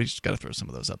 Johnson, but we just got to throw some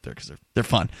of those up there because they're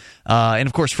fun. And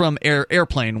of course, from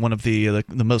Airplane, one of the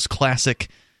most classic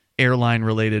airline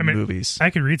related movies. I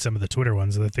could read some of the Twitter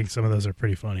ones. I think some of those are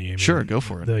pretty funny. I mean, sure, go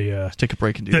for it. Let's take a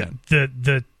break and do that.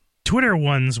 The Twitter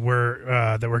ones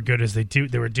were that were good as they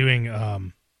were doing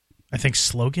I think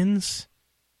slogans.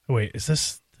 Oh, wait, is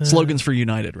this slogans for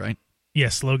United, right? Yeah,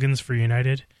 slogans for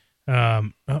United.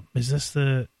 Is this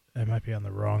I might be on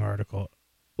the wrong article.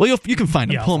 Well, you can find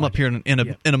them. Pull them up here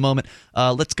in a moment.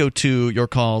 Let's go to your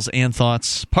calls and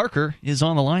thoughts. Parker is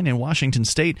on the line in Washington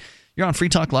State. You're on Free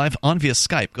Talk Live on via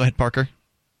Skype. Go ahead, Parker.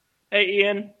 Hey,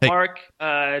 Ian, Mark,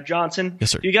 Johnson.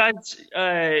 Yes, sir. You guys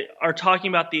are talking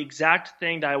about the exact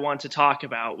thing that I want to talk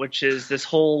about, which is this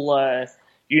whole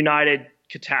United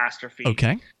catastrophe.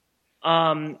 Okay.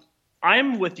 I'm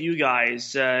with you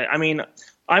guys. I'm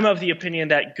of the opinion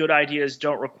that good ideas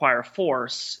don't require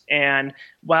force, and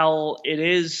while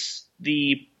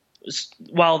the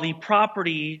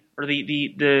property or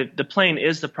the plane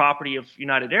is the property of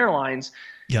United Airlines.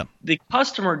 Yep. The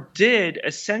customer did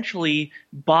essentially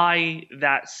buy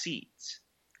that seat,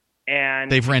 and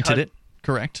they've rented it,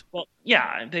 correct? Well,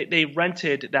 yeah, they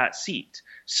rented that seat.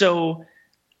 So,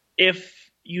 if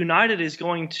United is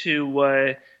going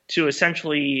to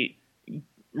essentially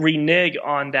renege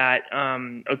on that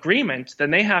agreement,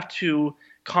 then they have to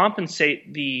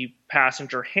compensate the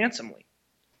passenger handsomely,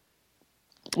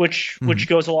 which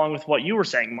goes along with what you were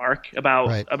saying, Mark,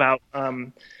 about.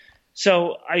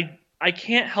 So I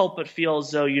can't help but feel as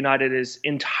though United is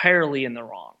entirely in the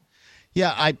wrong.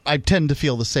 Yeah, I tend to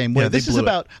feel the same way. Yeah, this is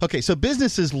about so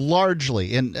business is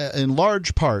largely in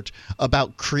large part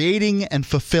about creating and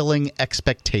fulfilling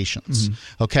expectations.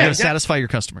 Okay, to satisfy your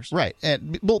customers, right?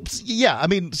 And I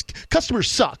mean, customers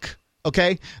suck.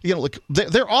 Okay, look,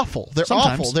 they're awful. They're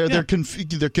Sometimes, awful. They're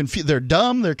confused. They're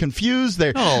dumb. They're confused.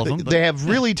 Not all of them, they have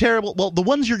really terrible. Well, the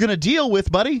ones you're going to deal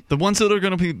with, buddy. The ones that are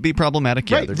going to be problematic.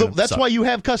 Yeah, right. That's why you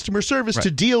have customer service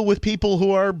to deal with people who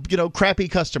are crappy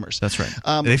customers. That's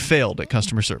right. They failed at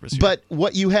customer service. But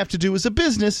what you have to do as a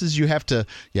business is you have to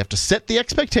set the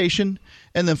expectation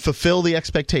and then fulfill the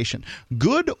expectation,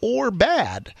 good or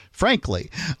bad, frankly.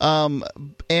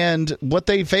 And what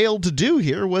they failed to do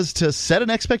here was to set an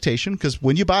expectation, because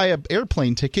when you buy an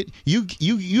airplane ticket,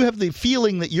 you have the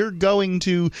feeling that you're going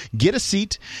to get a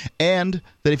seat, and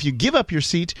that if you give up your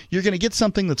seat, you're going to get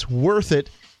something that's worth it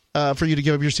for you to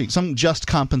give up your seat, some just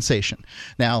compensation.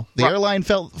 Now, the airline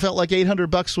felt like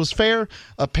 $800 was fair.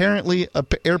 Apparently, an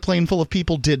airplane full of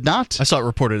people did not. I saw it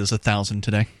reported as 1,000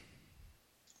 today.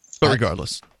 But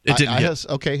regardless, it didn't get.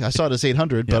 Okay, I saw it as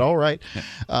 800, but all right.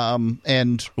 Yeah.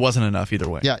 And it wasn't enough either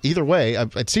way. Yeah, either way.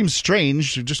 It seems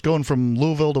strange. You're just going from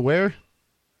Louisville to where?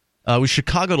 Was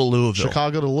Chicago to Louisville.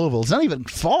 Chicago to Louisville. It's not even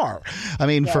far. I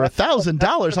mean, for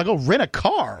 $1,000, I'll go rent a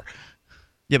car.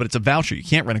 Yeah, but it's a voucher. You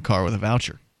can't rent a car with a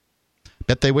voucher.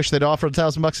 Bet they wish they'd offered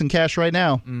 $1,000 in cash right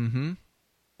now. Mm-hmm.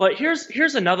 But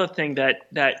here's another thing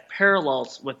that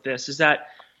parallels with this is that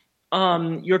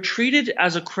you're treated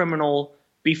as a criminal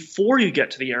before you get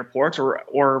to the airport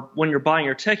or when you're buying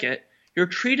your ticket. You're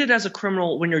treated as a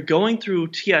criminal when you're going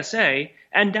through TSA,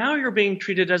 and now you're being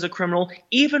treated as a criminal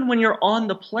even when you're on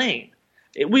the plane.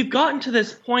 we've gotten to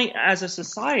this point as a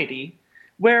society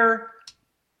where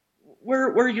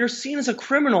you're seen as a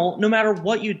criminal no matter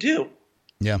what you do.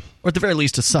 Yeah. Or at the very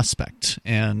least, a suspect.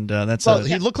 And that's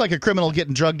he looked like a criminal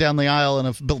getting drugged down the aisle in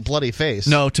a bloody face.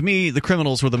 No, to me, the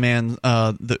criminals were the men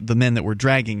that were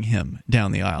dragging him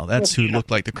down the aisle. That's who looked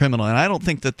like the criminal. And I don't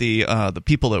think that the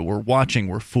people that were watching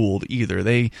were fooled either.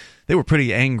 They were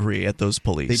pretty angry at those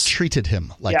police. They treated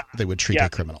him like they would treat a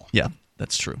criminal. Yeah,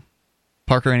 that's true.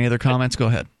 Parker, any other comments? Go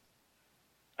ahead.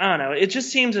 I don't know. It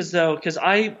just seems as though, because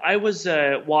I was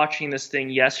watching this thing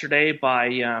yesterday by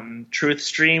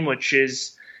TruthStream, which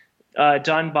is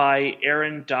done by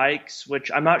Aaron Dykes, which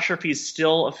I'm not sure if he's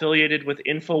still affiliated with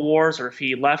InfoWars or if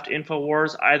he left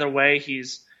InfoWars. Either way,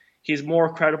 he's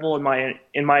more credible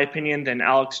in my opinion than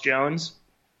Alex Jones.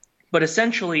 But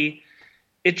essentially,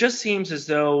 it just seems as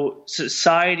though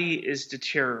society is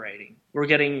deteriorating.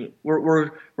 We're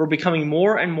becoming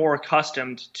more and more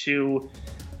accustomed to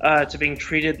being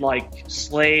treated like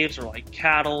slaves or like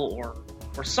cattle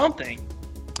or something.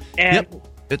 And yep.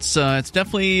 It's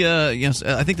definitely yes.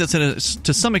 I think that's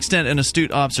to some extent an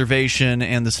astute observation,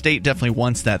 and the state definitely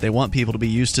wants that. They want people to be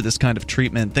used to this kind of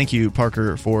treatment. Thank you,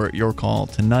 Parker, for your call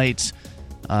tonight.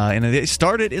 And they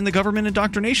started in the government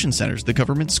indoctrination centers, the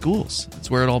government schools.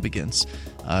 That's where it all begins.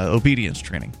 Obedience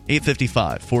training.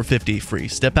 855-450 free.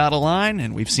 Step out of line,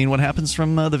 and we've seen what happens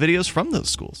from the videos from those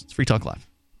schools. It's Free Talk Live.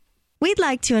 We'd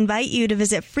like to invite you to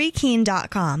visit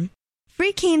freekeen.com.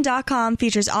 Freekeen.com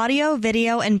features audio,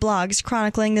 video, and blogs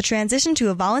chronicling the transition to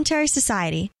a voluntary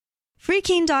society.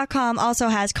 Freekeen.com also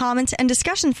has comments and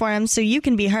discussion forums so you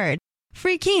can be heard.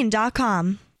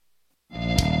 Freekeen.com.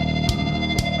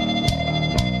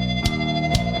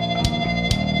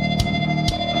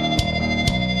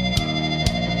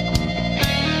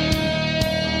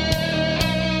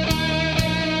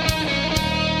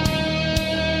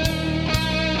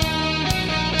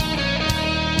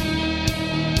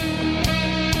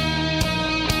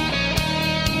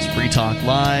 Free Talk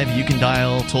Live. You can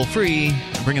dial toll-free.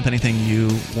 Bring up anything you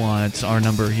want. Our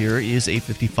number here is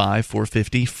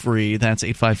 855-450-FREE. That's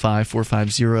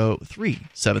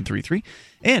 855-450-3733.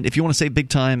 And if you want to save big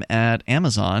time at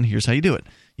Amazon, here's how you do it.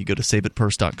 You go to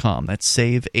saveatpurse.com. That's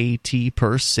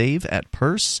save-at-purse,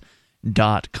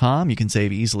 save-at-purse.com. You can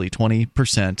save easily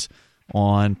 20%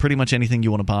 on pretty much anything you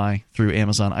want to buy through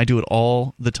Amazon. I do it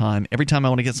all the time. Every time I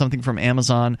want to get something from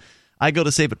Amazon, I go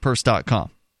to saveatpurse.com.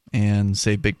 And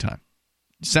save big time.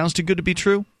 Sounds too good to be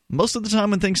true? Most of the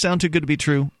time when things sound too good to be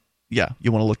true, yeah,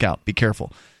 you want to look out. Be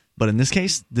careful. But in this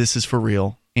case, this is for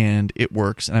real, and it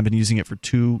works. And I've been using it for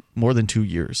more than 2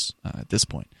 years at this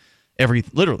point.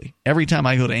 Literally, every time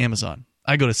I go to Amazon,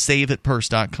 I go to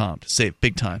saveatpurse.com to save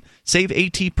big time.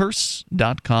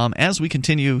 Saveatpurse.com. As we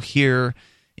continue here,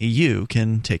 you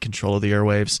can take control of the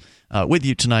airwaves. With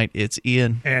you tonight, it's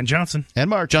Ian. And Johnson. And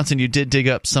Mark. Johnson, you did dig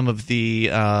up some of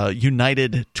the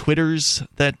United Twitters.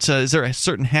 Is there a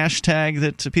certain hashtag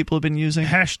that people have been using?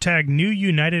 Hashtag New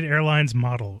United Airlines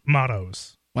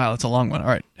mottos. Wow, that's a long one. All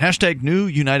right. Hashtag New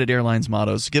United Airlines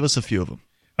mottos. Give us a few of them.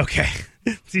 Okay.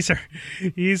 These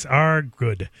are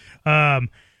good.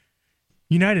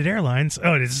 United Airlines.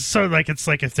 Oh, it's like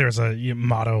if there's a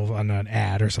motto on an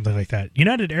ad or something like that.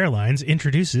 United Airlines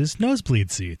introduces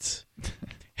nosebleed seats.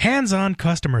 Hands-on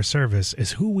customer service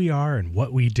is who we are and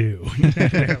what we do.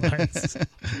 United Airlines.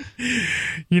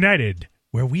 United,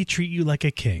 where we treat you like a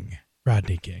king.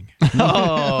 Rodney King.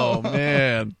 Oh,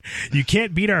 man. You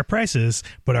can't beat our prices,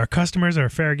 but our customers are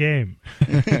fair game.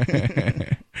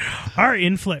 Our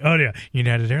in-flight... Oh, yeah.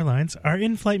 United Airlines, our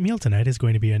in-flight meal tonight is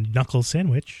going to be a knuckle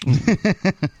sandwich.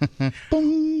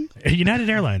 United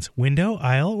Airlines, window,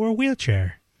 aisle, or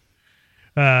wheelchair.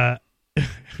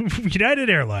 United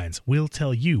Airlines, we'll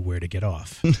tell you where to get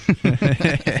off.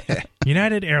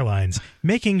 United Airlines,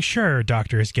 making sure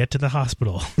doctors get to the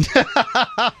hospital.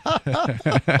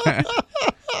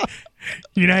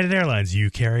 United Airlines,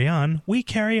 you carry on, we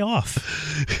carry off.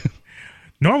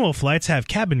 Normal flights have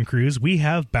cabin crews, we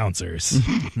have bouncers.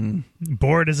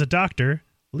 Board as a doctor,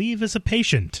 leave as a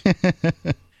patient.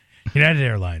 United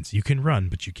Airlines, you can run,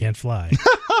 but you can't fly.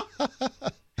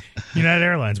 United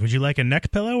Airlines, would you like a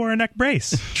neck pillow or a neck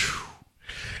brace?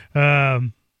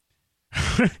 That's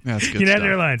good United stuff.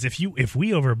 Airlines, if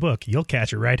we overbook, you'll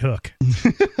catch a right hook.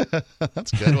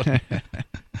 That's a good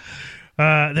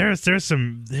one. There's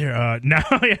some there now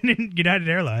in United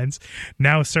Airlines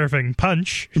now surfing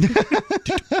Punch.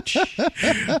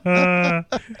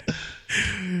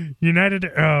 United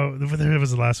what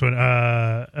was the last one?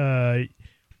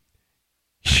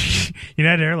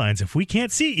 United Airlines, if we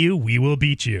can't seat you, we will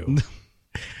beat you.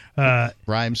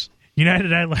 Rhymes.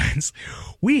 United Airlines,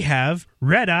 we have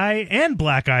red eye and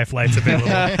black eye flights available.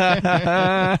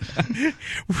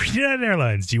 United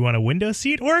Airlines, do you want a window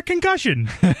seat or a concussion?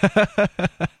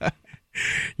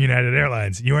 United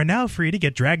Airlines, you are now free to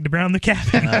get dragged around the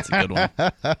cabin. That's a good one.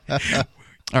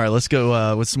 All right, let's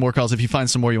go with some more calls. If you find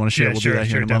some more you want to share, we'll do that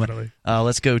here in a moment.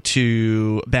 Let's go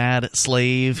to Bad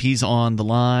Slave. He's on the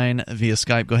line via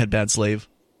Skype. Go ahead, Bad Slave.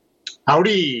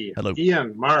 Howdy. Hello.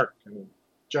 Ian, Mark, and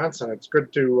Johnson. It's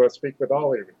good to speak with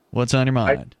all of you. What's on your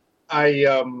mind?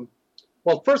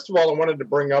 Well, first of all, I wanted to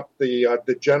bring up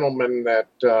the gentleman that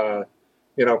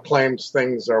claims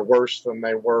things are worse than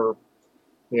they were,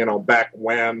 back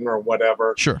when or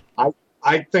whatever. Sure.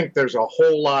 I think there's a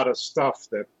whole lot of stuff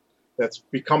that's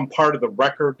become part of the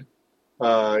record.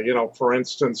 For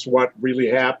instance, what really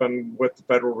happened with the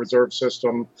Federal Reserve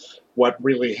System, what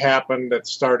really happened that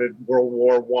started World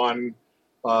War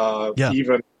I,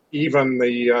 even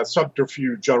the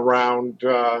subterfuge around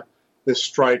this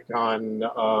strike on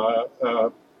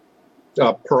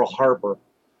Pearl Harbor.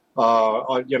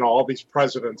 All these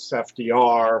presidents,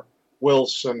 FDR,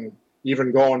 Wilson,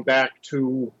 even going back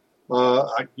to,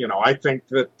 I think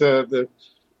that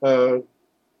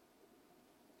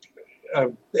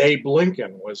Abe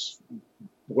Lincoln was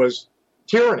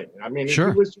tyranny. I mean,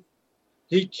 sure.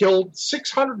 He killed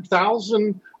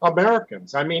 600,000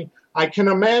 Americans. I mean, I can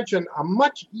imagine a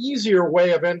much easier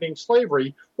way of ending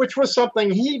slavery, which was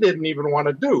something he didn't even want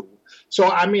to do. So,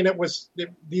 I mean,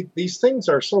 these things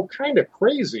are so kind of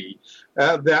crazy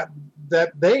that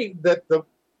the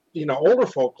older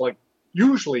folk, like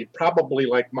usually probably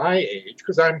like my age,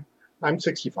 because I'm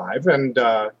 65, and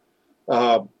I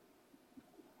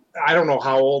don't know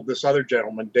how old this other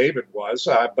gentleman, David, was,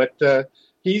 but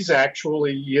he's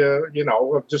actually,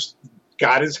 just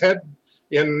got his head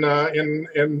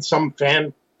in some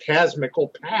phantasmical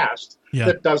past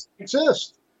that doesn't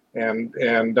exist, and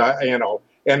then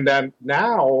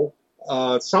now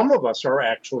some of us are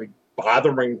actually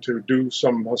bothering to do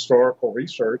some historical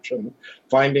research and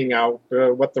finding out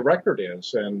what the record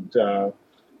is, and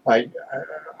I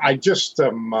just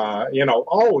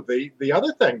the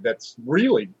other thing that's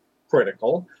really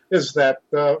critical is that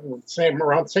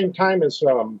around the same time as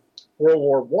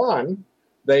World War I,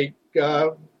 they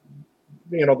the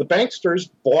banksters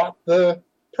bought the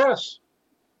press.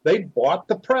 They bought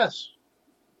the press.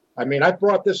 I mean, I've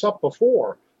brought this up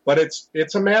before, but it's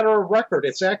a matter of record.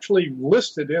 It's actually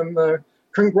listed in the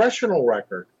congressional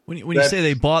record. When you say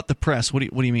they bought the press, what do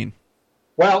you mean?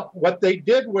 Well, what they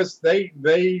did was they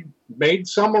made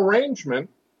some arrangement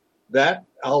that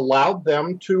allowed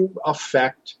them to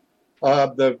affect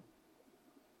the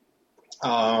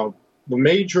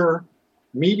major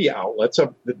media outlets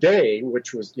of the day,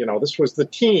 which was, this was the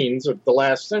teens of the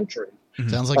last century.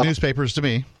 Sounds like newspapers to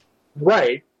me.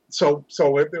 Right. So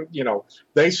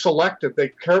they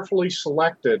carefully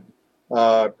selected,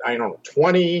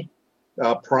 20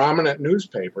 prominent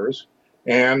newspapers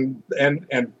and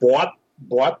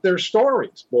bought their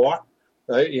stories, from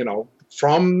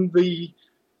the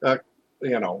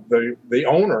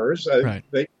owners. Right.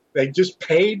 They just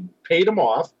paid them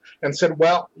off and said,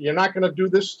 well, you're not going to do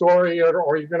this story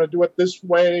or you're going to do it this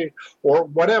way or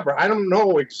whatever. I don't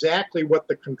know exactly what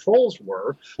the controls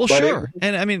were. Well, sure.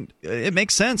 And I mean, it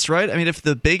makes sense, right? I mean, if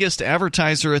the biggest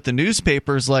advertiser at the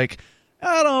newspaper is like,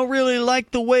 I don't really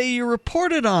like the way you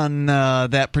reported on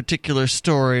that particular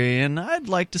story, and I'd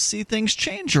like to see things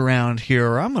change around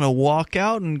here. I'm going to walk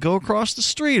out and go across the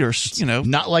street, or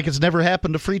Not like it's never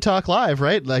happened to Free Talk Live,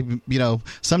 right? Like,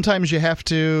 sometimes you have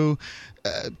to.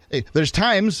 There's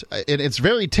times it's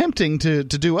very tempting to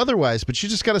do otherwise, but you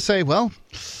just got to say, well,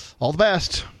 all the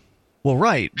best. Well,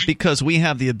 right, because we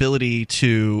have the ability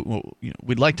to,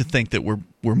 we'd like to think that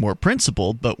we're more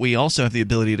principled, but we also have the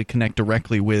ability to connect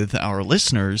directly with our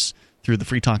listeners through the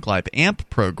Free Talk Live AMP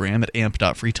program at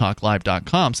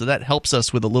amp.freetalklive.com. So that helps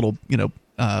us with a little,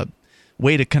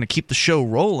 way to kind of keep the show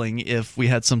rolling. If we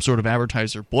had some sort of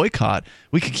advertiser boycott,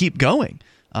 we could keep going.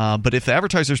 But if the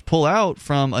advertisers pull out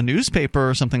from a newspaper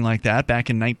or something like that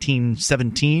back in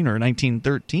 1917 or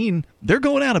 1913, they're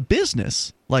going out of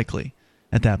business, likely.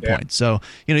 At that point. So,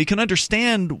 you can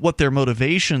understand what their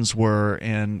motivations were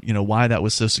and, why that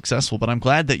was so successful. But I'm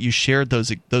glad that you shared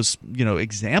those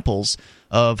examples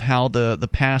of how the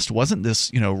past wasn't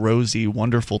this, rosy,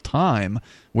 wonderful time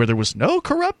where there was no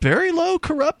very low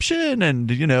corruption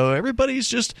and,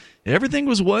 everything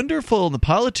was wonderful and the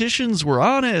politicians were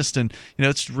honest and,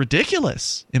 it's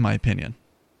ridiculous, in my opinion.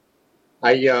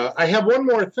 I have one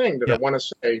more thing that I want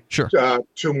to say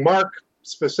to Mark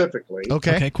specifically.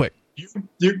 Okay, quick.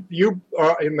 You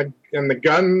in the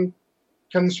gun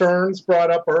concerns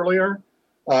brought up earlier.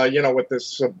 with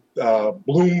this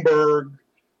Bloomberg,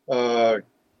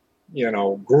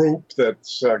 group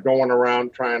that's going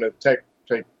around trying to take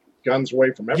guns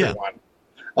away from everyone.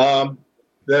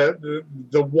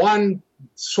 The one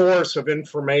source of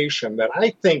information that I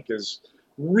think is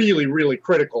really, really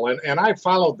critical, and I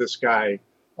followed this guy.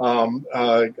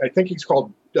 I think he's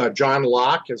called John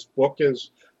Locke. His book is,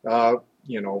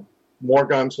 More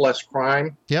Guns, Less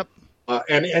Crime. Yep.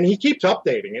 And he keeps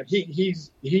updating it.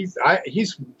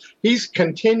 He's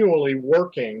continually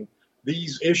working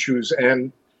these issues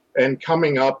and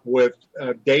coming up with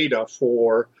data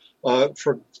for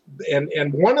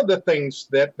one of the things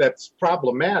that's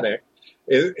problematic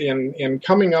in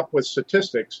coming up with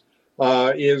statistics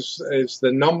is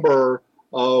the number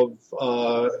of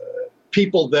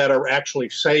people that are actually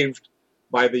saved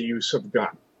by the use of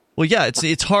gun. Well, yeah,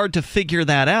 it's hard to figure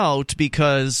that out,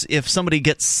 because if somebody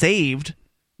gets saved,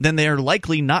 then they're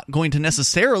likely not going to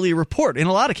necessarily report. In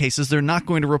a lot of cases, they're not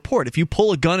going to report. If you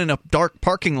pull a gun in a dark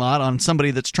parking lot on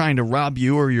somebody that's trying to rob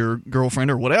you or your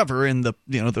girlfriend or whatever, and the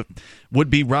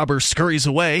would-be robber scurries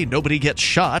away, nobody gets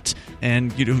shot,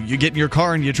 and you get in your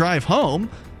car and you drive home,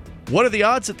 what are the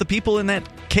odds that the people in that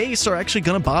case are actually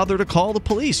going to bother to call the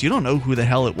police? You don't know who the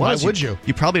hell it was. Why would you?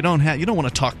 You probably don't have. You don't want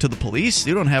to talk to the police.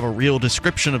 You don't have a real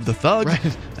description of the thug. Right.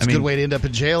 It's a good way to end up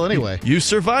in jail anyway. You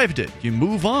survived it. You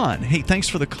move on. Hey, thanks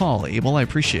for the call, Abel. I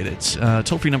appreciate it.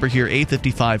 Toll-free number here,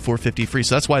 855-450-FREE.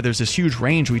 So that's why there's this huge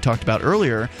range we talked about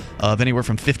earlier of anywhere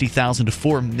from 50,000 to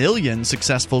 4 million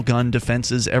successful gun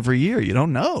defenses every year. You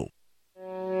don't know.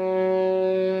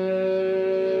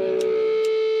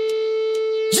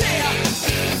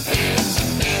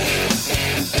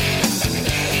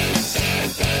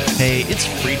 Hey, it's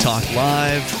Free Talk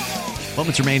Live.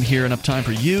 Moments remain here, enough time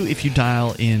for you. If you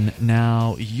dial in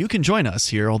now, you can join us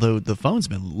here, although the phone's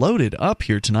been loaded up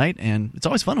here tonight, and it's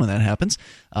always fun when that happens.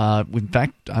 In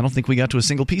fact, I don't think we got to a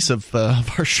single piece of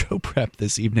our show prep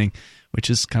this evening,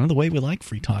 which is kind of the way we like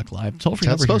Free Talk Live. Toll-free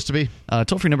That's number supposed to be.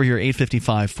 Toll-free number here,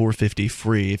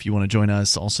 855-450-FREE. If you want to join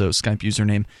us, also Skype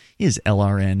username is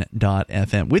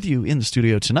LRN.FM. With you in the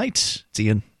studio tonight, it's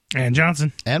Ian. And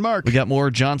Johnson. And Mark. We got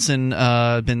more. Johnson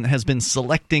has been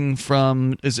selecting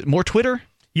from, is it more Twitter?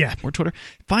 Yeah. More Twitter.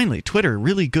 Finally, Twitter,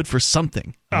 really good for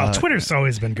something. Twitter's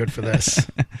always been good for this.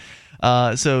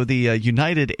 So the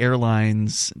United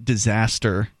Airlines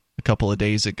disaster a couple of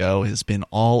days ago has been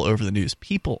all over the news.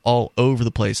 People all over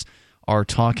the place are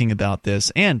talking about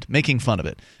this and making fun of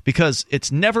it, because it's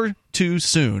never too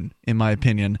soon, in my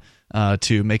opinion,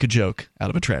 to make a joke out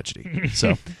of a tragedy.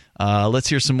 So let's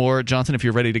hear some more. Johnson, if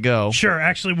you're ready to go. Sure.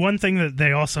 Actually, one thing that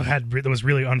they also had that was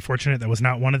really unfortunate that was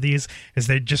not one of these is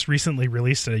they just recently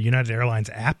released a United Airlines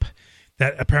app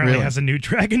that apparently has a new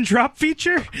drag and drop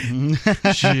feature. Jeez.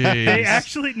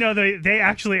 They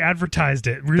actually advertised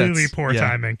it. Really poor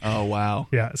timing. Oh, wow.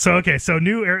 Yeah. So, okay. So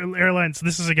new airlines.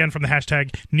 This is again from the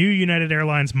hashtag new United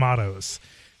Airlines mottos.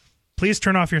 Please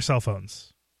turn off your cell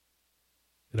phones.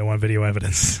 They don't want video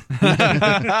evidence.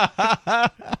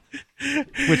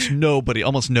 Which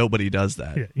almost nobody does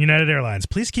that. Yeah. United Airlines,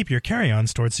 please keep your carry-on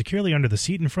stored securely under the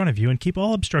seat in front of you and keep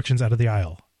all obstructions out of the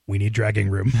aisle. We need dragging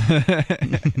room.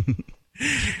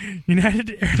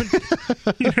 United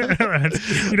Airlines.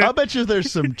 I'll bet you there's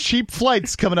some cheap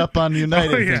flights coming up on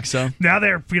United. I think so. Now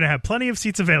they're going to have plenty of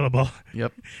seats available.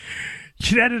 Yep.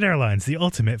 United Airlines, the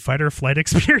ultimate fighter flight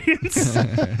experience.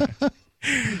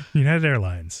 United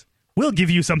Airlines. We'll give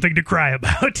you something to cry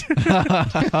about.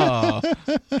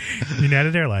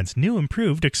 United Airlines, new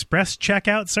improved express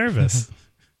checkout service.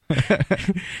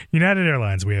 United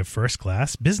Airlines, we have first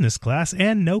class, business class,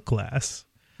 and no class.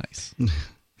 Nice.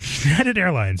 United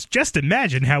Airlines, just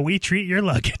imagine how we treat your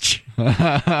luggage.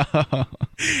 United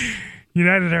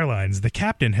Airlines, the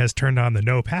captain has turned on the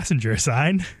no passenger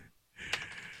sign.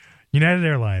 United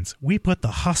Airlines, we put the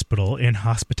hospital in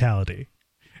hospitality.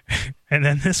 And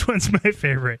then this one's my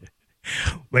favorite.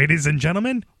 Ladies and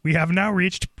gentlemen, we have now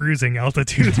reached bruising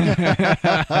altitude.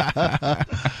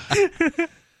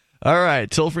 All right,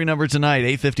 toll-free number tonight,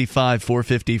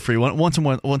 855-450-FREE.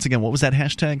 Once again, what was that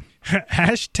hashtag?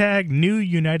 Hashtag new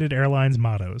United Airlines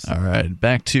mottos. All right,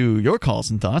 back to your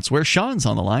calls and thoughts, where Sean's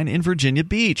on the line in Virginia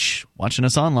Beach, watching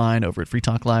us online over at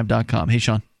freetalklive.com. Hey,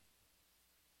 Sean.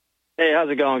 Hey, how's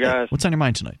it going, guys? What's on your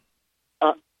mind tonight?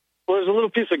 Well, there's a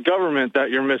little piece of government that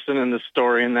you're missing in this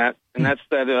story, and that's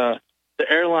that the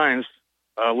airlines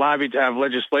lobbied to have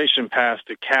legislation passed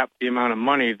to cap the amount of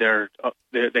money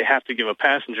they have to give a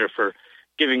passenger for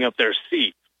giving up their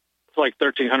seat. It's like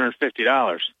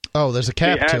 $1,350. Oh, there's a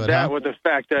cap to it, that with the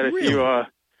fact that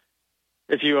if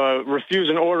if you refuse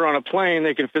an order on a plane,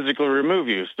 they can physically remove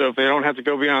you. So if they don't have to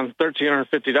go beyond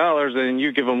 $1,350 and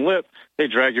you give them lip, they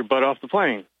drag your butt off the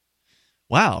plane.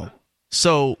 Wow.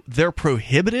 So they're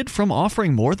prohibited from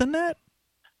offering more than that?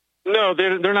 No,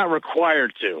 they're not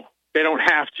required to. They don't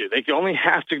have to. They only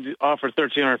have to offer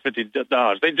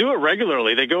 $1,350. They do it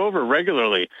regularly. They go over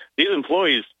regularly. These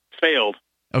employees failed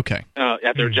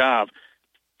at their job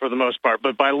for the most part.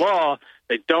 But by law,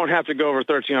 they don't have to go over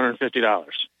 $1,350.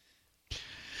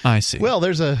 I see. Well,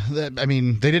 they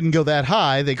didn't go that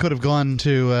high. They could have gone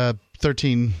to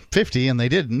 $1,350, and they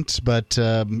didn't. But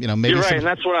maybe you're right, and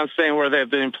that's what I'm saying. Where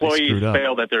the employees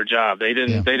failed at their job, they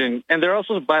didn't, and they're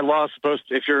also by law supposed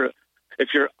to, if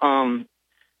you're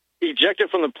ejected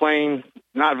from the plane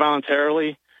not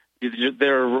voluntarily,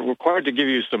 they're required to give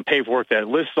you some paperwork that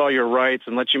lists all your rights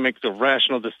and lets you make the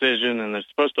rational decision. And they're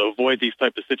supposed to avoid these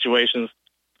types of situations.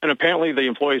 And apparently, the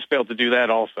employees failed to do that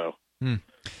also.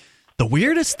 The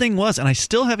weirdest thing was, and I've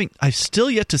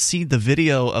still yet to see the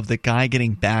video of the guy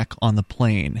getting back on the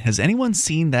plane. Has anyone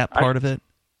seen that part of it?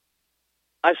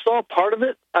 I saw part of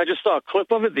it. I just saw a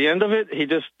clip of it, the end of it. He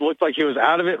just looked like he was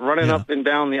out of it, running up and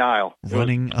down the aisle.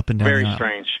 Running up and down very the aisle.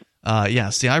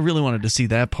 Strange. See, I really wanted to see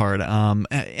that part.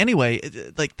 Anyway,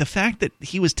 like the fact that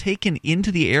he was taken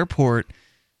into the airport,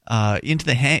 into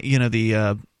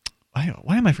the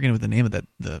why am I forgetting what the name of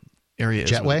the area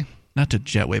is? Jetway? Not to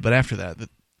Jetway, but after that.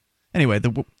 Anyway,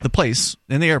 the place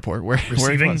in the airport where it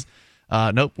was.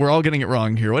 Nope, we're all getting it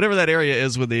wrong here. Whatever that area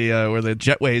is with where the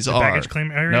jetways are. Baggage claim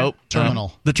area? Nope.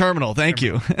 Terminal. The terminal, thank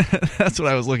you. That's what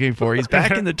I was looking for. He's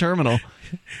back in the terminal.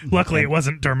 Luckily, it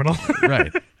wasn't terminal.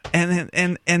 Right.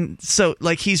 And so,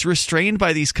 like, he's restrained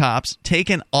by these cops,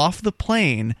 taken off the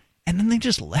plane, and then they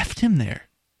just left him there.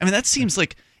 I mean, that seems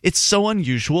like it's so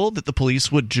unusual that the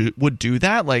police would do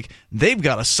that. Like, they've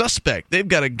got a suspect. They've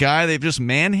got a guy they've just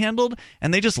manhandled,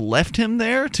 and they just left him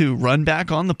there to run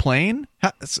back on the plane.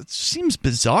 It seems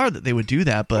bizarre that they would do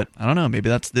that, but I don't know. Maybe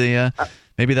that's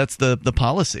the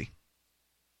policy.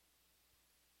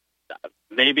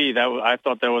 Maybe I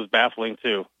thought that was baffling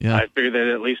too. Yeah. I figured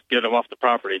they'd at least get him off the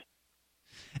property.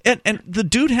 And the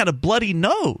dude had a bloody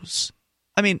nose.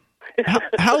 I mean,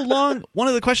 how long? One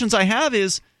of the questions I have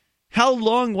is, how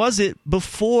long was it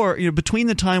between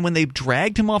the time when they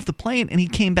dragged him off the plane and he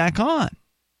came back on?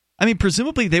 I mean,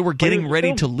 presumably they were getting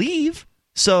ready to leave.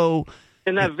 So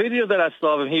in that video that I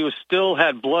saw of him, he still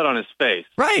had blood on his face.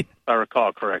 Right. If I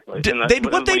recall correctly.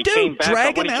 What'd they do?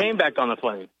 Drag him out? When he came back on the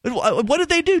plane. What did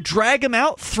they do? Drag him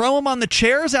out, throw him on the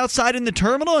chairs outside in the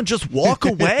terminal, and just walk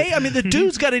away? I mean, the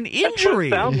dude's got an injury.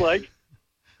 That's what it sounds like.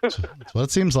 That's what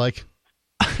it seems like.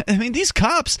 I mean, these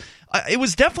cops, it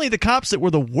was definitely the cops that were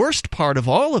the worst part of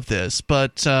all of this,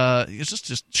 but it's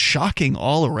just shocking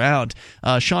all around.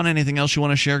 Sean, anything else you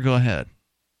want to share? Go ahead.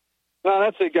 No,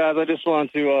 that's it, guys. I just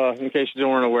wanted to, in case you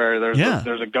weren't aware,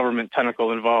 there's a government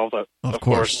tentacle involved. Of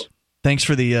course. Thanks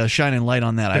for the shining light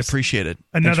on that. I appreciate it.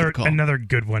 Another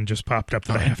good one just popped up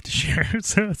that I have to share.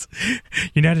 So it's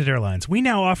United Airlines. We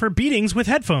now offer beatings with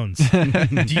headphones.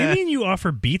 Do you mean you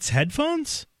offer Beats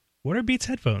headphones? What are Beats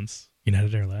headphones?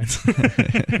 United Airlines.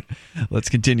 Let's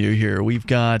continue here. We've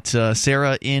got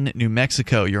Sarah in New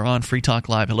Mexico. You're on Free Talk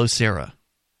Live. Hello, Sarah.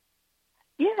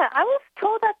 Yeah, I was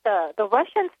told that the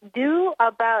Russians knew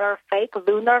about our fake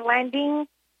lunar landing.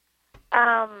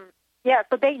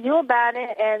 So they knew about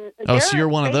it. And so you're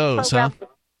one of those, huh?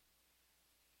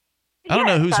 I don't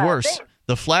know who's worse,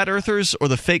 the flat earthers or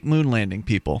the fake moon landing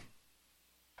people.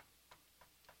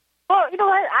 Well, you know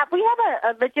what? We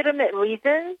have a legitimate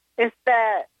reason. Is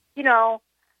that,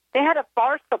 they had a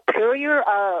far superior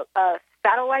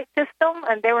satellite system,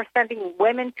 and they were sending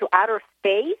women to outer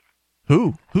space.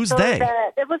 Who? Who's they?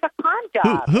 It was a con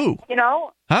job. Who?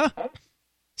 Huh?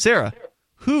 Sarah,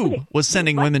 who was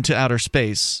sending women to outer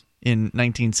space in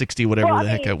 1960, whatever the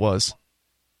heck it was?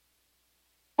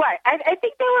 Right. I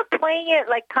think they were playing it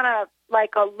kind of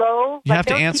like a low. You have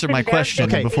to answer my question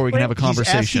before we can have a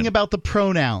conversation. He's asking about the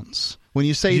pronouns. When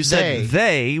you say said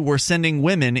they were sending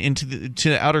women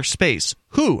to outer space.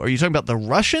 Who? Are you talking about the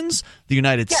Russians? The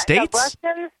United States? The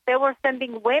Russians, they were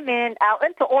sending women out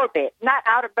into orbit. Not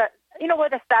outer, but you know where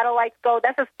the satellites go?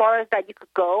 That's as far as that you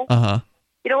could go. Uh-huh.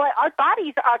 You know what? Our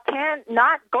bodies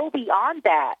cannot go beyond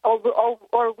that, or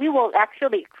we will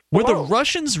actually explode. Were the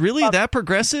Russians really that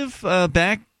progressive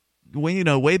back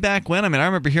way back when? I mean, I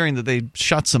remember hearing that they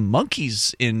shot some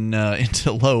monkeys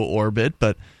into low orbit,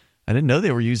 but I didn't know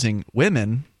they were using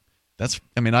women.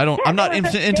 I'm not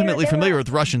intimately familiar with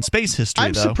Russian space history,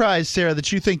 I'm surprised, Sarah,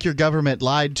 that you think your government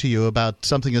lied to you about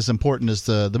something as important as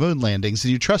the moon landings,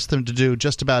 and you trust them to do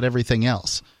just about everything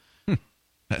else.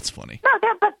 That's funny. No,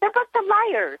 but the lie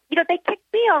liars. You know, they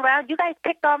kicked me around. You guys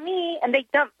picked on me, and they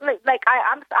dumped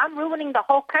I'm ruining the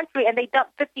whole country, and they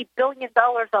dumped $50 billion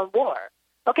on war.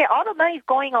 Okay, all the money's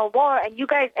going on war, and you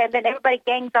guys, and then everybody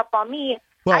gangs up on me.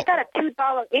 Well, I got a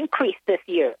 $2 increase this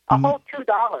year, a whole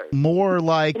 $2. More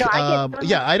like,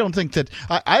 I don't think that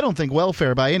I don't think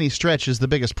welfare by any stretch is the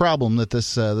biggest problem that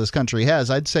this country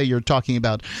has. I'd say you're talking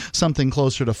about something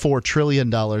closer to $4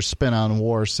 trillion spent on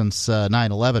war since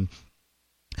 9/11,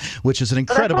 which is an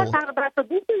incredible. So that's what I'm talking about. So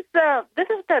this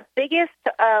is the biggest.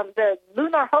 The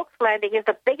lunar hoax landing is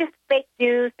the biggest fake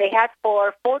news they had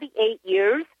for 48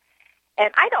 years,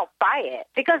 and I don't buy it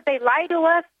because they lie to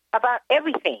us about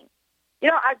everything. You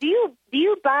know, do you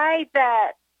buy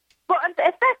that? Well, in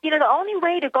fact, you know, the only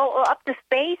way to go up to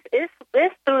space is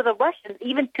through the Russians,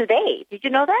 even today. Did you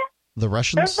know that? The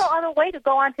Russians? There's no other way to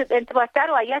go into a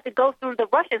satellite. You have to go through the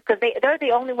Russians because they're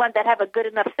the only ones that have a good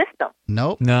enough system.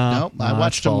 Nope. I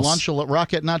watched them launch a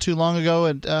rocket not too long ago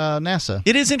at NASA.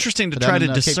 It is interesting to try to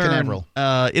discern.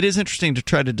 It is interesting to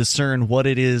try to discern what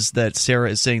it is that Sarah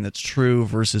is saying that's true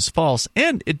versus false.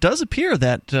 And it does appear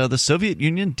that the Soviet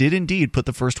Union did indeed put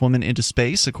the first woman into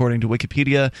space, according to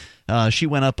Wikipedia. She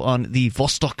went up on the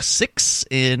Vostok 6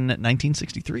 in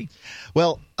 1963.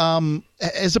 Well,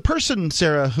 as a person,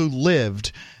 Sarah, who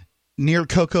lived near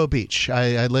Cocoa Beach,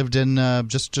 I lived in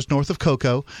just north of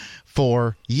Cocoa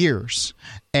for years,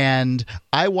 and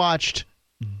I watched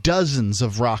dozens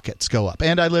of rockets go up.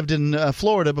 And I lived in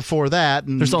Florida before that.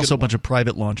 And there's also a bunch of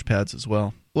private launch pads as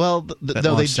well. Well,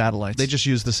 satellites. They just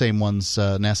use the same ones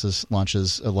NASA's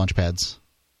launch pads.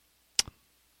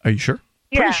 Are you sure?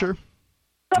 Yeah. Pretty sure.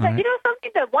 So you know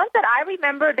something? The ones that I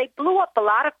remember, they blew up a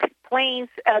lot of planes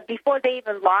before they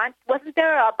even launched. Wasn't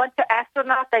there a bunch of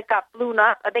astronauts that got blown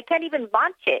up? They can't even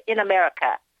launch it in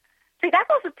America. See, that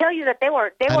goes to tell you that they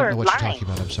were I don't know what lying. you're talking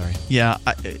about. I'm sorry. Yeah,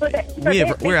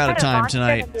 we're out of time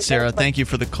tonight, Sarah. Thank you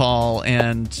for the call,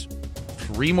 and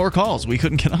 3 more calls. We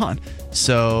couldn't get on.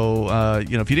 So, if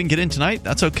you didn't get in tonight,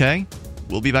 that's okay.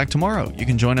 We'll be back tomorrow. You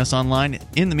can join us online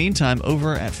in the meantime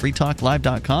over at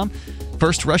freetalklive.com.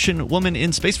 First Russian woman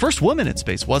in space. First woman in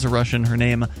space was a Russian. Her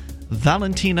name,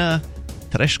 Valentina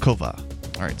Tereshkova.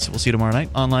 All right, so we'll see you tomorrow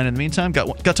night online in the meantime.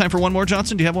 Got time for one more,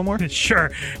 Johnson? Do you have one more? Sure.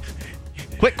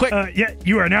 Quick. Yeah,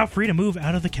 you are now free to move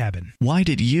out of the cabin. Why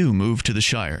did you move to the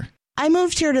Shire? I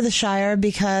moved here to the Shire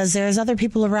because there's other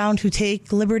people around who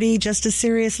take liberty just as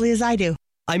seriously as I do.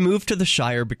 I moved to the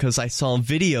Shire because I saw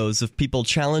videos of people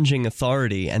challenging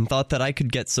authority and thought that I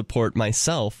could get support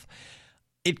myself.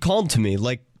 It called to me,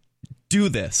 like, do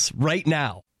this right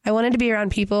now. I wanted to be around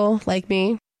people like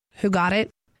me who got it.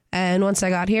 And once I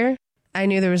got here, I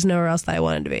knew there was nowhere else that I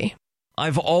wanted to be.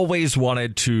 I've always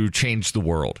wanted to change the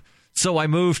world. So I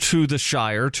moved to the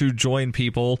Shire to join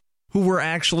people who were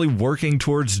actually working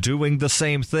towards doing the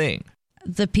same thing.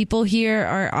 The people here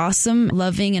are awesome,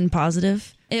 loving, and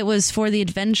positive. It was for the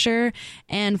adventure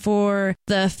and for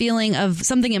the feeling of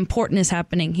something important is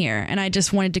happening here. And I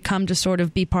just wanted to come to sort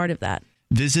of be part of that.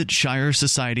 Visit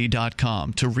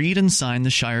ShireSociety.com to read and sign the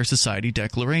Shire Society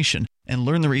Declaration and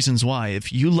learn the reasons why,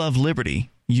 if you love liberty,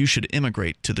 you should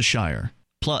immigrate to the Shire.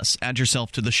 Plus, add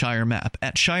yourself to the Shire map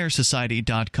at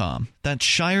ShireSociety.com. That's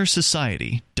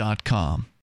ShireSociety.com.